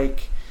reported,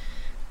 like...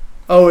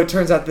 Oh, it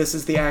turns out this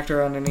is the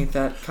actor underneath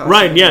that costume.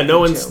 Right, yeah, no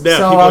one's... Yeah,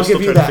 so people are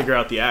still trying to figure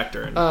out the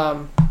actor.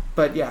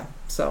 But yeah,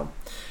 so...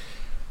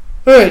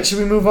 Alright, should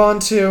we move on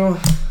to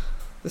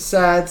the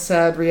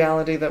sad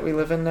reality that we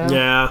live in now?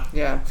 Yeah.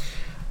 Yeah.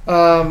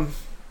 Do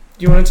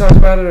you want to talk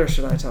about it, or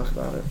should I talk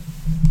about it?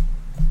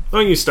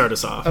 Why don't you start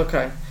us off?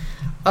 Okay.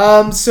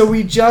 So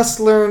we just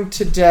learned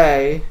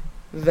today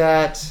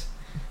that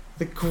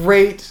the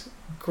great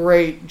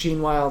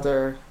Gene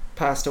Wilder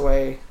passed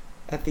away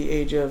at the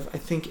age of, I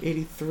think,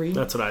 83.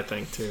 That's what I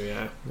think too.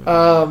 Yeah.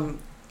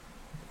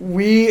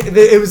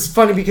 It was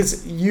funny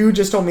because you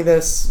just told me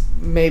this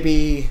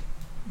maybe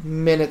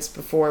minutes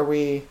before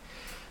we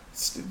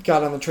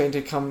got on the train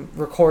to come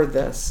record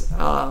this,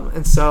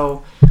 and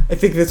so I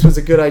think this was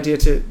a good idea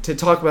to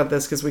talk about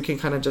this, because we can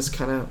kind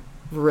of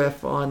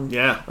riff on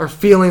our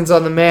feelings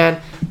on the man.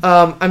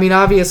 I mean,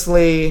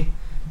 obviously,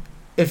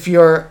 if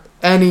you're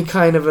any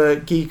kind of a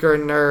geek or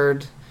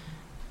nerd,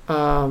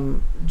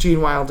 Gene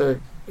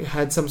Wilder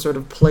had some sort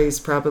of place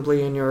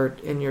probably in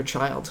your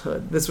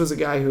childhood. This was a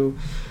guy who,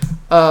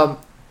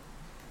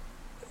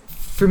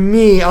 for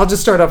me, I'll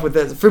just start off with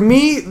this. For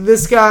me,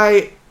 this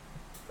guy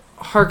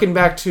harkened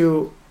back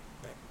to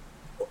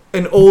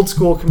an old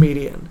school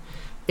comedian,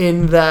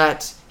 in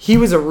that he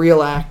was a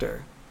real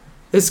actor.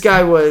 This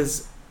guy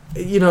was,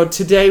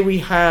 today we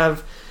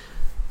have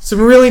some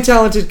really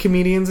talented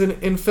comedians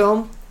in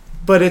film,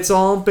 but it's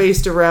all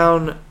based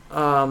around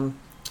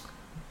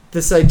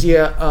this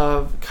idea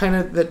of kind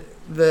of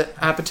the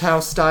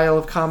Apatow style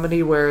of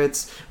comedy, where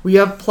we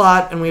have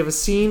plot and we have a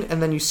scene,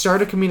 and then you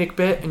start a comedic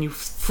bit and you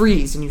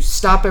freeze and you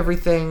stop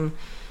everything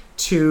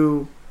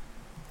to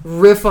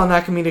riff on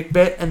that comedic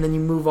bit, and then you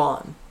move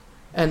on.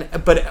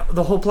 But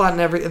the whole plot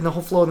and the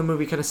whole flow of the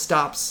movie kind of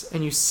stops,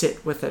 and you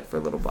sit with it for a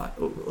little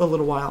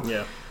while.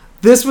 Yeah.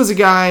 This was a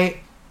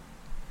guy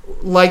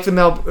like in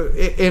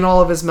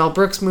all of his Mel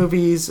Brooks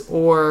movies,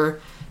 or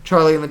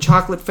Charlie and the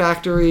Chocolate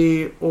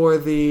Factory, or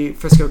the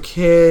Frisco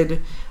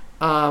Kid,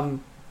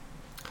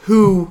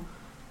 who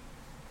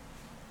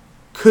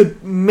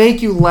could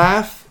make you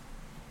laugh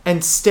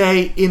and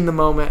stay in the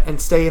moment and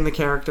stay in the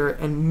character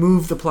and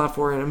move the plot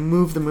forward and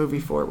move the movie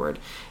forward.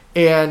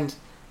 And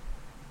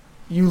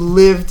you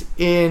lived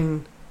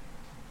in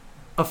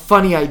a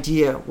funny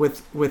idea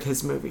with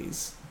his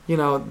movies. You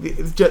know,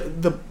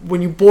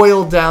 when you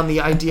boil down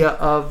the idea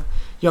of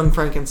Young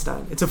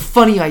Frankenstein, it's a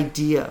funny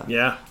idea.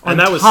 Yeah, and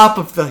that was top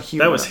of the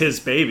humor. That was his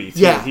baby, too.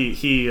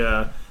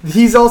 Yeah,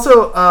 he's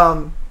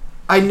also.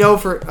 I know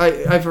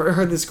I've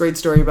heard this great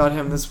story about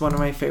him. This is one of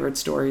my favorite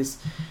stories.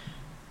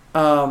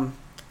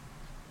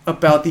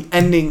 About the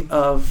ending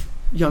of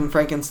Young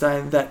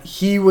Frankenstein, that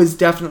he was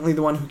definitely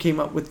the one who came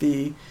up with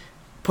the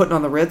putting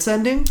on the Ritz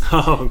ending.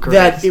 Oh, great.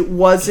 That it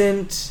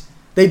wasn't.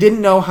 They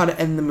didn't know how to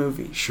end the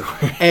movie. Sure.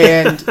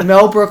 And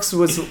Mel Brooks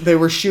they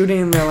were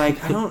shooting, and they're like,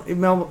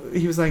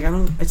 he was like,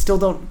 I still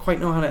don't quite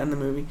know how to end the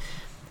movie.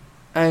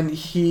 And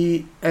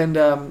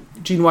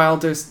Gene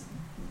Wilder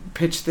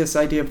pitched this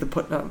idea of the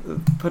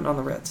putting on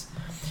the Ritz.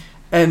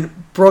 And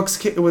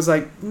Brooks was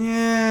like,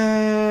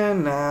 yeah,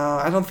 no,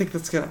 I don't think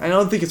it's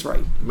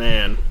right.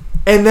 Man.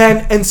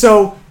 And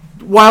so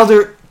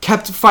Wilder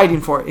kept fighting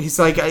for it. He's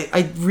like,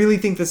 I really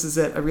think this is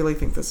it. I really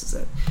think this is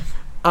it.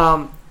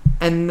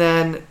 And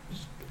then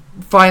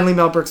finally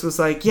Mel Brooks was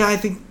like, yeah, I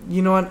think,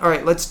 you know what? All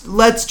right,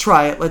 let's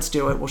try it. Let's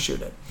do it. We'll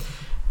shoot it.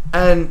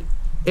 And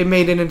it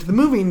made it into the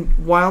movie.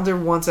 Wilder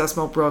once asked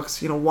Mel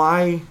Brooks,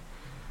 why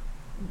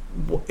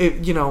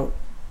did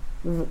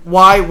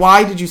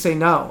you say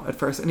no at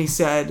first? And he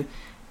said,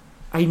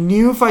 I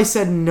knew if I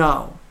said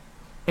no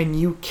and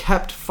you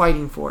kept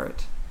fighting for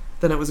it,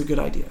 then it was a good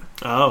idea.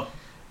 Oh.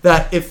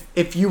 That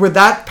if you were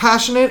that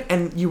passionate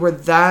and you were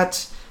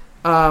that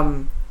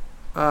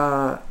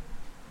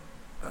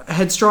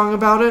headstrong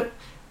about it,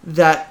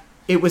 that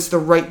it was the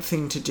right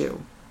thing to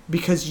do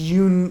because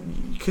you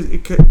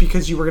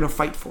were going to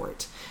fight for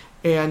it.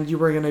 And you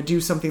were going to do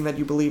something that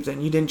you believed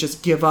in. You didn't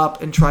just give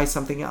up and try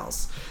something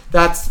else.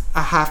 That's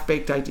a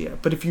half-baked idea.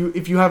 But if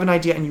you have an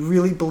idea and you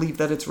really believe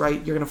that it's right,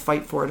 you're going to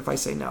fight for it if I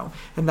say no.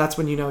 And that's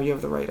when you know you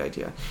have the right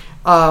idea.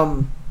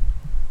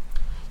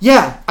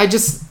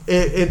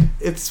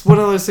 It's one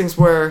of those things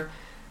where,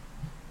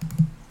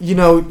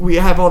 we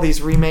have all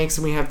these remakes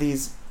and we have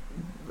these,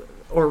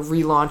 or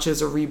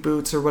relaunches or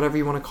reboots or whatever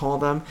you want to call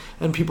them.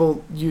 And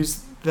people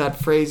use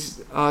that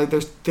phrase,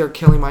 they're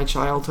killing my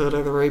childhood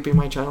or they're raping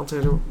my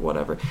childhood or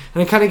whatever,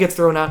 and it kind of gets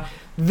thrown out.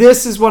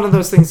 This is one of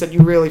those things that you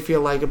really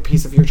feel like a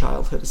piece of your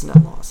childhood is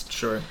not lost.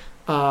 Sure.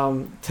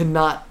 To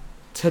not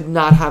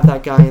have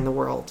that guy in the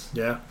world.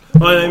 Yeah.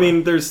 Well, I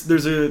mean, there's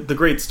the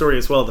great story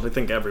as well that I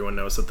think everyone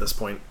knows at this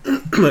point,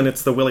 and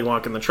it's the Willy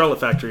Wonka and the Chocolate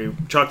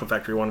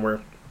Factory one where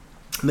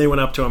they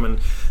went up to him and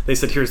they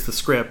said, here's the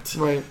script.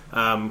 Right.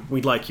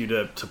 We'd like you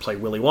to play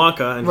Willy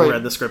Wonka. And he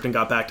read the script and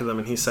got back to them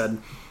and he said,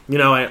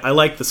 I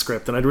like the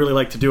script and I'd really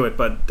like to do it,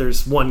 but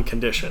there's one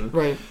condition.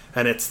 Right.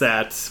 And it's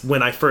that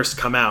when I first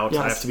come out,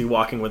 I have to be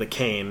walking with a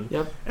cane.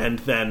 Yep. And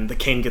then the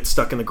cane gets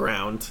stuck in the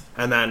ground.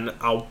 And then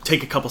I'll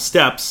take a couple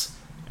steps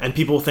and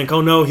people will think,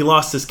 oh no, he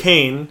lost his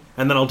cane.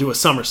 And then I'll do a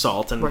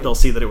somersault and they'll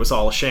see that it was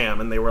all a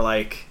sham. And they were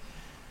like,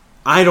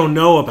 I don't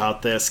know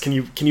about this. Can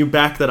you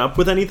back that up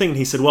with anything? And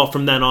he said, well,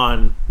 from then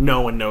on, no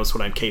one knows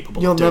what I'm capable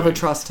of doing. You'll never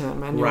trust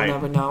him, and you'll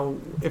never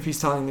know if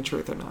he's telling the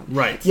truth or not.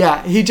 Right.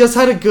 Yeah, he just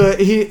had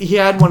he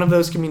had one of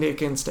those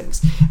comedic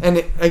instincts. And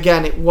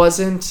it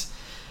wasn't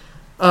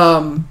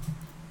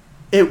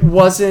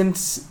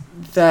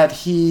that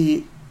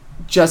he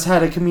just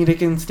had a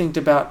comedic instinct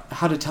about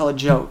how to tell a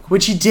joke,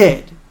 which he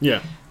did.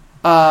 Yeah.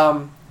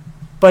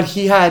 But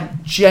he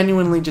had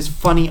genuinely just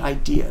funny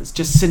ideas,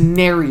 just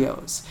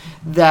scenarios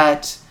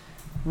that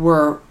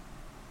were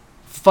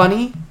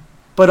funny,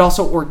 but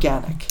also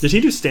organic. Did he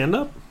do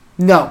stand-up?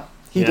 No,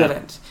 he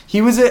didn't.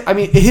 He was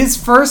his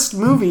first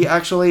movie,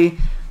 actually...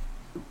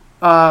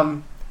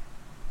 I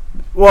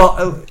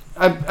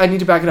need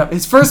to back it up.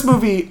 His first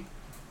movie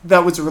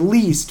that was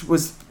released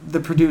was The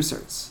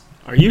Producers.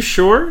 Are you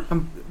sure?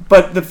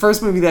 But the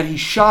first movie that he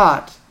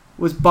shot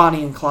was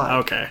Bonnie and Clyde.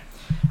 Okay.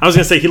 I was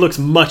going to say, he looks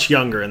much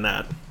younger in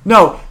that.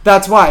 No,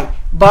 that's why.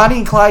 Bonnie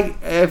and Clyde,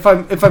 if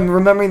I'm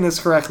remembering this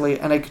correctly,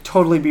 and I could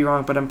totally be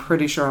wrong, but I'm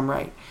pretty sure I'm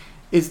right,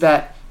 is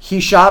that he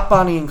shot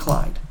Bonnie and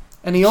Clyde.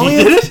 And he only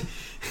did it?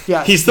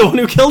 Yeah. He's the one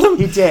who killed him?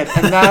 He did,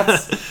 and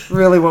that's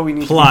really what we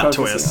need Plot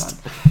to be focusing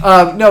twist.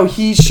 on. No,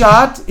 he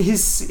shot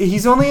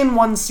he's only in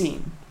one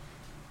scene.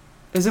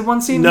 Is it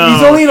one scene? No.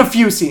 He's only in a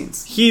few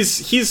scenes.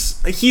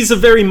 He's a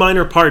very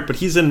minor part, but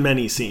he's in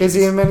many scenes. Is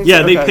he in many scenes?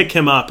 Yeah, they pick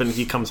him up and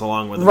he comes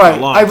along with them for a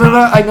long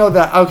time. I know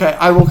that. Okay,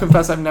 I will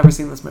confess I've never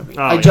seen this movie.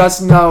 I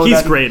just know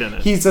he's great in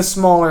it. He's a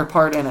smaller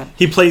part in it.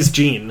 He plays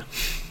Gene.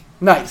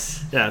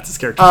 Nice. Yeah, it's his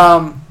character.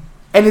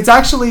 And it's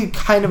actually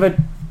kind of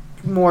a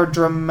more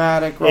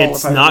dramatic role.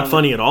 It's not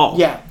funny at all.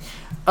 Yeah.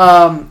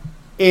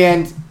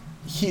 And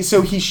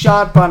he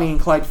shot Bonnie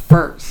and Clyde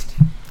first.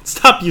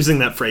 Stop using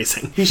that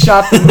phrasing. He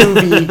shot the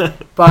movie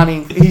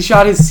he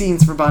shot his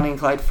scenes for Bonnie and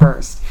Clyde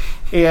first,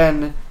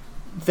 and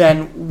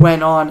then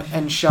went on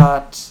and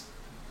shot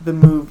the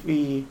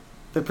movie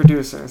The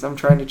Producers. I'm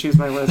trying to choose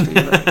my words for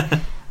you.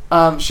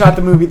 Shot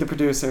the movie The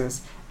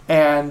Producers,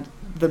 and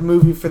the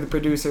movie for The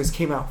Producers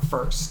came out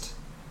first,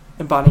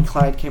 and Bonnie and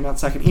Clyde came out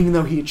second, even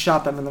though he had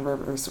shot them in the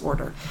reverse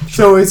order. Sure.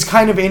 So it's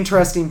kind of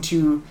interesting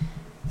to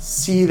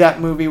see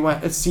that movie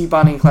see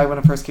Bonnie and Clyde when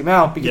it first came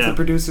out, because The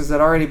Producers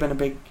had already been a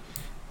big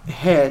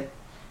hit,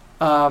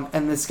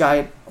 and this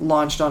guy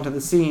launched onto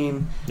the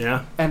scene.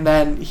 Yeah. And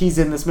then he's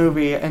in this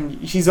movie, and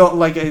he's,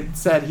 like I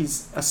said,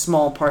 he's a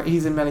small part.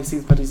 He's in many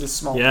scenes, but he's a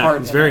small part. Yeah,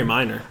 he's very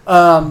minor.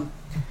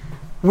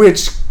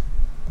 Which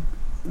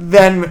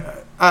then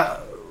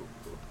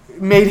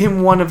made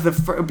him one of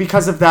the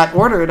because of that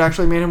order. It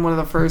actually made him one of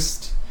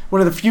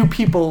the few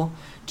people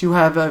to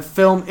have a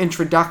film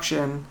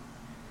introduction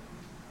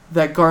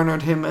that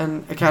garnered him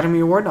an Academy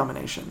Award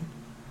nomination.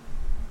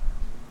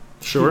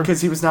 Sure. Because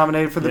he was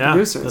nominated for The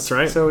Producers. That's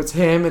right. So it's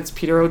him, it's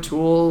Peter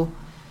O'Toole,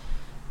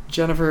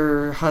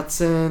 Jennifer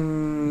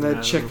Hudson, the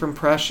chick from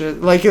Precious.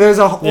 Like, there's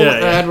a whole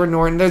Edward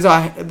Norton.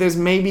 There's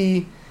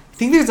maybe, I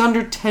think there's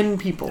under 10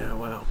 people. Yeah,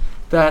 wow.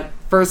 That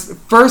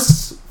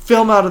first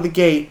film out of the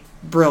gate,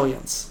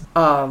 brilliance.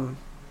 And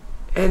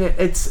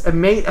it's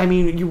amazing. I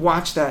mean, you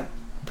watch that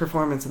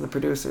performance in The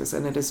Producers,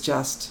 and it is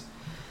just...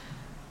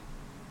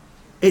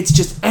 It's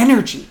just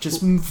energy, just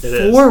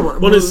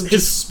forward. Well,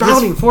 his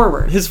spouting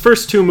forward. His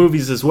first two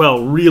movies as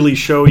well really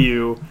show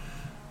you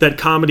that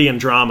comedy and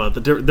drama,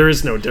 there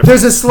is no difference.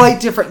 There's a slight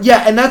difference.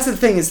 Yeah, and that's the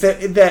thing, is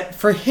that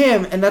for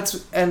him, and that's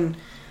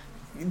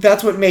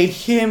what made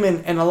him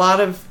and a lot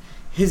of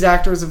his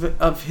actors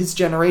of his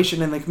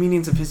generation and the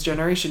comedians of his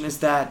generation, is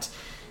that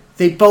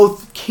they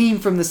both came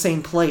from the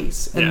same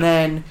place. And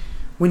then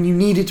when you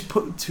needed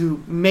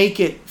to make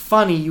it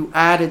funny, you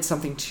added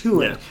something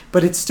to it.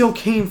 But it still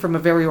came from a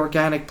very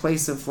organic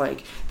place of,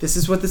 like, this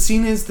is what the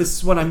scene is, this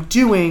is what I'm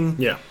doing.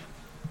 Yeah.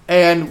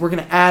 And we're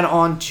going to add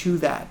on to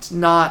that.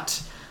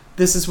 Not,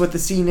 this is what the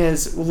scene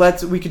is,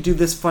 we could do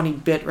this funny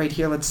bit right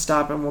here, let's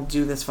stop and we'll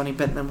do this funny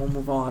bit and then we'll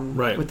move on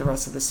with the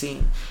rest of the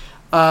scene.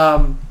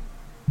 It's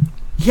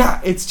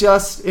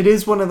just, it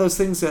is one of those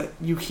things that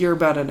you hear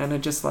about it and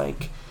it just,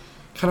 like,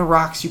 kind of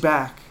rocks you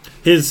back.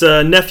 His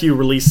nephew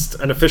released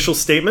an official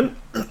statement.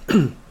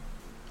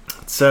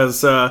 It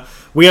says,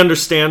 we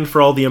understand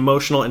for all the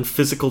emotional and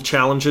physical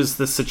challenges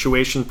this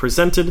situation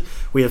presented,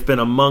 we have been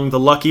among the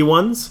lucky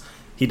ones.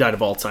 He died of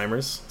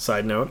Alzheimer's,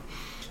 side note.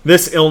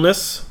 This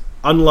illness,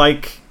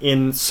 unlike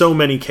in so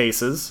many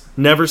cases,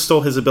 never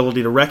stole his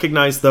ability to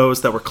recognize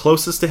those that were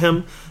closest to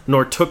him,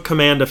 nor took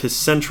command of his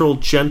central,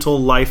 gentle,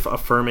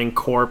 life-affirming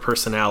core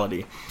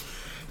personality.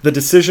 The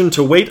decision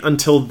to wait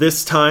until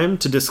this time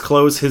to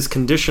disclose his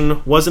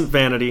condition wasn't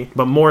vanity,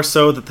 but more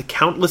so that the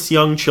countless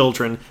young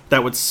children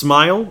that would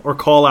smile or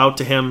call out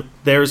to him,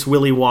 "There's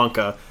Willy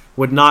Wonka,"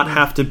 would not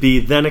have to be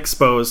then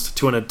exposed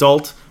to an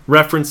adult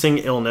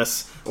referencing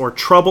illness or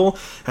trouble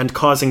and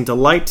causing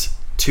delight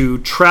to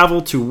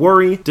travel to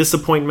worry,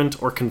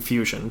 disappointment, or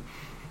confusion.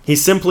 He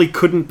simply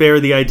couldn't bear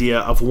the idea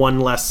of one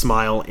less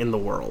smile in the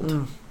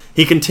world.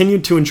 He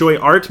continued to enjoy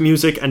art,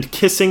 music, and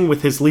kissing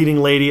with his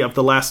leading lady of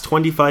the last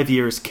 25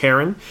 years,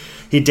 Karen.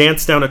 He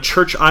danced down a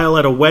church aisle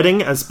at a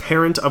wedding as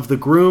parent of the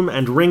groom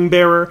and ring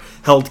bearer,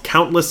 held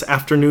countless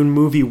afternoon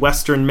movie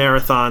western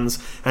marathons,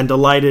 and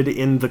delighted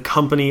in the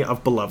company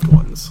of beloved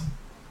ones.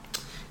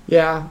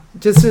 Yeah,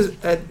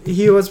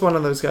 he was one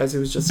of those guys who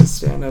was just a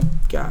stand-up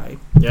guy.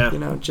 Yeah. You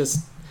know,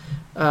 just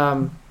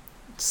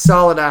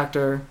solid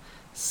actor,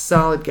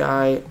 solid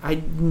guy.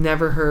 I've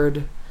never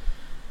heard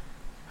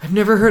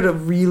a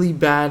really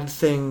bad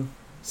thing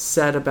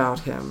said about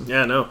him.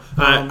 Yeah, no.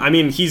 I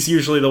mean, he's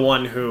usually the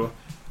one who...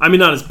 I mean,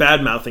 not as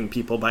bad-mouthing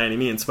people by any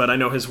means, but I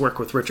know his work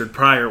with Richard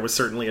Pryor was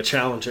certainly a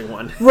challenging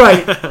one.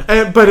 Right.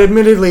 But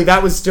admittedly,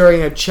 that was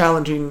during a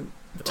challenging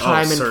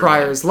time in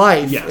Pryor's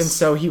life. Yes. And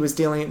so he was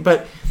dealing...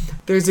 But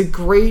there's a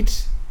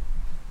great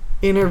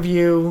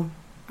interview...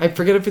 I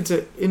forget if it's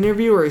an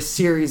interview or a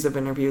series of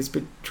interviews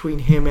between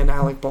him and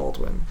Alec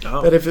Baldwin.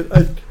 Oh.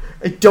 That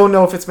I don't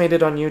know if it's made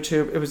it on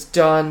YouTube. It was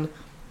done...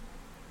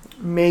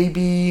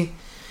 maybe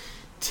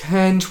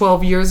 10,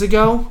 12 years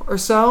ago or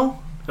so.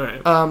 All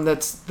right.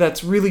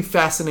 That's really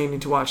fascinating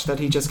to watch, that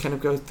he just kind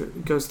of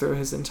goes through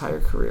his entire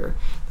career.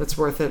 That's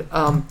worth it.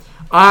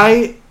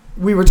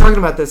 We were talking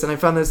about this, and I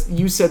found this.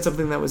 You said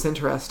something that was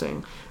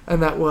interesting,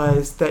 and that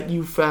was that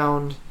you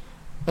found,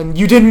 and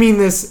you didn't mean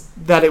this,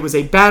 that it was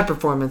a bad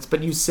performance,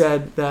 but you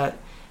said that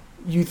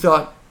you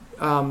thought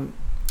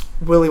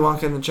Willy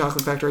Wonka and the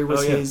Chocolate Factory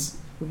was his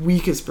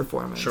weakest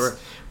performance. Sure.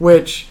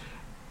 Which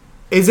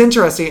is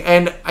interesting,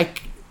 and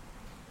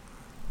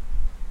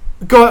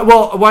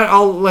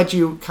I'll let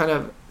you kind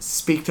of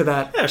speak to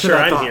that. Yeah, sure,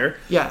 I'm here.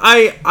 Yeah,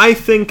 I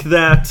think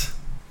that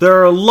there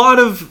are a lot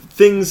of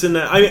things in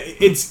that.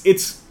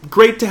 It's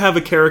great to have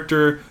a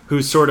character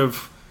who's sort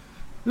of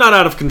not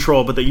out of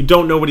control, but that you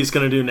don't know what he's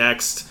going to do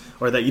next,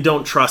 or that you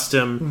don't trust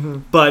him. Mm-hmm.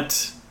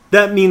 But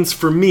that means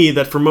for me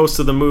that for most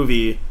of the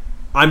movie,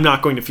 I'm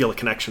not going to feel a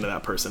connection to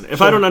that person.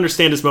 If I don't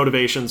understand his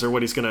motivations or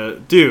what he's going to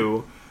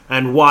do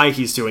and why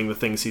he's doing the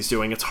things he's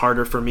doing, it's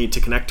harder for me to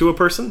connect to a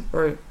person.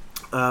 Right.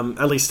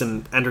 At least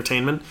in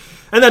entertainment.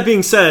 And that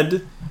being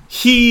said,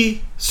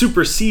 he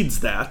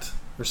superseded that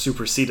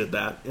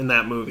in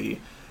that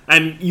movie.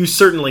 And you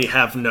certainly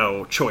have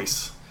no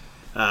choice.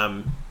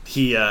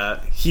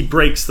 He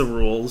breaks the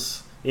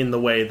rules in the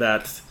way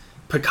that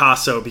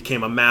Picasso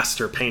became a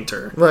master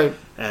painter, right?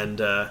 And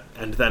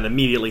then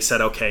immediately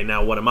said, "Okay,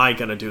 now what am I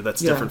going to do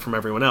that's different from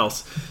everyone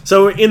else?"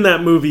 So in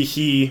that movie,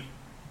 he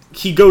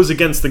goes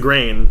against the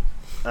grain,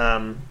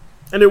 and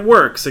it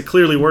works. It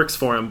clearly works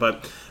for him.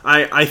 But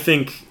I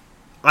think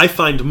I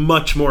find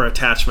much more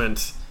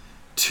attachment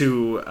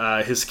to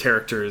his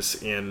characters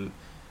in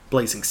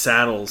Blazing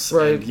Saddles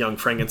and Young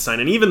Frankenstein,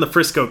 and even the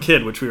Frisco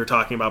Kid, which we were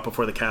talking about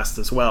before the cast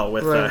as well,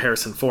 with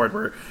Harrison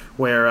Ford,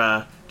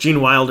 where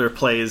Gene Wilder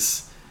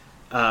plays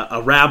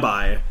a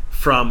rabbi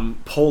from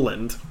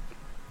Poland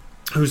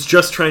who's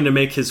just trying to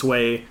make his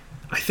way,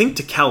 I think,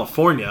 to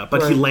California,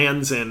 but he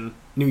lands in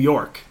New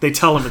York. They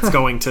tell him it's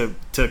going to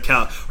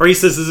Cal, or he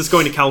says, "Is this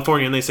going to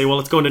California?" And they say, "Well,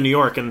 it's going to New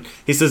York." And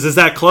he says, "Is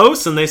that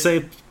close?" And they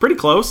say, "Pretty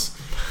close."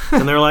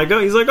 And they're like, "Oh,"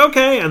 he's like,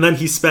 "Okay." And then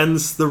he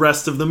spends the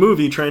rest of the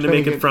movie trying to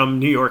make it from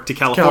New York to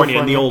California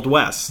in the Old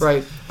West.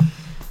 Right.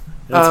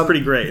 It's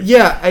pretty great.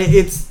 Yeah,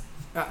 it's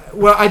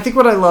well, I think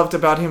what I loved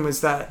about him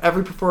was that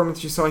every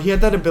performance you saw, he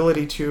had that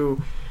ability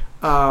to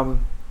go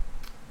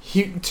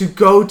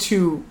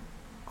to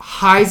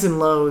highs and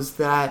lows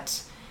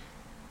that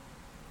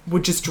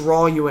would just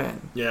draw you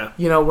in. Yeah.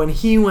 You know, when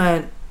he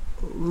went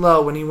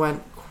low, when he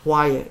went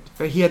quiet,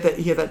 he had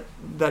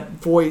that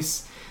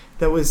voice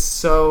that was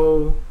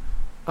so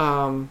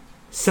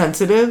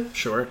sensitive.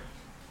 Sure.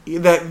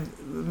 That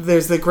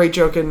there's the great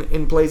joke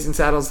in Blazing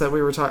Saddles that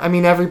we were talking. I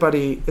mean,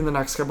 everybody in the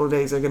next couple of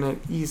days are going to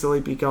easily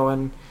be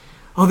going,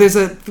 "Oh, there's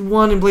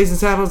one in Blazing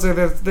Saddles, or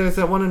there's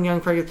that one in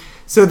Young Frankenstein."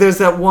 So there's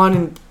that one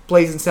in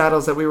Blazing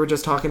Saddles that we were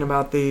just talking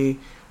about, the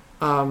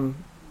Are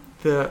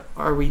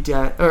We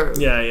Dead? Or,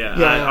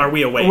 Are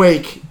We Awake?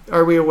 Awake.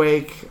 Are We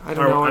Awake? I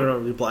don't know. I don't know. Are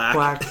We Black?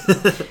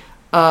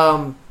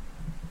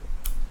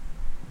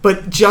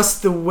 But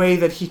just the way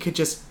that he could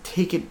just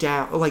take it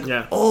down,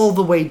 all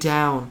the way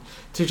down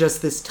to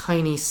just this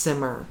tiny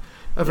simmer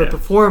of a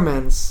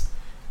performance,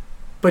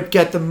 but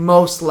get the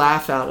most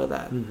laugh out of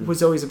that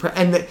was always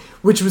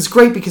which was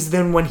great, because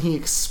then when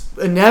he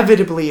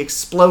inevitably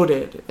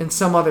exploded in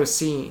some other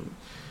scene,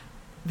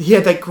 he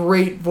had that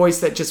great voice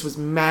that just was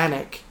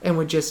manic and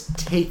would just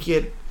take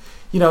it.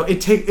 You know,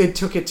 it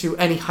took it to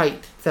any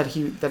height that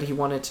he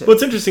wanted to. Well,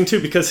 it's interesting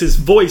too, because his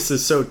voice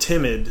is so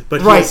timid,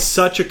 but he has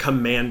such a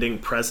commanding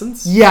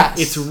presence. Yes,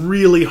 it's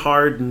really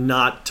hard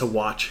not to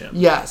watch him.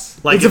 Yes,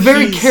 it's a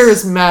very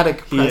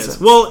charismatic presence.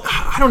 Well,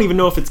 I don't even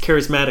know if it's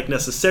charismatic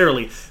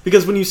necessarily,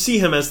 because when you see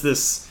him as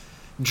this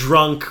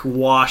drunk,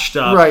 washed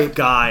up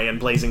guy at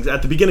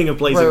the beginning of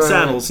Blazing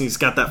Saddles, he's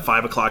got that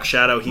 5 o'clock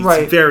shadow. He's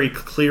very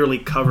clearly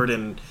covered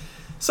in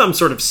some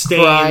sort of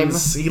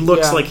stains. Crime. He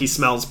looks like he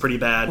smells pretty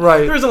bad.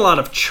 Right. There isn't a lot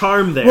of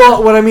charm there.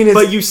 Well, what I mean is,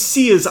 but you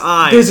see his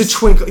eyes. There's a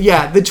twinkle.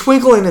 Yeah, the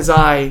twinkle in his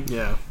eye.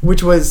 Yeah.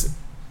 Which was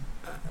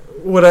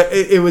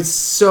it was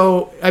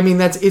so. I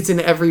mean, it's in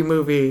every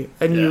movie,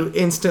 and you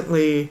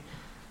instantly,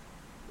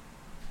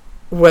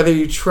 whether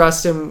you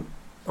trust him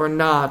or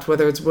not,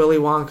 whether it's Willy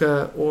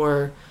Wonka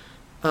or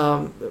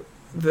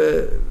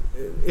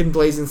in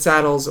Blazing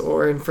Saddles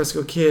or in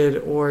Frisco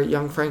Kid or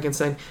Young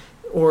Frankenstein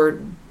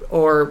or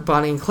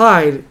Bonnie and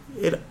Clyde,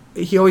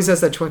 he always has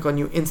that twinkle, and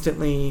you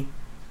instantly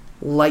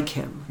like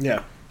him.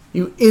 Yeah,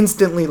 you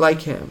instantly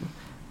like him.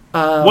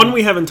 One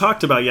we haven't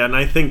talked about yet, and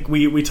I think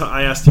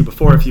I asked you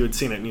before if you had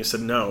seen it, and you said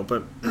no.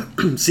 But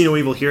See No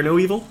Evil, Hear No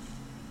Evil.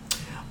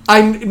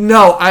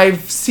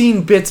 I've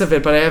seen bits of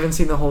it, but I haven't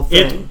seen the whole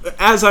thing.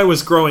 As I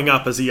was growing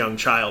up as a young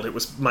child, it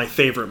was my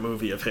favorite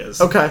movie of his.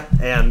 Okay,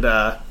 and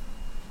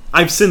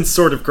I've since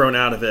sort of grown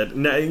out of it.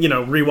 You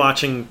know,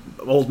 rewatching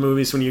old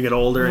movies when you get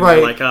older, and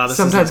you're like, "Oh, this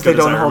sometimes isn't as good they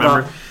don't as I hold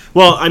remember." up.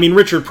 Well, I mean,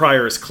 Richard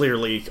Pryor is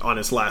clearly on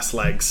his last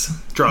legs,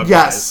 drug-wise.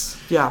 Yes,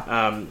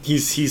 yeah.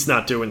 He's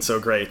not doing so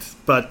great.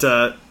 But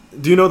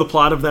do you know the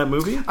plot of that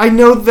movie? I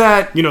know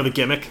that. You know the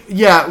gimmick?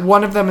 Yeah,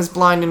 one of them is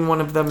blind and one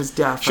of them is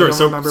deaf. Sure, I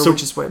don't remember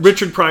which is which.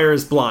 Richard Pryor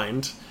is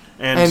blind,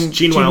 and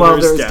Gene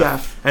Wilder is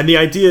deaf. And the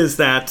idea is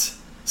that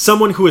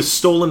someone who has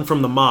stolen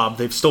from the mob,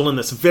 they've stolen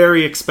this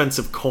very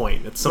expensive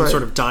coin. It's some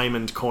sort of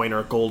diamond coin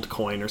or gold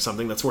coin or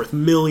something that's worth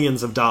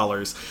millions of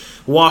dollars,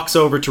 walks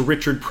over to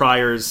Richard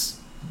Pryor's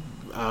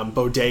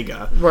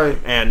bodega,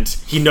 and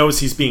he knows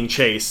he's being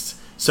chased,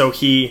 so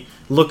he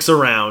looks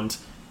around,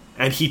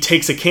 and he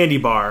takes a candy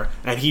bar,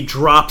 and he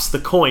drops the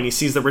coin. He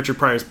sees that Richard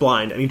Pryor's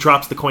blind, and he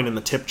drops the coin in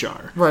the tip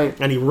jar,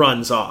 and he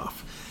runs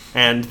off.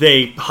 And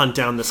they hunt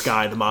down this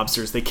guy, the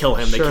mobsters. They kill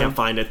him. They can't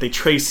find it. They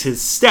trace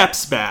his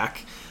steps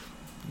back.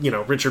 You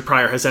know, Richard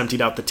Pryor has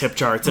emptied out the tip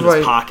jar. It's in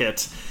his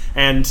pocket.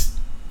 And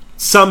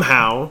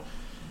somehow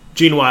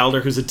Gene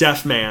Wilder, who's a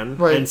deaf man,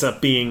 Right. ends up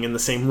being in the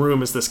same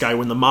room as this guy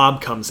when the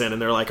mob comes in, and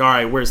they're like, all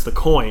right, where's the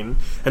coin?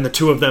 And the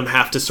two of them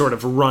have to sort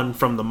of run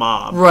from the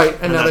mob. Right,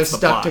 and now they're that's the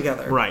stuck plot.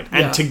 together. Right, Yeah.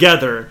 and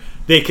together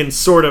they can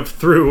sort of,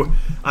 through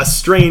a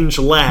strange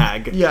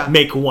lag, Yeah.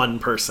 make one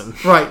person.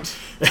 Right.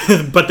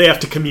 But they have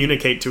to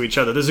communicate to each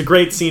other. There's a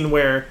great scene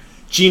where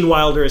Gene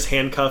Wilder is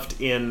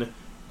handcuffed in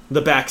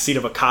the back seat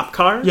of a cop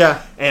car.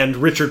 Yeah. And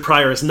Richard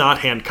Pryor is not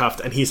handcuffed,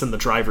 and he's in the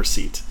driver's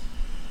seat.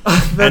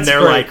 That's And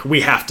they're great. like,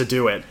 we have to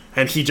do it.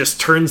 And he just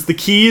turns the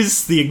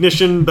keys, the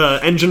ignition, the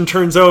engine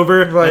turns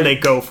over, Right. and they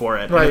go for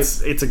it. Right.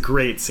 And it's a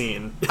great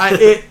scene.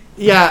 I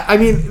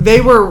mean, they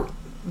were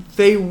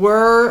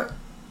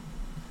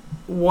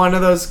one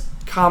of those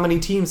comedy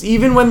teams.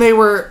 Even when they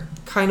were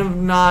kind of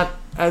not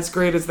as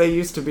great as they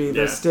used to be,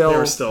 they're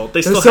still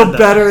they still had that.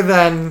 better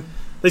than.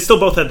 They still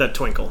both had that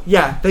twinkle.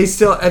 Yeah, they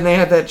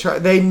had that.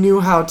 They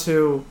knew how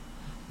to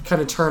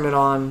kind of turn it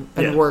on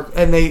and work,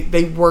 and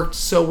they worked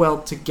so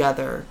well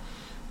together.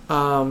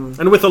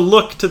 And with a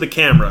look to the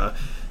camera,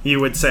 you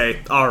would say,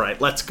 all right,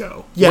 let's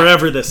go. Yeah.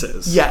 Wherever this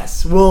is.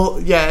 Yes. Well,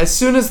 yeah, as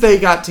soon as they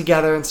got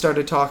together and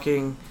started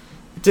talking,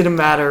 it didn't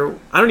matter.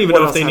 I don't even what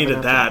know if else they happened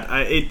needed after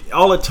that.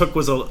 All it took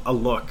was a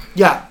look.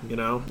 Yeah. You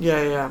know?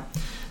 Yeah.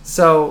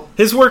 So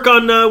his work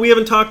on, we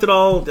haven't talked at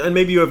all, and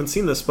maybe you haven't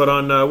seen this, but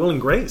on Will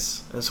and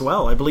Grace as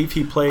well. I believe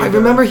he played... I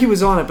remember he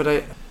was on it,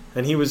 but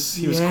and he was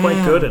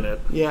quite good in it.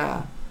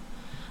 Yeah.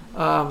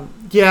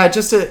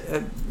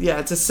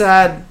 It's a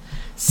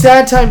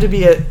sad time to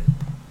be a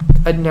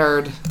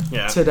nerd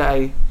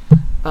today.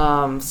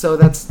 So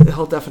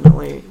he'll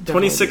definitely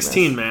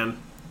 2016, man.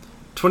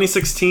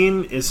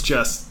 2016 is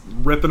just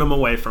ripping them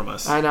away from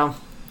us. I know.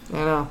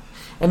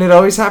 And it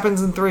always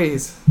happens in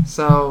threes.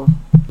 So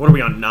what are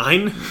we on,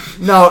 9?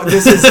 No,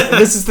 this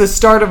is the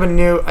start of a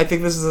new. I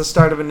think this is the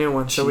start of a new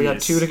one. So we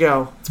got 2 to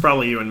go. It's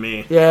probably you and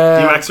me. Yeah.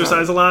 Do you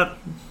exercise a lot?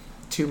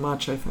 Too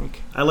much, I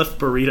think. I lift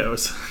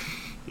burritos.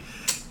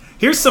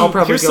 Here's some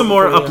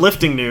more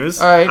uplifting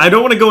news. All right. I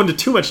don't want to go into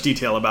too much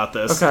detail about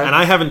this, okay. and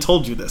I haven't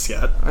told you this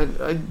yet.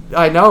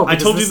 I know. I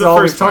told you this the is all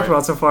first we've talked part.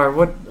 about so far.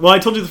 What? Well, I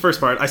told you the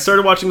first part. I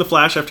started watching The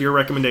Flash after your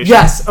recommendation.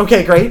 Yes.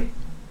 Okay. Great.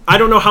 I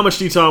don't know how much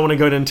detail I want to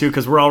go into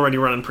because we're already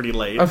running pretty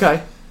late.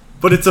 Okay.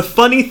 But it's a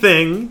funny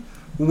thing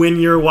when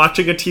you're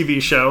watching a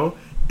TV show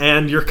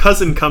and your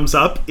cousin comes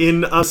up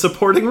in a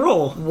supporting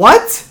role.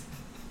 What?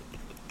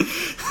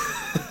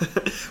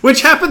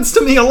 Which happens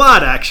to me a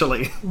lot,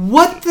 actually.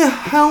 What the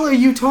hell are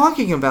you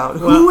talking about?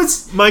 Well, Who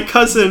was my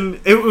cousin?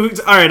 All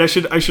right, I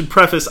should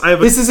preface.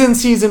 This is in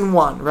season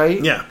 1,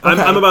 right? Yeah,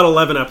 okay. I'm about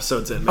 11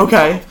 episodes in.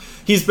 Okay.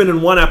 12. He's been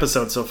in 1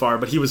 episode so far,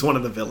 but he was one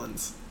of the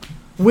villains.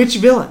 Which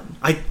villain?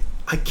 I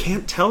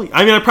can't tell you.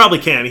 I mean, I probably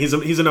can. He's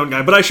a known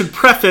guy, but I should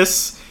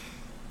preface.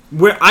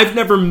 Where I've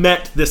never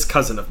met this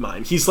cousin of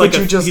mine. He's like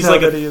a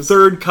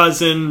third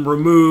cousin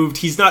removed.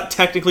 He's not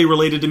technically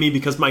related to me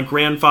because my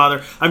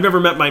grandfather... I've never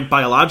met my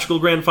biological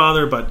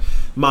grandfather, but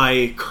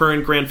my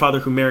current grandfather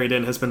who married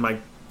in has been my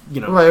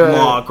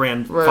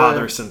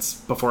grandfather since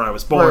before I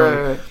was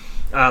born.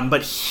 Right.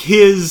 But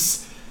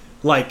his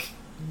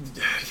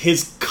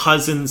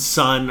cousin's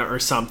son or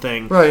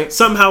something, right.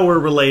 somehow we're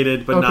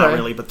related, but not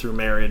really, but through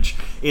marriage,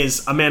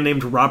 is a man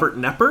named Robert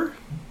Nepper.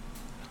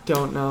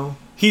 Don't know.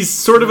 He's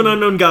sort of an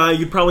unknown guy.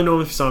 You'd probably know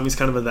him if you saw him. He's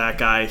kind of that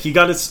guy. He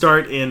got his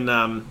start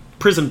in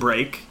Prison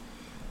Break.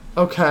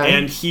 Okay.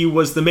 And he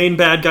was the main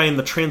bad guy in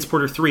the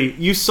Transporter 3.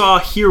 You saw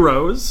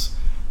Heroes.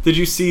 Did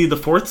you see the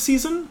 4th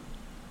season?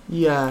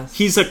 Yes.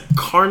 He's a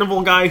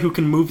carnival guy who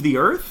can move the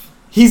earth?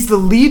 He's the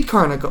lead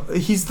carnival.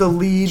 He's the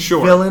lead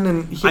villain.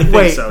 And I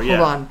think so, yeah.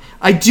 Hold on.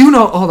 I do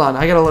know... Hold on.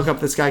 I gotta look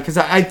up this guy, because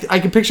I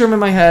can picture him in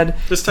my head.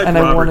 Just type and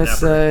Robert I want to Nepper.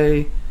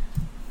 say...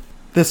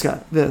 This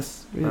guy.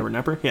 This. Robert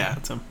Nepper? Yeah,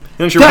 that's him.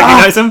 Don't you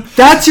recognize him?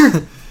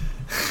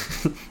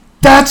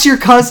 That's your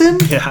cousin?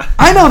 Yeah.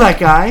 I know that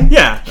guy.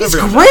 Yeah. He's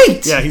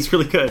great. Yeah, he's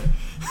really good.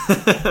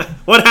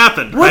 What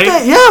happened, what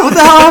right? What the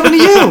hell happened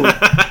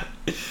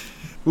to you?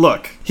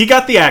 Look, he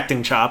got the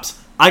acting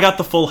chops. I got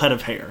the full head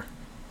of hair.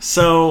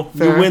 So,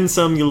 Fair. you win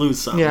some, you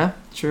lose some. Yeah,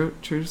 true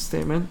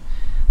statement.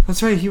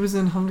 That's right, he was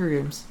in Hunger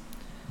Games.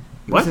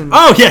 What?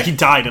 Oh, yeah, he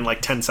died in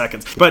like 10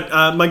 seconds. But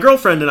my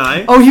girlfriend and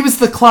I... Oh, he was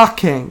the Clock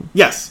King.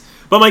 Yes.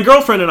 But my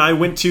girlfriend and I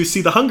went to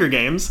see the Hunger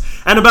Games,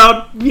 and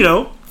about,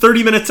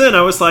 30 minutes in,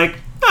 I was like,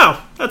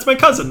 oh, that's my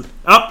cousin.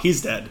 Oh,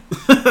 he's dead.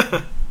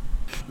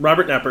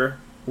 Robert Nepper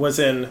was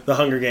in the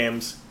Hunger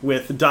Games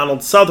with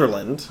Donald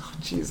Sutherland. Oh,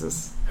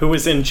 Jesus. Who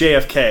was in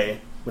JFK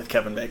with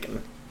Kevin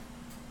Bacon.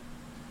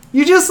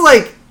 You just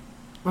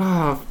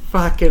oh,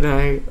 fucking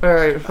A.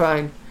 Alright,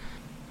 fine.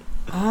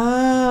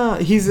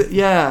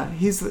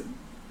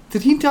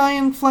 Did he die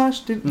in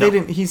Flash? No. They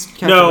didn't.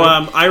 He's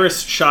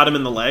Iris shot him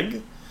in the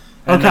leg.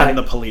 And then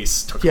the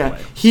police took him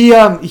away.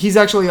 He's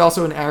actually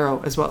also an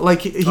Arrow as well.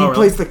 He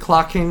plays the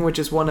Clock King, which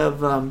is one of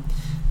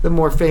the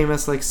more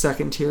famous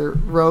second tier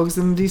rogues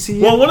in the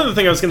DCU. Well, one other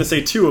thing I was going to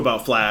say too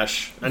about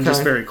Flash, and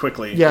just very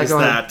quickly, is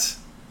that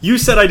you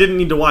said I didn't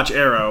need to watch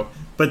Arrow,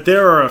 but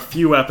there are a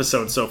few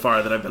episodes so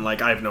far that I've been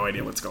I have no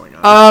idea what's going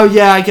on. Oh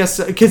yeah, I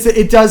guess because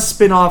it does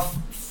spin off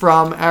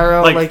from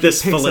Arrow. Like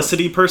this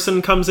Felicity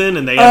person comes in,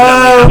 and they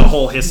evidently have a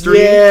whole history.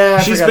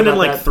 Yeah, she's been in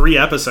like 3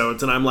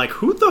 episodes, and I'm like,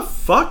 who the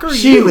fuck are you?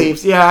 She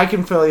leaves. Yeah, I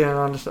can fill you in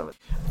on stuff.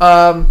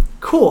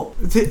 Cool.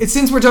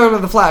 Since we're talking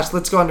about the Flash,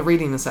 let's go on to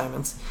reading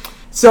assignments.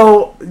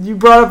 So you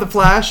brought up the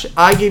Flash.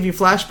 I gave you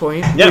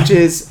Flashpoint, which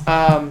is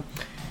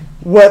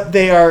what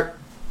they are.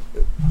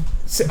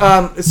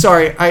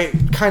 Sorry, I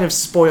kind of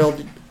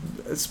spoiled.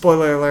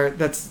 Spoiler alert.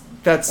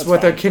 That's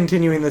what they're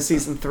continuing the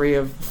season 3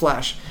 of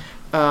Flash.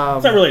 It's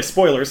not really a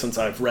spoiler since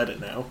I've read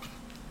it now.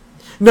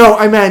 No,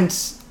 I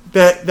meant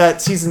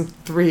that season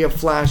 3 of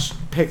Flash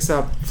picks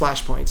up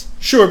Flashpoint.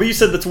 Sure, but you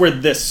said that's where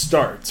this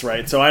starts,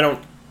 right? So I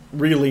don't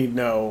really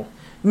know.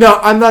 No,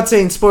 I'm not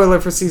saying spoiler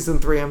for season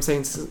 3. I'm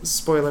saying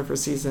spoiler for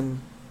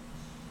season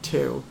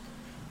 2.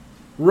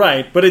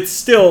 Right, but it's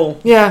still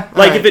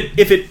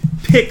if it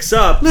picks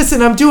up.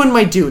 Listen, I'm doing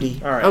my duty.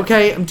 All right.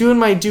 Okay, I'm doing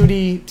my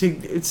duty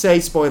to say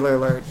spoiler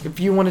alert. If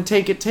you want to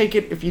take it, take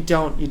it. If you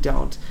don't, you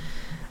don't.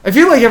 I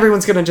feel like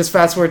everyone's gonna just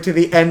fast forward to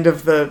the end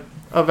of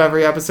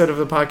every episode of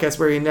the podcast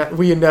where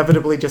we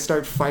inevitably just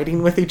start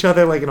fighting with each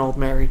other like an old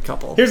married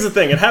couple. Here's the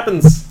thing: it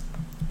happens.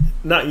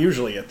 Not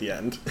usually at the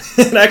end.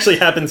 It actually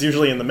happens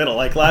usually in the middle.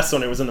 Like last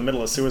one, it was in the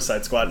middle of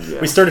Suicide Squad. Yeah.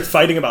 We started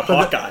fighting about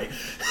Hawkeye.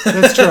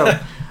 That's true.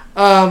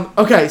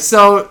 Okay,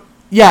 so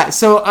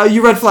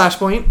you read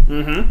Flashpoint.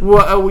 Mm-hmm.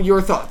 What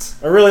your thoughts?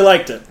 I really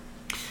liked it.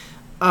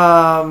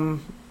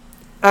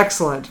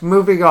 Excellent.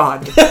 Moving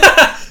on.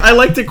 I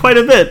liked it quite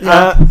a bit.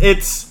 Yeah.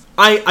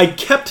 I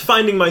kept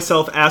finding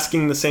myself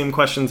asking the same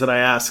questions that I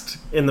asked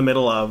in the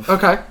middle of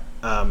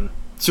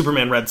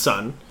Superman Red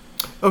Sun.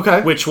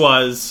 Okay. Which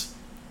was,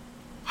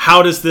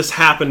 how does this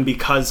happen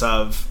because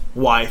of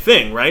Y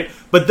thing, right?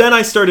 But then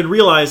I started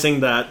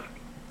realizing that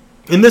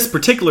in this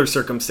particular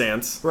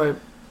circumstance, right.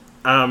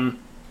 I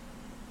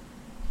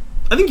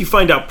think you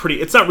find out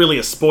it's not really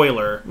a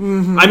spoiler.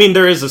 Mm-hmm. I mean,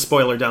 there is a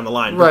spoiler down the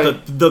line,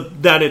 but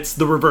right. that it's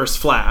the Reverse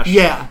Flash.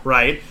 Yeah.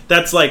 Right?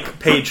 That's like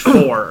page 4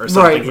 or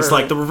something. Right, He's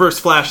like, the Reverse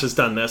Flash has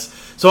done this.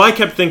 So I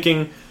kept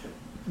thinking,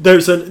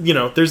 there's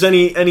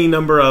any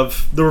number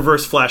of the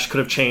Reverse Flash could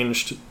have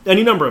changed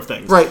any number of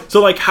things. Right.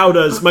 So like, how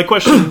does,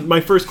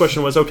 my first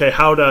question was, okay,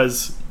 how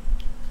does,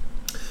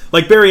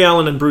 like Barry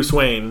Allen and Bruce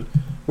Wayne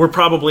were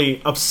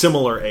probably of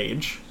similar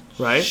age,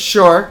 right?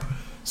 Sure.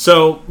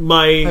 So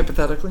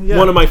hypothetically, yeah.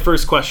 One of my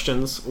first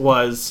questions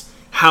was,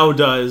 how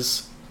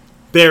does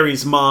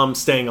Barry's mom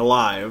staying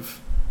alive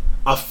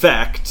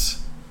affect?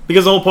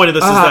 Because the whole point of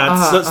this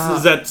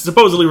is that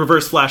supposedly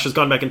Reverse Flash has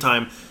gone back in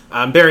time.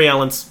 Barry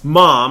Allen's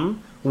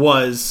mom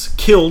was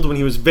killed when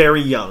he was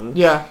very young.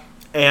 Yeah,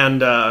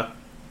 and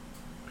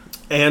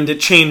it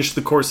changed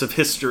the course of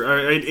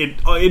history.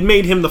 It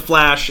made him the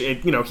Flash.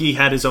 He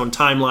had his own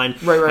timeline,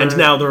 right.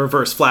 Now the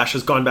Reverse Flash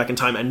has gone back in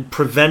time and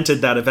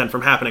prevented that event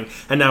from happening,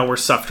 and now we're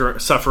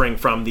suffering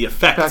from the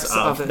effects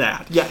of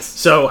that. Yes.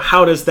 So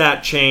how does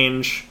that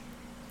change?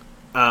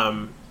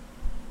 How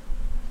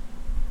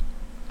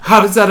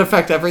does that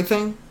affect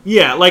everything?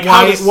 Yeah, like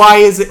why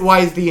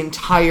is the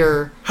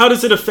entire? How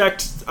does it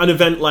affect an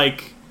event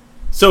like?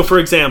 So, for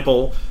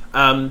example,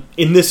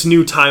 in this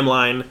new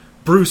timeline,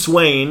 Bruce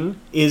Wayne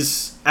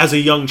is, as a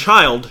young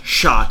child,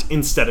 shot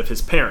instead of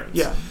his parents.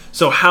 Yeah.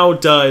 So how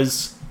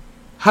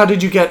do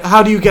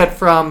you get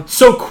from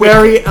so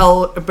quickly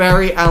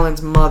Barry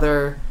Allen's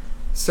mother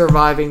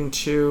surviving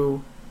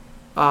to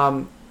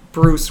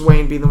Bruce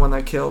Wayne being the one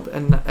that killed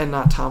and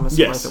not Thomas?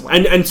 Yes, Martha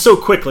Wayne? and so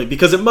quickly,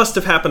 because it must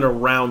have happened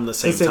around the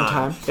same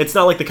time. It's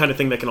not like the kind of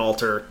thing that can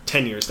alter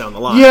 10 years down the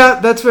line. Yeah,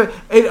 that's right.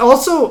 It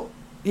also,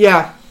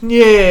 yeah,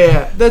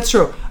 that's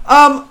true.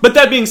 But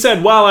that being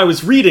said, while I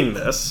was reading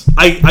this,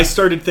 I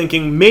started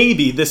thinking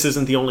maybe this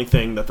isn't the only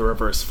thing that the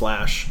Reverse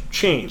Flash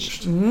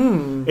changed.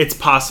 It's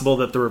possible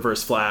that the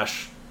Reverse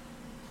Flash,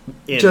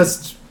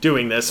 just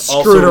doing this,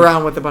 screwed also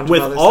around with a bunch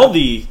of other all stuff.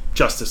 the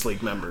Justice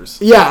League members.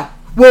 Yeah.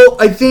 Well,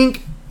 I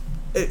think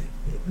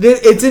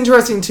it's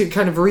interesting to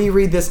kind of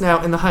reread this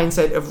now in the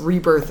hindsight of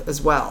Rebirth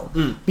as well,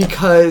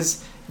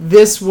 because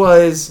this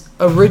was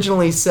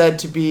originally said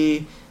to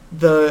be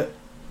the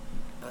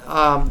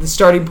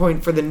starting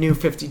point for the New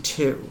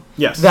 52.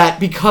 Yes. That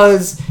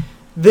because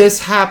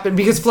this happened,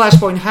 because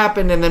Flashpoint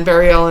happened, and then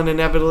Barry Allen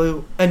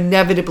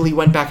inevitably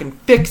went back and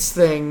fixed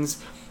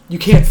things. You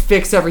can't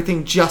fix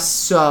everything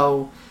just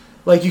so.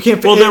 Like, you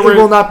can't. It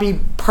will not be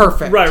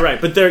perfect.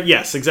 Right. But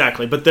yes,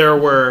 exactly. But there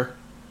were.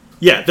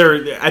 Yeah,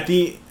 there at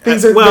the.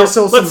 There's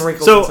still some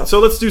wrinkles. So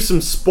let's do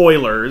some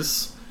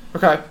spoilers.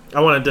 Okay.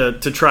 I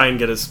wanted to try and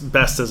get as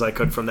best as I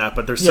could from that,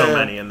 but there's so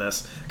many in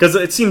this because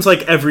it seems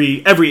like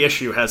every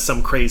issue has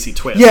some crazy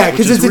twist. Yeah,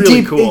 because it's really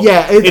a deep. Cool.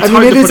 Yeah, it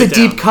is a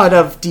deep cut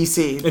of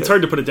DC. It's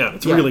hard to put it down.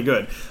 It's really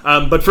good.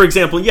 But for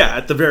example,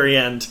 at the very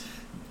end,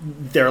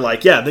 they're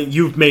like,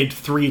 you've made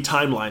 3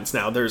 timelines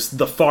now. There's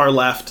the far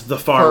left, the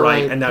far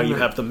right, and now you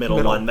have the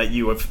middle one that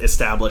you have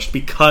established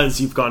because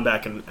you've gone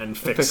back and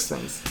fixed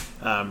things,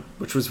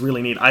 which was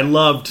really neat. I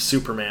loved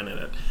Superman in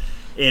it.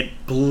 It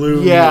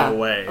blew me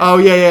away. Oh,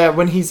 yeah.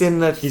 When he's in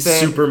the He's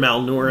super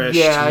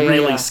malnourished,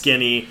 really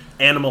skinny,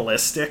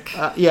 animalistic.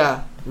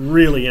 Yeah.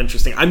 Really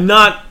interesting. I'm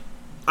not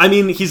I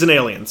mean, he's an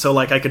alien, so,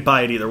 like, I could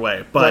buy it either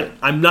way. But Right.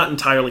 I'm not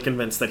entirely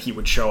convinced that he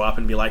would show up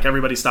and be like,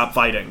 everybody stop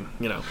fighting,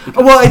 you know.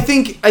 Well, I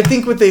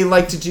think what they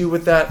like to do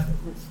with that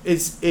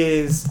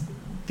is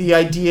the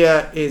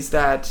idea is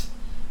that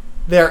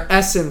their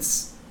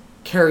essence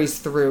carries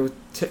through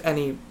to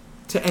any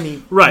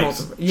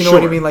Right. you know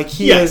what I mean? Like,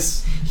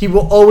 he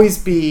will always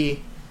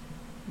be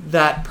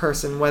that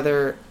person,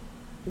 whether...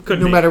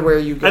 no matter where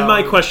you go. And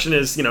my question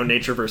is, you know,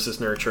 nature versus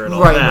nurture and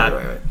all Right,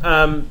 that.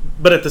 right.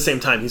 But at the same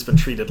time, he's been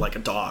treated like a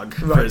dog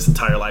for his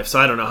entire life, so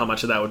I don't know how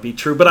much of that would be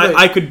true. But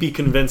I could be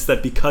convinced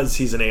that because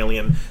he's an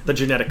alien, the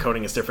genetic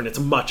coding is different. It's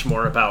much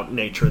more about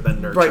nature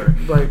than nurture.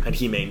 Right. And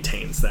he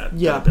maintains that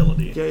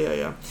ability.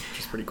 Yeah. Which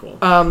is pretty cool.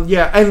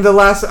 And the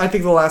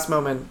last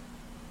moment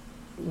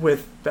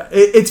with...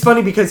 It's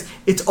funny because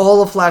it's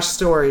all a Flash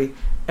story.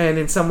 And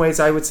in some ways,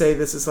 I would say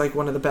this is like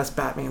one of the best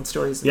Batman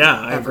stories. Yeah,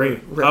 I agree.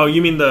 Written. Oh,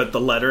 you mean the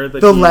letter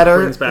that he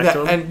brings back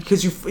to him? And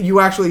because you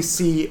actually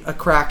see a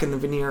crack in the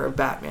veneer of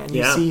Batman.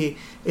 You see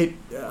it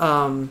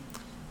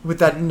with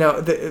that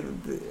note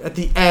at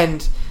the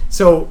end.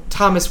 So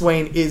Thomas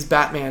Wayne is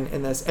Batman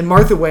in this, and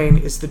Martha Wayne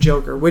is the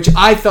Joker, which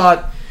I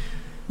thought,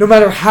 no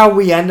matter how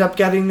we end up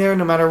getting there,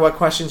 no matter what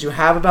questions you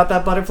have about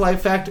that butterfly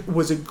effect,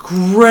 was a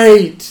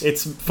great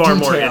It's far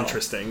detail. more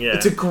interesting, yeah.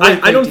 It's a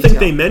great I don't detail. think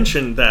they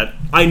mentioned that.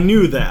 I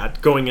knew that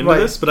going into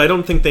this, but I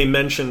don't think they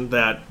mentioned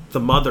that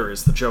the mother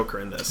is the Joker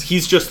in this.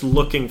 He's just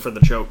looking for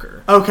the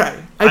Joker.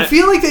 Okay. I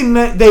feel like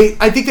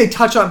I think they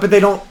touch on it, but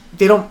they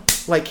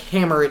don't like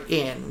hammer it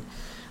in.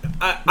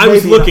 I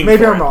was looking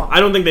maybe for I'm it. wrong. I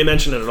don't think they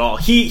mention it at all.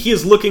 He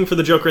is looking for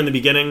the Joker in the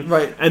beginning,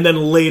 right? And then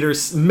later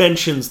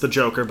mentions the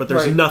Joker, but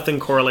there's nothing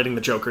correlating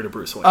the Joker to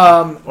Bruce Wayne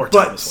or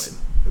Thomas Wayne.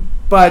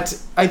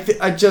 But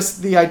I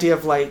just the idea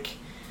of like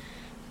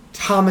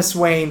Thomas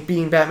Wayne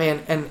being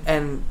Batman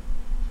and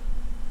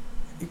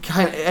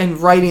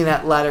writing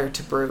that letter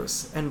to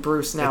Bruce, and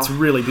Bruce now it's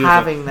really beautiful.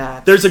 Having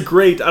that. There's a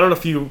great, I don't know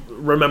if you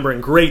remember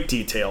in great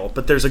detail,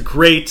 but there's a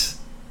great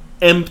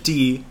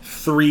empty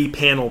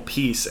 3-panel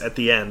piece at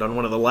the end on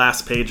one of the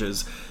last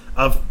pages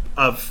of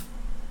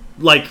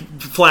like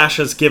Flash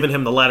has given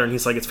him the letter and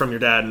he's like, it's from your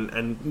dad,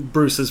 and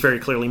Bruce is very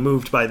clearly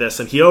moved by this,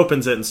 and he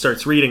opens it and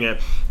starts reading it,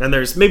 and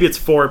there's maybe it's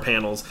 4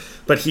 panels,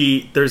 but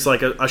there's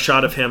like a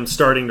shot of him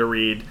starting to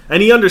read,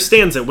 and he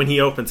understands it when he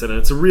opens it, and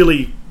it's a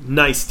really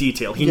nice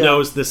detail. He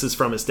knows this is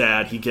from his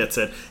dad. He gets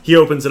it. He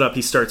opens it up,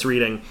 he starts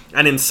reading,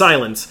 and in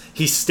silence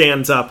he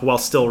stands up while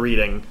still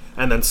reading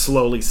and then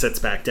slowly sits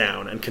back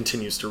down and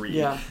continues to read.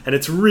 Yeah. And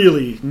it's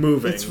really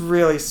moving. It's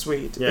really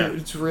sweet. Yeah.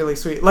 It's really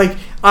sweet. Like,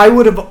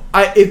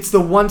 it's the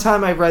one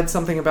time I read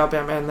something about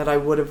Batman that I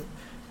would have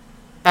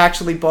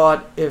actually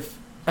bought if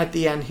at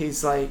the end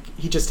he's like,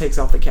 he just takes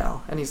off the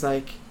cowl and he's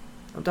like,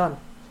 I'm done.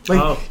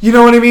 Like, you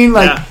know what I mean?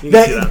 Like, yeah, you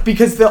can see that.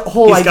 Because the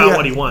whole idea... He's got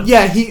what he wants.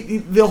 Yeah,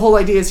 the whole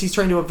idea is he's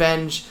trying to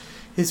avenge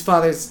his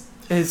parents'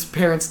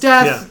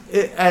 death,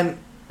 and...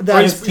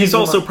 He's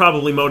also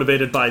probably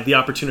motivated by the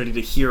opportunity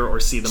to hear or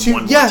see them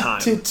one more time.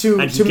 To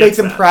make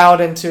them proud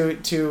and to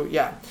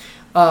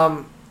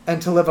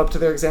and to live up to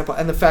their example.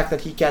 And the fact that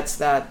he gets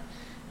that,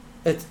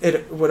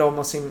 it would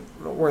almost seem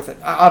worth it.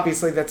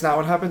 Obviously, that's not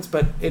what happens,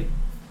 but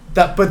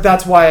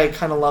that's why I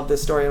kind of love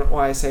this story and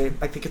why I say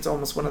I think it's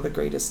almost one of the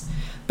greatest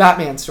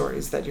Batman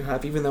stories that you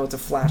have, even though it's a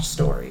Flash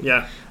story.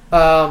 Yeah.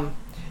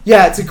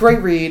 Yeah, it's a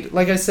great read.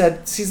 Like I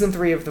said, season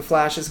 3 of The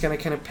Flash is going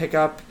to kind of pick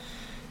up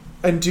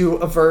and do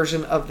a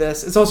version of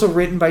this. It's also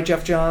written by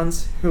Jeff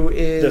Johns, who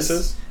is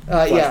as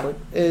I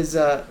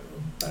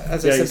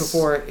said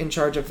before, in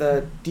charge of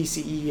the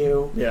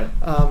DCEU.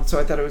 Yeah. So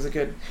I thought it was a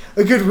good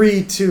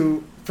read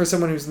for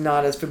someone who's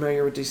not as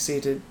familiar with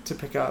DC to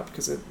pick up,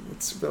 because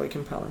it's really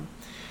compelling.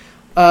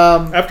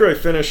 After I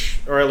finish,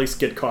 or at least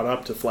get caught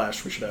up to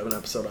Flash, we should have an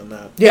episode on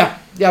that. Yeah,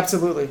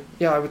 absolutely.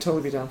 Yeah, I would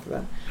totally be down for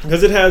that.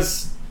 Because it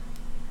has...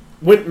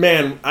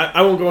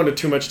 I won't go into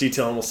too much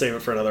detail and we'll save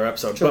it for another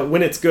episode. Sure. But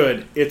when it's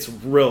good, it's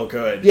real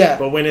good. Yeah.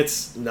 But when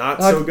it's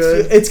not so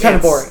good... It's kind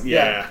of boring.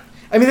 Yeah.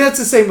 I mean, that's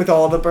the same with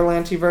all the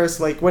Berlanti-verse.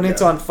 Like, when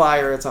it's on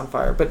fire, it's on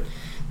fire. But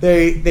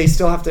they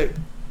still have to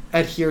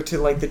adhere to,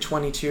 like, the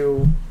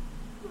 22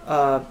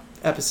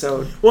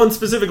 episode. Well, and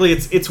specifically,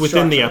 it's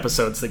within the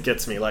episodes that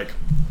gets me. Like,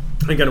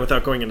 again,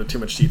 without going into too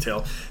much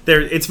detail,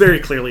 it's very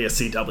clearly a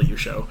CW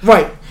show.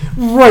 Right.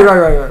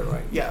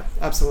 Yeah,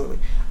 absolutely.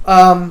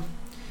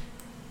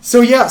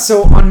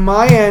 So on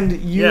my end,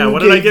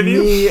 what did I give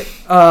you?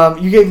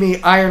 You gave me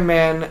Iron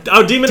Man.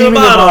 Oh, Demon in a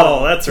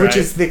Bottle. That's right. Which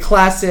is the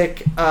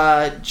classic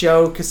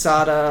Joe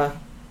Quesada.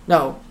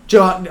 No,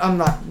 John. I'm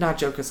not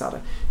Joe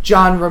Quesada.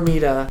 John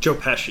Romita. Joe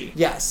Pesci.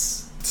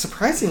 Yes,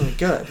 surprisingly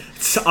good.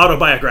 It's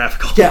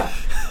autobiographical. Yeah,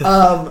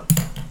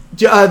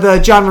 the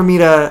John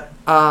Romita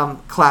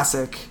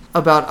classic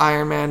about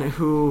Iron Man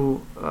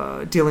who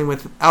dealing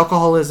with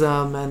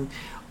alcoholism, and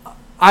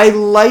I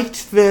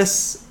liked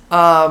this.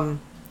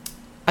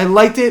 I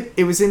liked it.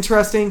 It was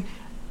interesting.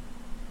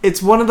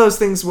 It's one of those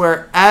things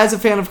where, as a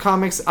fan of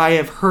comics, I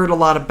have heard a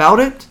lot about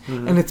it,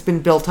 and it's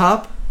been built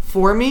up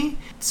for me.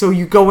 So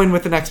you go in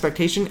with an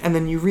expectation, and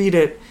then you read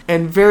it,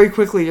 and very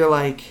quickly you're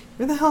like,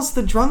 where the hell's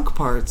the drunk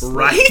parts?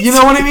 Right? You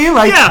know what I mean?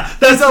 Like, yeah,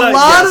 there's a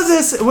lot of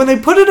this when they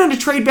put it in a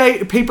trade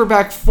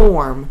paperback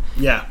form.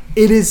 Yeah,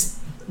 it is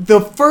the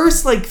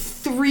first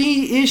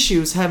 3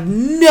 issues have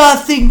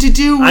nothing to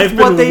do with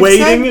what they've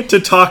said. I've been waiting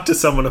to talk to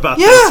someone about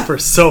this for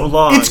so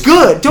long. It's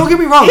good. Don't get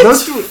me wrong.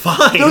 It's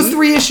fine. Those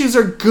 3 issues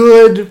are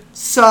good,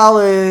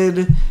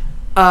 solid.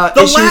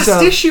 The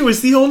last issue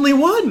is the only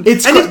one.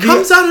 It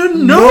comes out of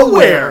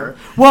nowhere.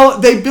 Well,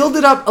 they build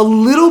it up a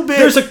little bit.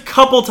 There's a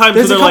couple times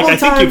where they're like, I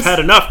think you've had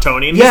enough,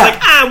 Tony. And he's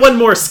like, one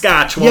more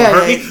scotch won't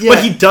hurt me. Yeah.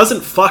 But he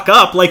doesn't fuck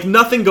up.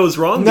 Nothing goes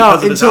wrong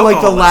because of his alcoholism.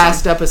 Until the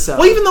last episode.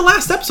 Well, even the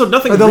last episode,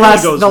 nothing really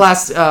goes wrong. The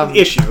last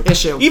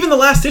issue. Even the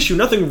last issue,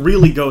 nothing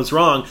really goes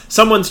wrong.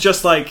 Someone's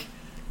just like,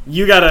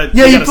 you gotta.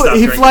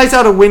 He flies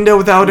out a window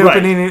without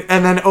opening it,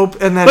 and then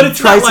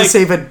tries to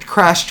save a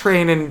crash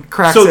train and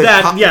cracks it.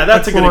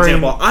 That's a good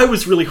example. I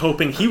was really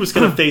hoping he was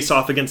gonna face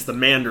off against the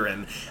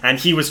Mandarin, and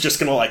he was just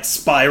gonna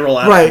spiral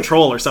out of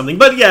control or something.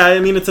 But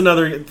it's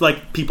another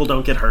people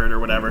don't get hurt or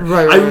whatever.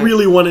 I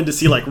really wanted to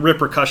see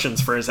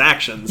repercussions for his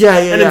actions.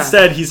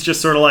 Instead he's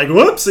just sort of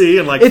whoopsie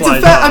and it's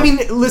flies off. I mean,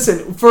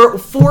 listen,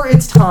 for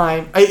its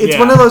time, it's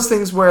one of those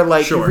things where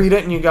you read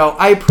it and you go,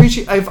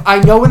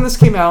 I know when this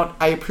came out,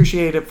 I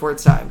appreciate it for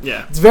its time.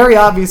 Yeah. It's very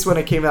obvious when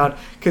it came out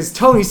because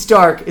Tony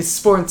Stark is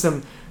sporting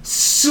some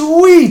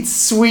sweet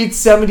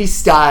 70s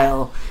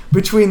style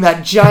between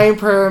that giant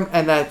perm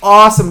and that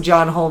awesome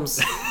John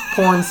Holmes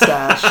porn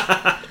stash.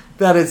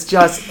 That is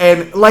just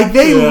they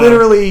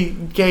literally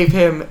gave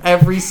him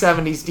every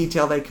 70s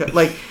detail they could.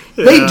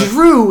 They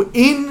drew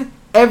in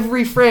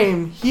every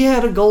frame. He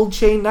had a gold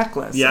chain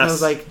necklace. Yes. And I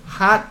was like,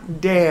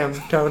 hot damn,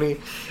 Tony.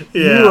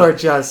 You are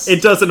just...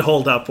 It doesn't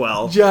hold up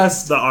well.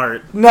 Just... the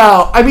art.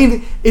 No, I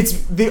mean,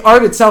 the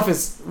art itself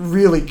is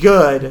really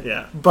good.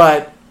 Yeah.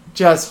 But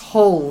just,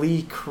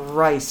 holy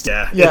Christ.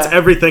 Yeah. It's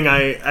everything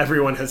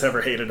everyone has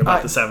ever hated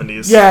about the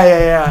 70s.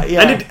 Yeah.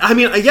 And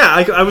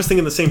I was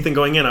thinking the same thing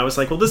going in. I was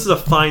like, well, this is a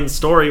fine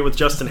story with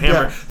Justin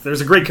Hammer. Yeah.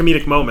 There's a great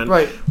comedic moment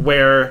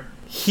where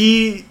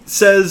he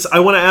says,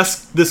 I want to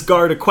ask this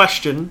guard a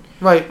question.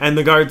 Right. And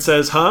the guard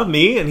says, huh,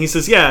 me? And he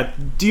says, yeah,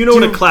 do you know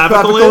what a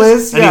clavicle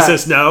is? And he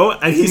says, no.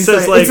 And he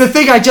says, it's the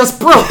thing I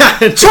just broke.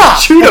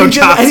 Chop! Judo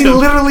chops him. And he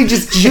literally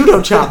just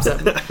judo chops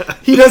him.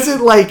 He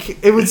doesn't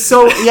it was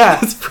so,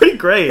 It's pretty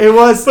great. It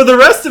was. But the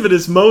rest of it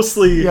is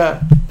mostly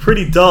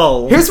pretty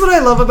dull. Here's what I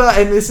love about,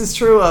 and this is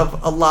true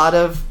of a lot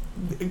of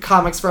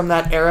comics from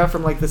that era,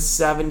 from the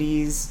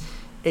 70s,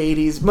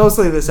 80s,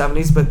 mostly the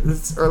 70s, but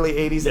this early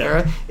 80s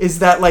era, is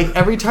that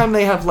every time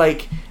they have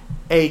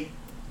a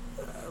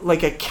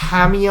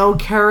cameo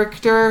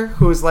character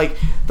who's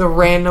the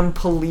random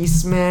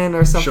policeman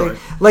or something,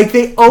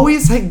 they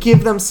always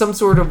give them some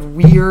sort of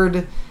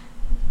weird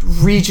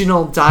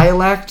regional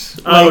dialect,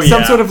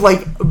 some sort of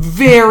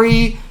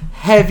very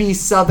heavy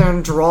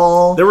southern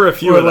drawl. There were a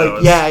few of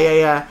those.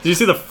 Yeah. Did you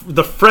see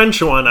the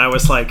French one? I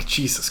was like,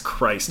 Jesus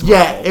Christ.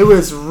 Yeah, it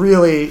was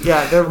really,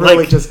 they're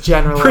really just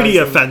generalizing. Pretty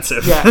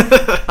offensive. Yeah.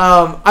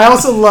 I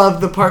also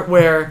love the part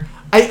where,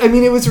 I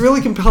mean, it was a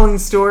really compelling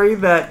story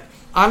that,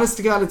 honest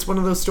to God, it's one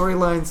of those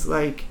storylines,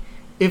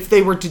 if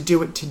they were to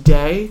do it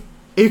today,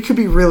 it could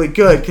be really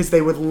good because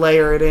they would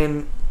layer it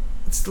in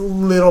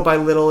little by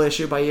little,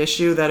 issue by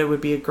issue, that it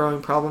would be a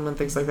growing problem and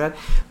things like that.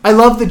 I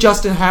love the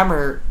Justin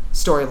Hammer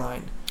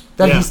storyline.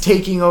 That he's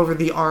taking over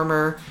the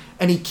armor,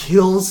 and he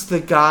kills the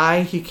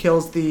guy. He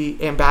kills the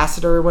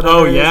ambassador or whatever.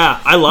 Oh,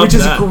 yeah. I love that. Which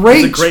is a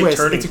great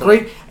twist. It's a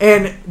great...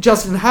 And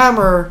Justin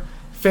Hammer,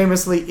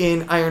 famously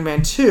in Iron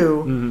Man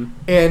 2,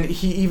 and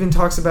he even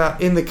talks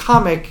about, in the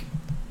comic,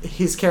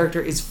 his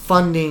character is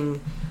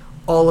funding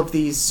all of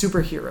these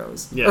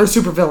superheroes. Or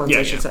supervillains,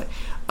 I should say.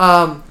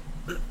 And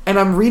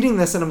I'm reading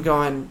this, and I'm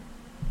going...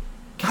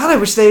 God, I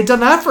wish they had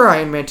done that for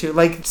Iron Man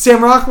 2.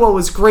 Sam Rockwell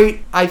was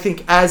great, I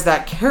think, as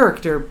that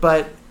character,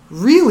 but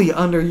really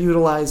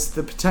underutilized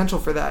the potential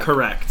for that.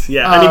 Correct.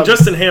 Yeah. I mean,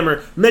 Justin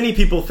Hammer, many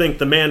people think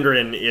the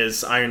Mandarin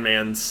is Iron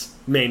Man's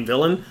main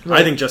villain. Right.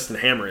 I think Justin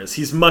Hammer is.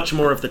 He's much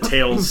more of the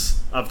tails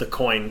of the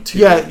coin to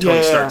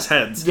Tony Stark's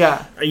heads.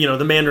 Yeah.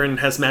 The Mandarin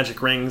has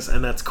magic rings,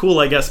 and that's cool,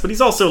 I guess, but he's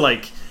also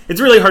it's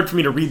really hard for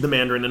me to read the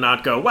Mandarin and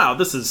not go, wow,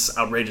 this is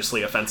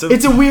outrageously offensive.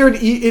 It's a weird...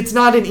 it's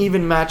not an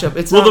even matchup.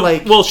 It's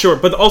not Well, sure,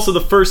 but also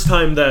the first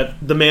time that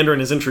the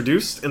Mandarin is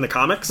introduced in the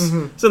comics, it's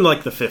in the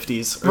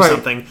 50s or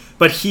something,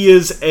 but he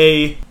is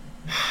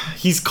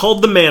he's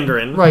called the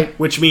Mandarin,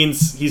 which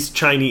means he's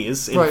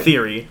Chinese, in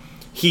theory.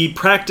 He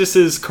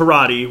practices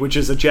karate, which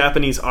is a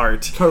Japanese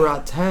art.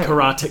 Karate.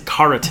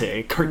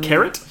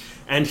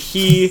 And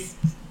he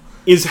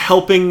is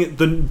helping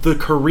the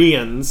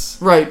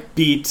Koreans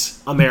beat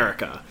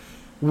America,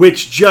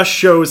 which just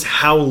shows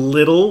how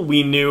little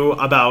we knew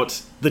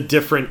about the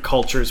different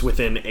cultures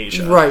within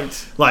Asia. Right.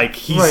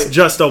 He's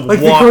just a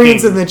walking... the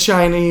Koreans and the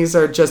Chinese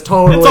are just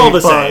totally It's all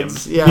the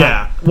buds. same.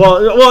 Yeah.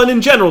 Well, and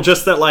in general,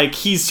 just that,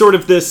 he's sort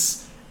of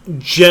this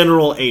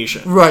general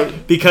Asian.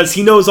 Right. Because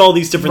he knows all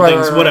these different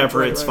things,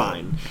 whatever, it's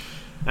fine.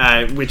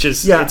 Which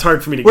is... it's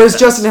hard for me to get Whereas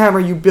past. Justin Hammer,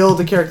 you build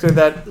a character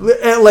that,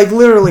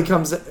 literally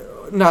comes...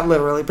 Not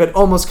literally, but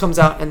almost comes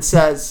out and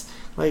says...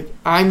 Like,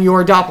 I'm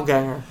your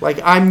doppelganger. Like,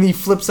 I'm the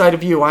flip side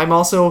of you. I'm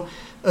also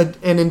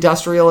an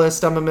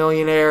industrialist. I'm a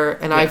millionaire,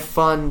 and I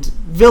fund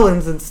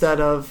villains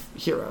instead of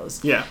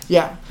heroes. Yeah.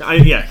 Yeah.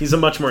 He's a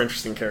much more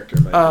interesting character.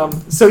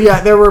 So,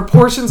 yeah, there were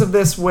portions of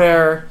this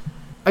where...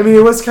 I mean,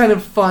 it was kind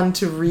of fun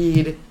to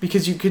read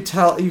because you could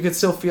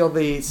still feel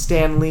the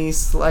Stan Lee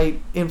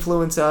slight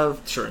influence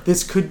of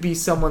this could be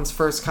someone's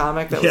first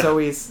comic. That was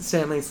always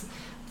Stan Lee's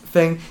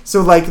thing.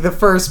 So, like, the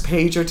first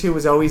page or two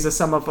was always a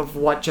sum up of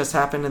what just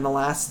happened in the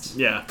last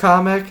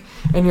comic.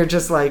 And you're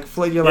just like,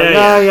 I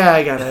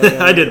got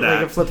it. I did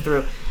that. Like, flip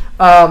through.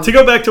 To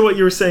go back to what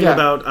you were saying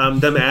about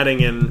them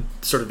adding in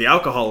sort of the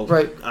alcohol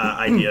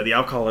idea, the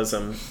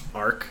alcoholism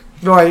arc.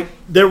 Right.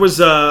 There was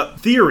a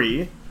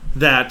theory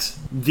that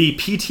the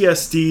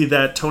PTSD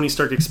that Tony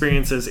Stark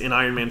experiences in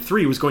Iron Man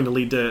 3 was going to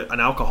lead to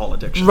an alcohol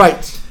addiction.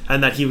 Right.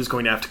 And that he was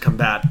going to have to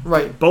combat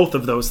both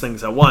of those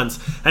things at once.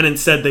 And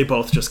instead, they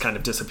both just kind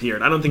of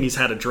disappeared. I don't think he's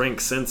had a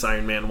drink since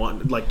Iron Man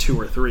 1, like 2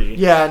 or 3.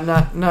 Yeah,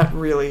 not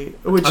really.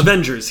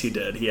 Avengers, he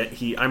did.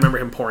 I remember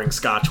him pouring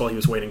scotch while he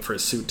was waiting for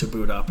his suit to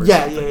boot up or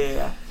something.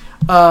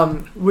 Yeah.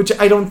 Which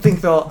I don't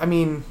think they'll... I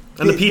mean...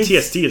 And the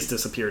PTSD has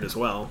disappeared as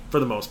well, for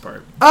the most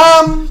part.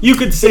 You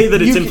could say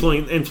that it's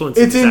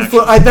influencing his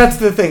actions. That's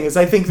the thing, is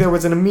I think there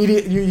was an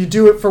immediate... You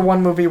do it for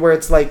one movie where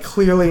it's like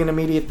clearly an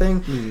immediate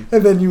thing,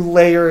 and then you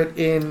layer it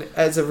in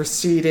as a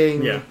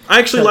receding... Yeah. I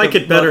actually like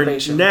it better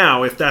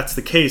now, if that's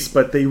the case,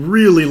 but they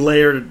really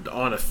layered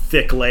on a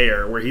thick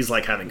layer where he's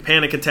like having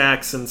panic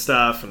attacks and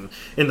stuff, and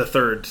in the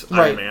third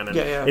Iron Man. And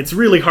it's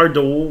really hard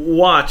to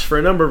watch for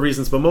a number of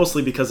reasons, but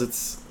mostly because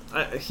it's...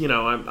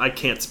 I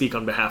can't speak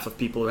on behalf of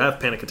people who have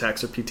panic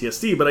attacks or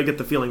PTSD, but I get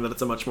the feeling that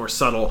it's a much more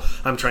subtle,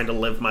 I'm trying to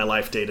live my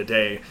life day to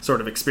day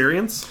sort of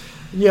experience.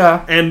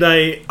 Yeah. And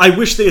I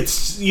wish they had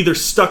either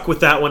stuck with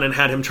that one and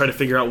had him try to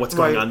figure out what's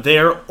going on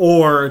there,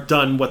 or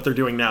done what they're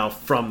doing now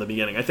from the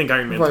beginning. I think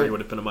Iron Man 3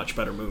 would have been a much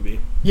better movie.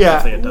 Yeah.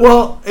 If they had done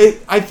well,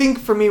 I think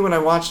for me, when I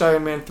watched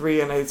Iron Man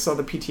 3 and I saw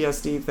the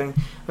PTSD thing,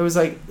 I was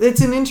like, it's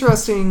an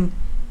interesting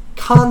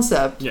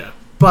concept. Yeah.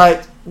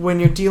 But when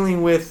you're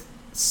dealing with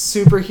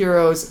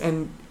superheroes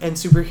and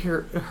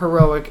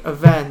superheroic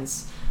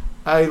events,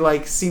 I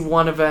like see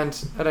one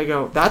event and I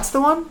go, that's the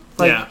one?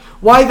 Like,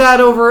 why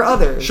that over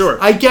others? Sure.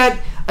 I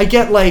get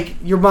like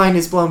your mind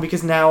is blown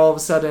because now all of a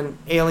sudden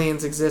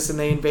aliens exist and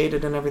they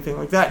invaded and everything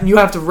like that, and you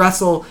have to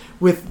wrestle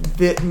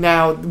with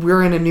now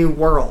we're in a new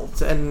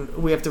world and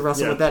we have to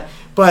wrestle with that.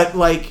 But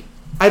like,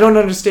 I don't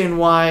understand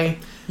why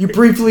you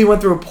briefly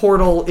went through a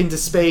portal into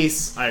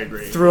space. I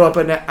agree. Threw up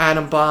an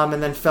atom bomb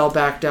and then fell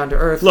back down to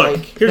Earth.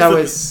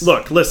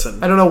 Look,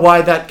 listen. I don't know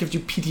why that gives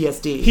you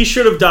PTSD. He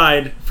should have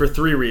died for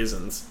 3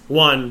 reasons.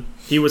 1,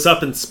 he was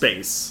up in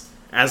space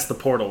as the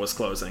portal was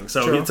closing.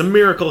 So it's a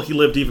miracle he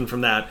lived even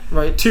from that.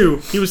 Right. 2,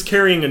 he was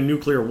carrying a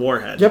nuclear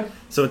warhead. Yep.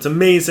 So it's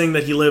amazing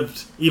that he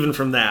lived even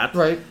from that.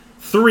 Right.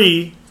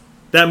 3,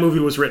 that movie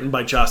was written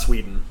by Joss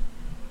Whedon.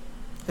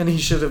 And he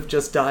should have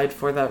just died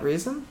for that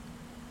reason?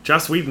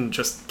 Joss Whedon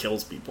just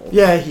kills people.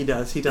 Yeah, he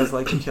does. He does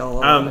like to kill a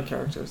lot of the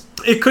characters.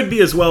 It could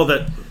be as well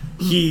that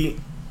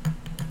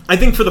I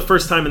think for the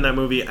first time in that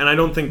movie, and I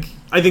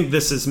think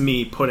this is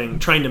me trying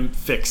to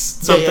fix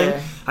something.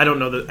 Yeah. I don't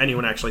know that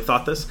anyone actually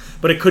thought this,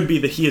 but it could be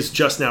that he is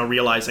just now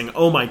realizing,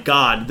 oh my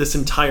god, this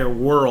entire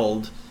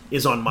world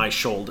is on my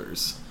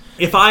shoulders.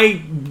 If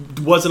I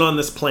wasn't on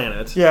this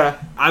planet,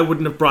 I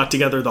wouldn't have brought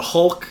together the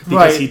Hulk,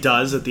 because he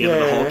does at the end of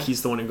the Hulk.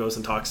 He's the one who goes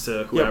and talks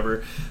to whoever.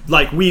 Yep.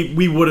 Like,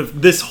 we would have,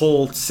 this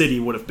whole city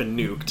would have been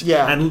nuked.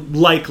 Yeah. And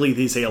likely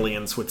these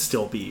aliens would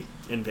still be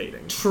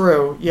invading.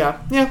 True.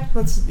 Yeah. Yeah.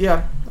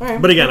 All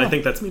right. But again, I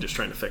think that's me just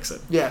trying to fix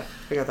it. Yeah,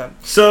 I got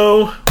that.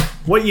 So,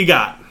 what you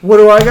got? What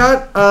do I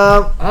got?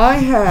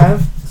 I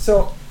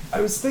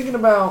was thinking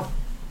about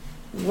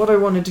what I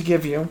wanted to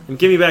give you. And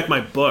give me back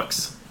my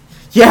books.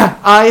 Yeah,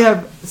 I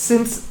have,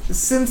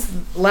 since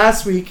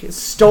last week,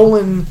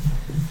 stolen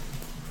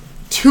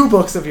 2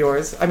 books of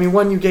yours. I mean,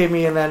 one you gave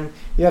me, and then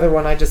the other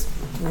one I just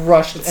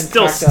rushed and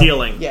still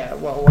stealing. Up. Yeah,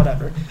 well,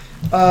 whatever.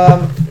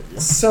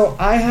 So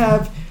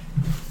I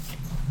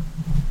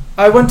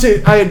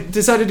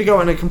decided to go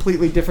in a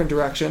completely different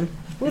direction.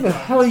 Where the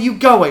hell are you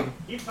going?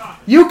 Keep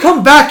talking. You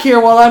come back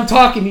here while I'm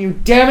talking to you,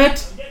 damn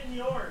it! I'm getting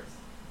yours.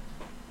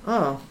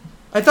 Oh.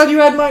 I thought you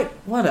had my...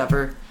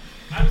 Whatever.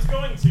 I was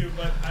going to,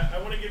 but I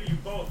want to give you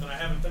both, and I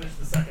haven't finished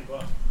the second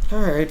book.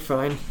 Alright,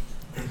 fine.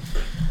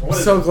 I'm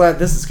so glad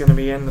this is going to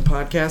be in the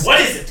podcast.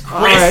 What is it,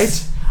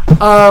 Chris?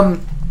 Alright.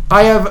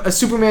 I have a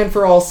Superman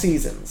for All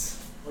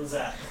Seasons. What is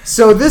that?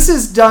 So this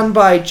is done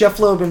by Jeff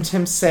Loeb and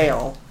Tim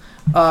Sale,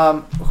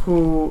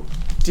 who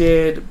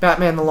did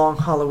Batman The Long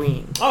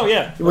Halloween. Oh,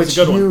 yeah. That was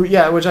a good one.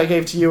 Yeah, which I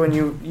gave to you, and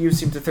you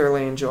seem to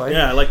thoroughly enjoy.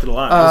 Yeah, I liked it a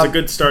lot. It was a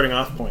good starting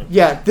off point.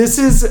 Yeah, this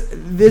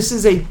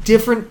is a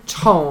different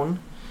tone,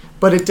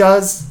 but it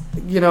does,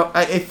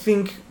 I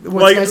think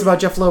what's nice about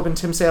Jeff Loeb and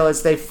Tim Sale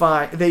is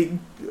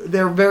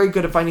they're very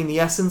good at finding the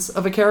essence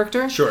of a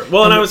character. Sure.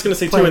 Well, and I was going to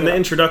say, too, in the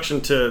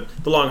introduction to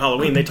The Long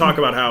Halloween, they talk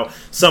about how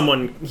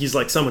someone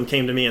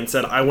came to me and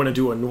said, I want to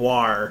do a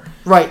noir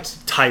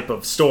type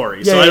of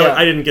story. Yeah, so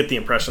I didn't get the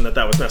impression that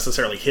was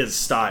necessarily his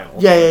style.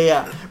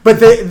 Yeah. But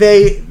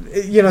they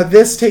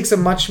this takes a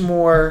much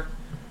more...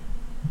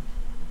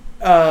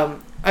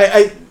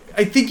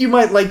 I think you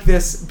might like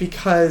this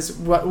because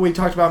what we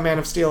talked about Man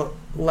of Steel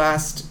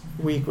last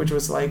week, which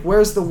was like,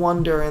 where's the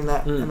wonder and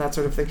that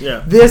sort of thing.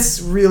 Yeah.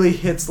 This really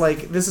hits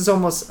this is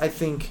almost, I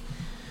think,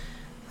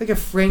 like a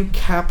Frank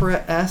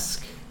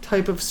Capra-esque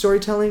type of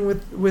storytelling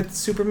with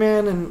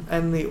Superman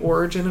and the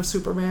origin of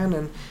Superman,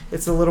 and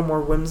it's a little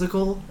more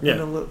whimsical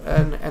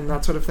and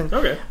that sort of thing.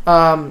 Okay.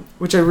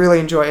 Which I really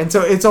enjoy, and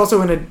so it's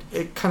also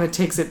it kind of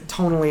takes it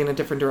tonally in a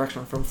different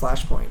direction from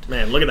Flashpoint.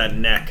 Man, look at that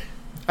neck.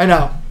 I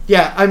know.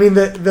 Yeah, I mean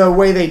the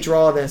way they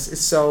draw this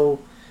is so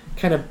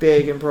kind of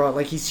big and broad.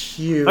 Like, he's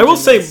huge. I will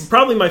say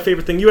probably my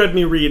favorite thing. You had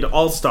me read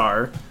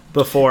All-Star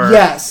before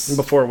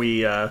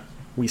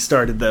we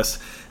started this,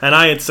 and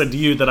I had said to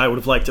you that I would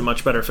have liked it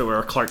much better if it were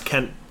a Clark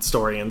Kent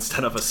story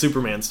instead of a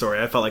Superman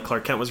story. I felt like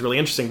Clark Kent was really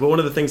interesting, but one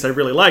of the things I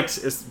really liked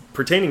is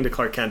pertaining to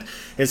Clark Kent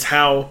is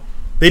how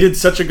they did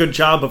such a good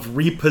job of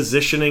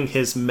repositioning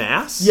his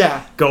mask.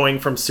 Yeah. Going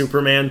from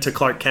Superman to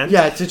Clark Kent.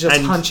 Yeah, to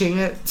just hunching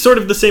it. Sort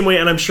of the same way,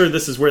 and I'm sure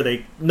this is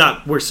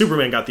not where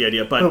Superman got the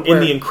idea, but in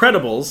The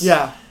Incredibles,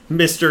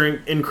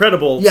 Mr.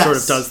 Incredible sort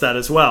of does that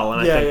as well,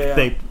 and I think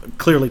they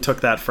clearly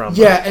took that from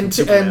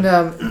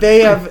Superman.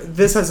 They have,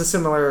 this has a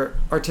similar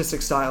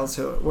artistic style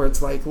to it, where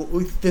it's like,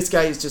 this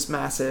guy is just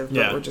massive,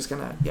 but we're just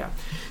gonna,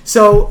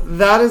 So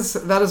that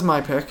is my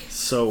pick.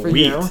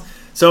 Sweet. You.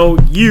 So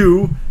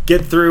you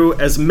get through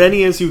as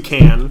many as you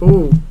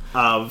can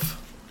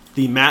of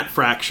the Matt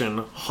Fraction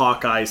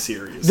Hawkeye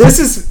series. This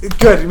is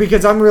good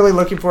because I'm really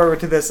looking forward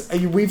to this.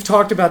 We've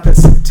talked about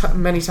this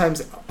many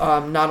times,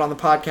 not on the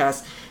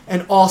podcast,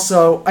 and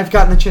also I've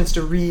gotten the chance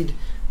to read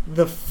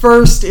the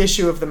first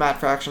issue of the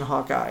Matt Fraction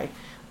Hawkeye.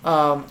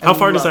 How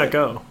far does that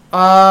go?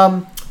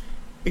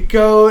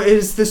 It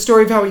is the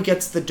story of how he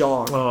gets the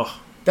dog. Oh.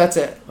 That's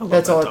it.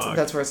 That's all.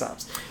 That's where it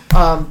stops.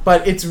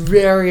 But it's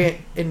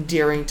very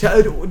endearing.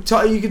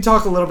 You can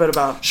talk a little bit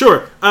about.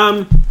 Sure.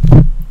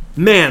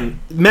 Man,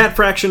 Matt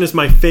Fraction is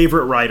my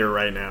favorite writer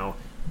right now.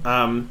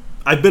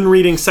 I've been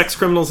reading Sex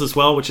Criminals as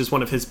well, which is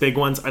one of his big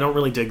ones. I don't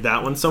really dig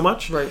that one so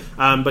much. Right.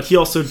 But he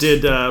also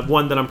did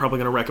one that I'm probably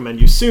going to recommend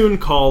you soon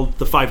called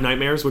The Five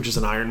Nightmares, which is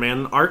an Iron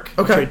Man arc,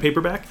 trade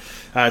paperback.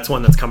 It's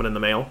one that's coming in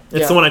the mail.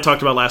 It's the one I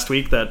talked about last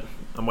week that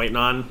I'm waiting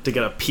on to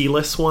get a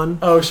P-less one.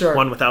 Oh, sure.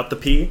 One without the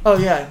P. Oh,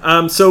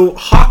 yeah. So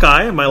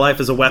Hawkeye, My Life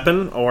as a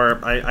Weapon,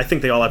 or I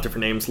think they all have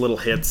different names. Little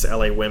Hits,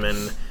 LA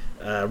Women,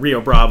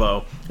 Rio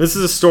Bravo. This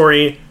is a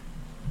story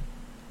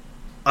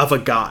of a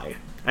guy.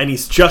 And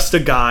he's just a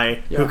guy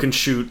who can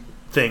shoot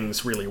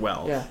things really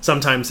well. Yeah.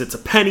 Sometimes it's a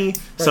penny.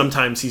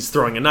 Sometimes he's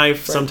throwing a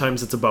knife.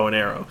 Sometimes it's a bow and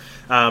arrow.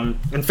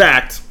 In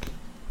fact,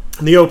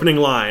 the opening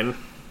line,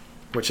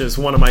 which is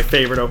one of my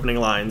favorite opening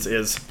lines,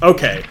 is,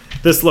 okay,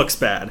 this looks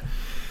bad.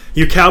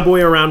 You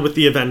cowboy around with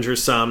the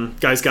Avengers some.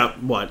 Guy's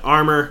got, what?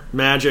 Armor,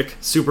 magic,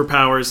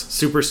 superpowers,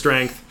 super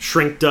strength,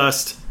 shrink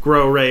dust,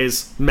 grow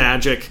rays,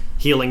 magic,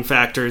 healing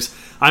factors.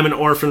 I'm an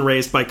orphan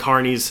raised by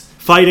carnies,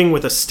 fighting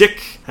with a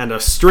stick and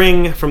a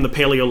string from the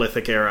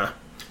Paleolithic era.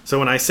 So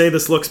when I say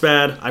this looks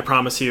bad, I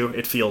promise you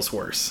it feels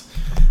worse.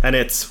 And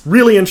it's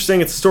really interesting.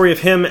 It's a story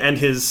of him and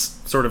his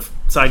sort of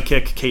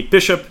sidekick, Kate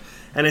Bishop,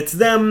 and it's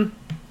them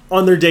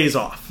on their days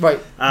off. Right.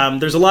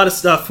 There's a lot of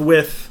stuff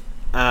with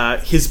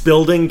his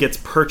building gets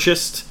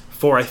purchased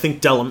for, I think,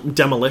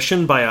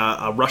 demolition by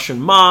a Russian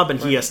mob, and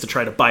he has to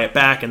try to buy it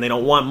back, and they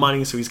don't want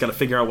money, so he's got to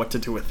figure out what to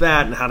do with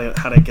that and how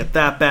to get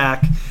that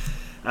back.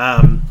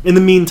 In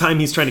the meantime,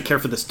 he's trying to care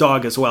for this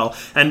dog as well.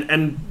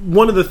 And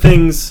one of the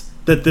things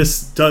that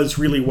this does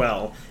really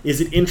well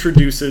is it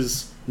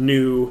introduces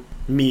new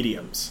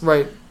mediums.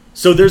 Right.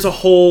 So there's a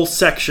whole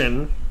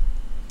section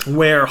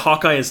where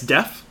Hawkeye is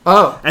deaf.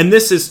 Oh. And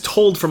this is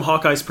told from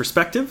Hawkeye's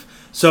perspective.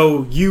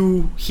 So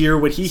you hear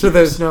what he hears. So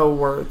there's no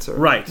words.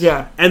 Right.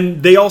 Yeah.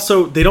 And they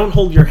don't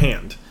hold your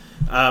hand.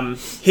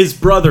 His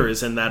brother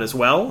is in that as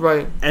well.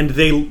 Right. And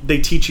they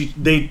teach you,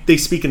 they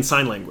speak in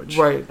sign language.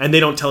 Right. And they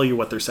don't tell you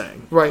what they're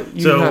saying. Right.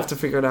 You have to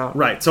figure it out.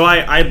 Right. So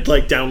I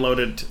like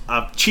downloaded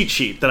a cheat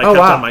sheet that I kept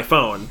on my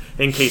phone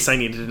in case I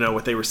needed to know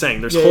what they were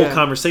saying. There's whole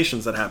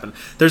conversations that happen.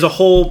 There's a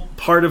whole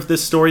part of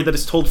this story that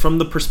is told from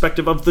the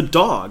perspective of the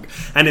dog.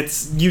 And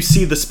you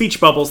see the speech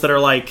bubbles that are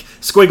like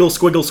squiggle,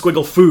 squiggle,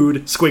 squiggle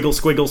food, squiggle,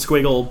 squiggle,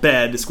 squiggle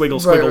bed, squiggle,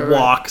 squiggle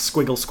walk,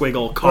 squiggle,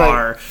 squiggle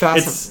car. Right.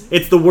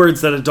 It's the words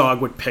that a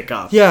dog would pick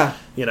up. Yeah.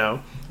 You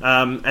know?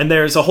 And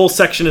there's a whole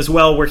section as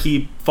well where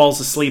he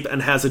falls asleep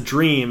and has a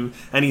dream,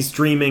 and he's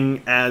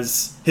dreaming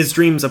as his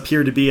dreams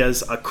appear to be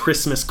as a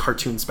Christmas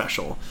cartoon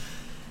special.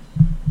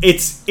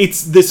 It's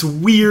this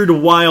weird,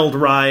 wild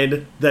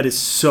ride that is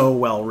so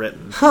well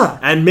written. Huh.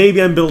 And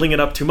maybe I'm building it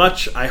up too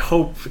much. I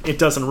hope it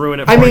doesn't ruin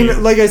it for you. I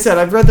mean, like I said,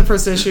 I've read the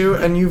first issue,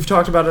 and you've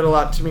talked about it a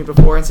lot to me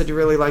before and said you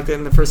really liked it,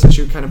 and the first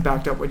issue kind of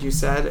backed up what you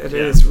said. It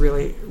is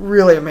really,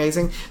 really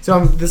amazing.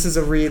 So this is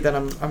a read that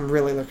I'm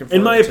really looking forward to.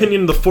 In my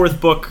opinion, the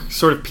fourth book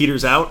sort of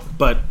peters out,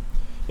 but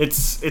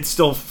it's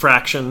still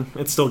Fraction.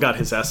 It's still got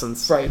his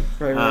essence. Right.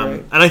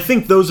 And I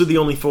think those are the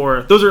only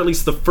 4. Those are at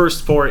least the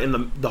first 4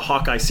 in the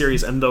Hawkeye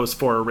series, and those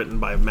 4 are written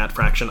by Matt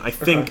Fraction. I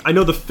think I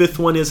know the 5th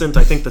one isn't.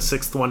 I think the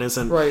 6th one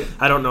isn't. Right.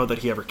 I don't know that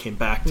he ever came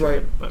back to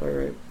it. But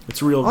Right.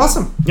 It's real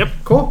awesome. Good. Yep.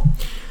 Cool.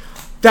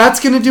 That's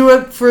gonna do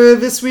it for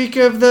this week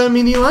of the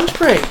mini lunch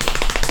break.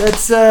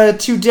 That's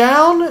 2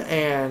 down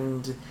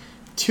and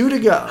 2 to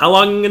go. How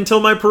long until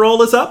my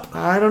parole is up?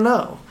 I don't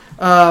know.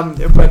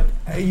 But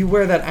you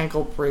wear that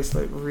ankle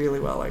bracelet really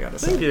well, I gotta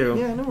say. Thank you.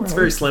 Yeah, no worries. It's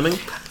very slimming.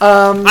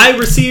 I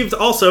received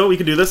also, we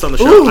could do this on the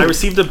show, Ooh. I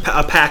received a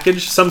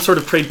package, some sort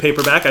of trade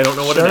paperback. I don't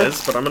know what it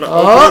is, but I'm going to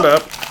Oh. open it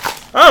up.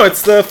 Oh,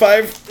 it's the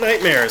 5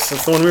 Nightmares.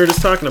 It's the one we were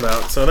just talking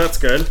about, so that's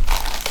good.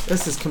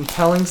 This is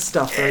compelling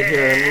stuff right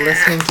here.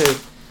 Listening to...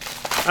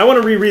 I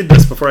want to reread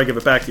this before I give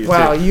it back to you,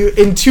 Wow, too. you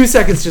in 2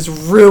 seconds just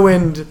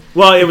ruined the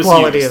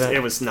quality used. of it.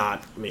 It was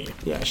not me.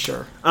 Yeah,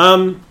 sure.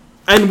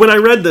 And when I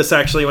read this,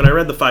 actually, when I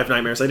read the 5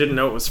 Nightmares, I didn't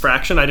know it was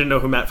Fraction. I didn't know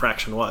who Matt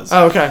Fraction was.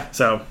 Oh, okay.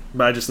 So,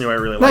 but I just knew I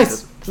really liked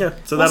Nice. it. Yeah,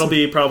 so that'll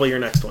be probably your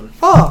next one.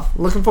 Oh,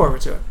 looking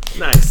forward to it.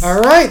 Nice. All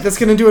right, that's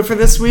going to do it for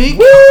this week.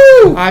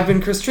 Woo! I've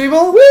been Chris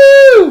Treble.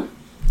 Woo!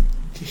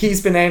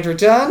 He's been Andrew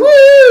Dunn.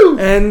 Woo!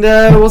 And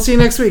we'll see you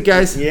next week,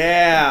 guys.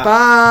 Yeah.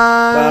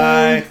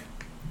 Bye.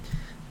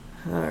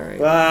 Bye. All right.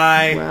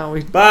 Bye. Wow.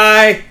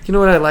 Bye. You know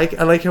what I like?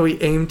 I like how we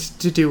aimed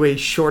to do a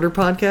shorter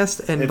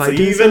podcast, and It's by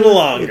doing even so,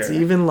 longer. It's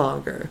even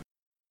longer.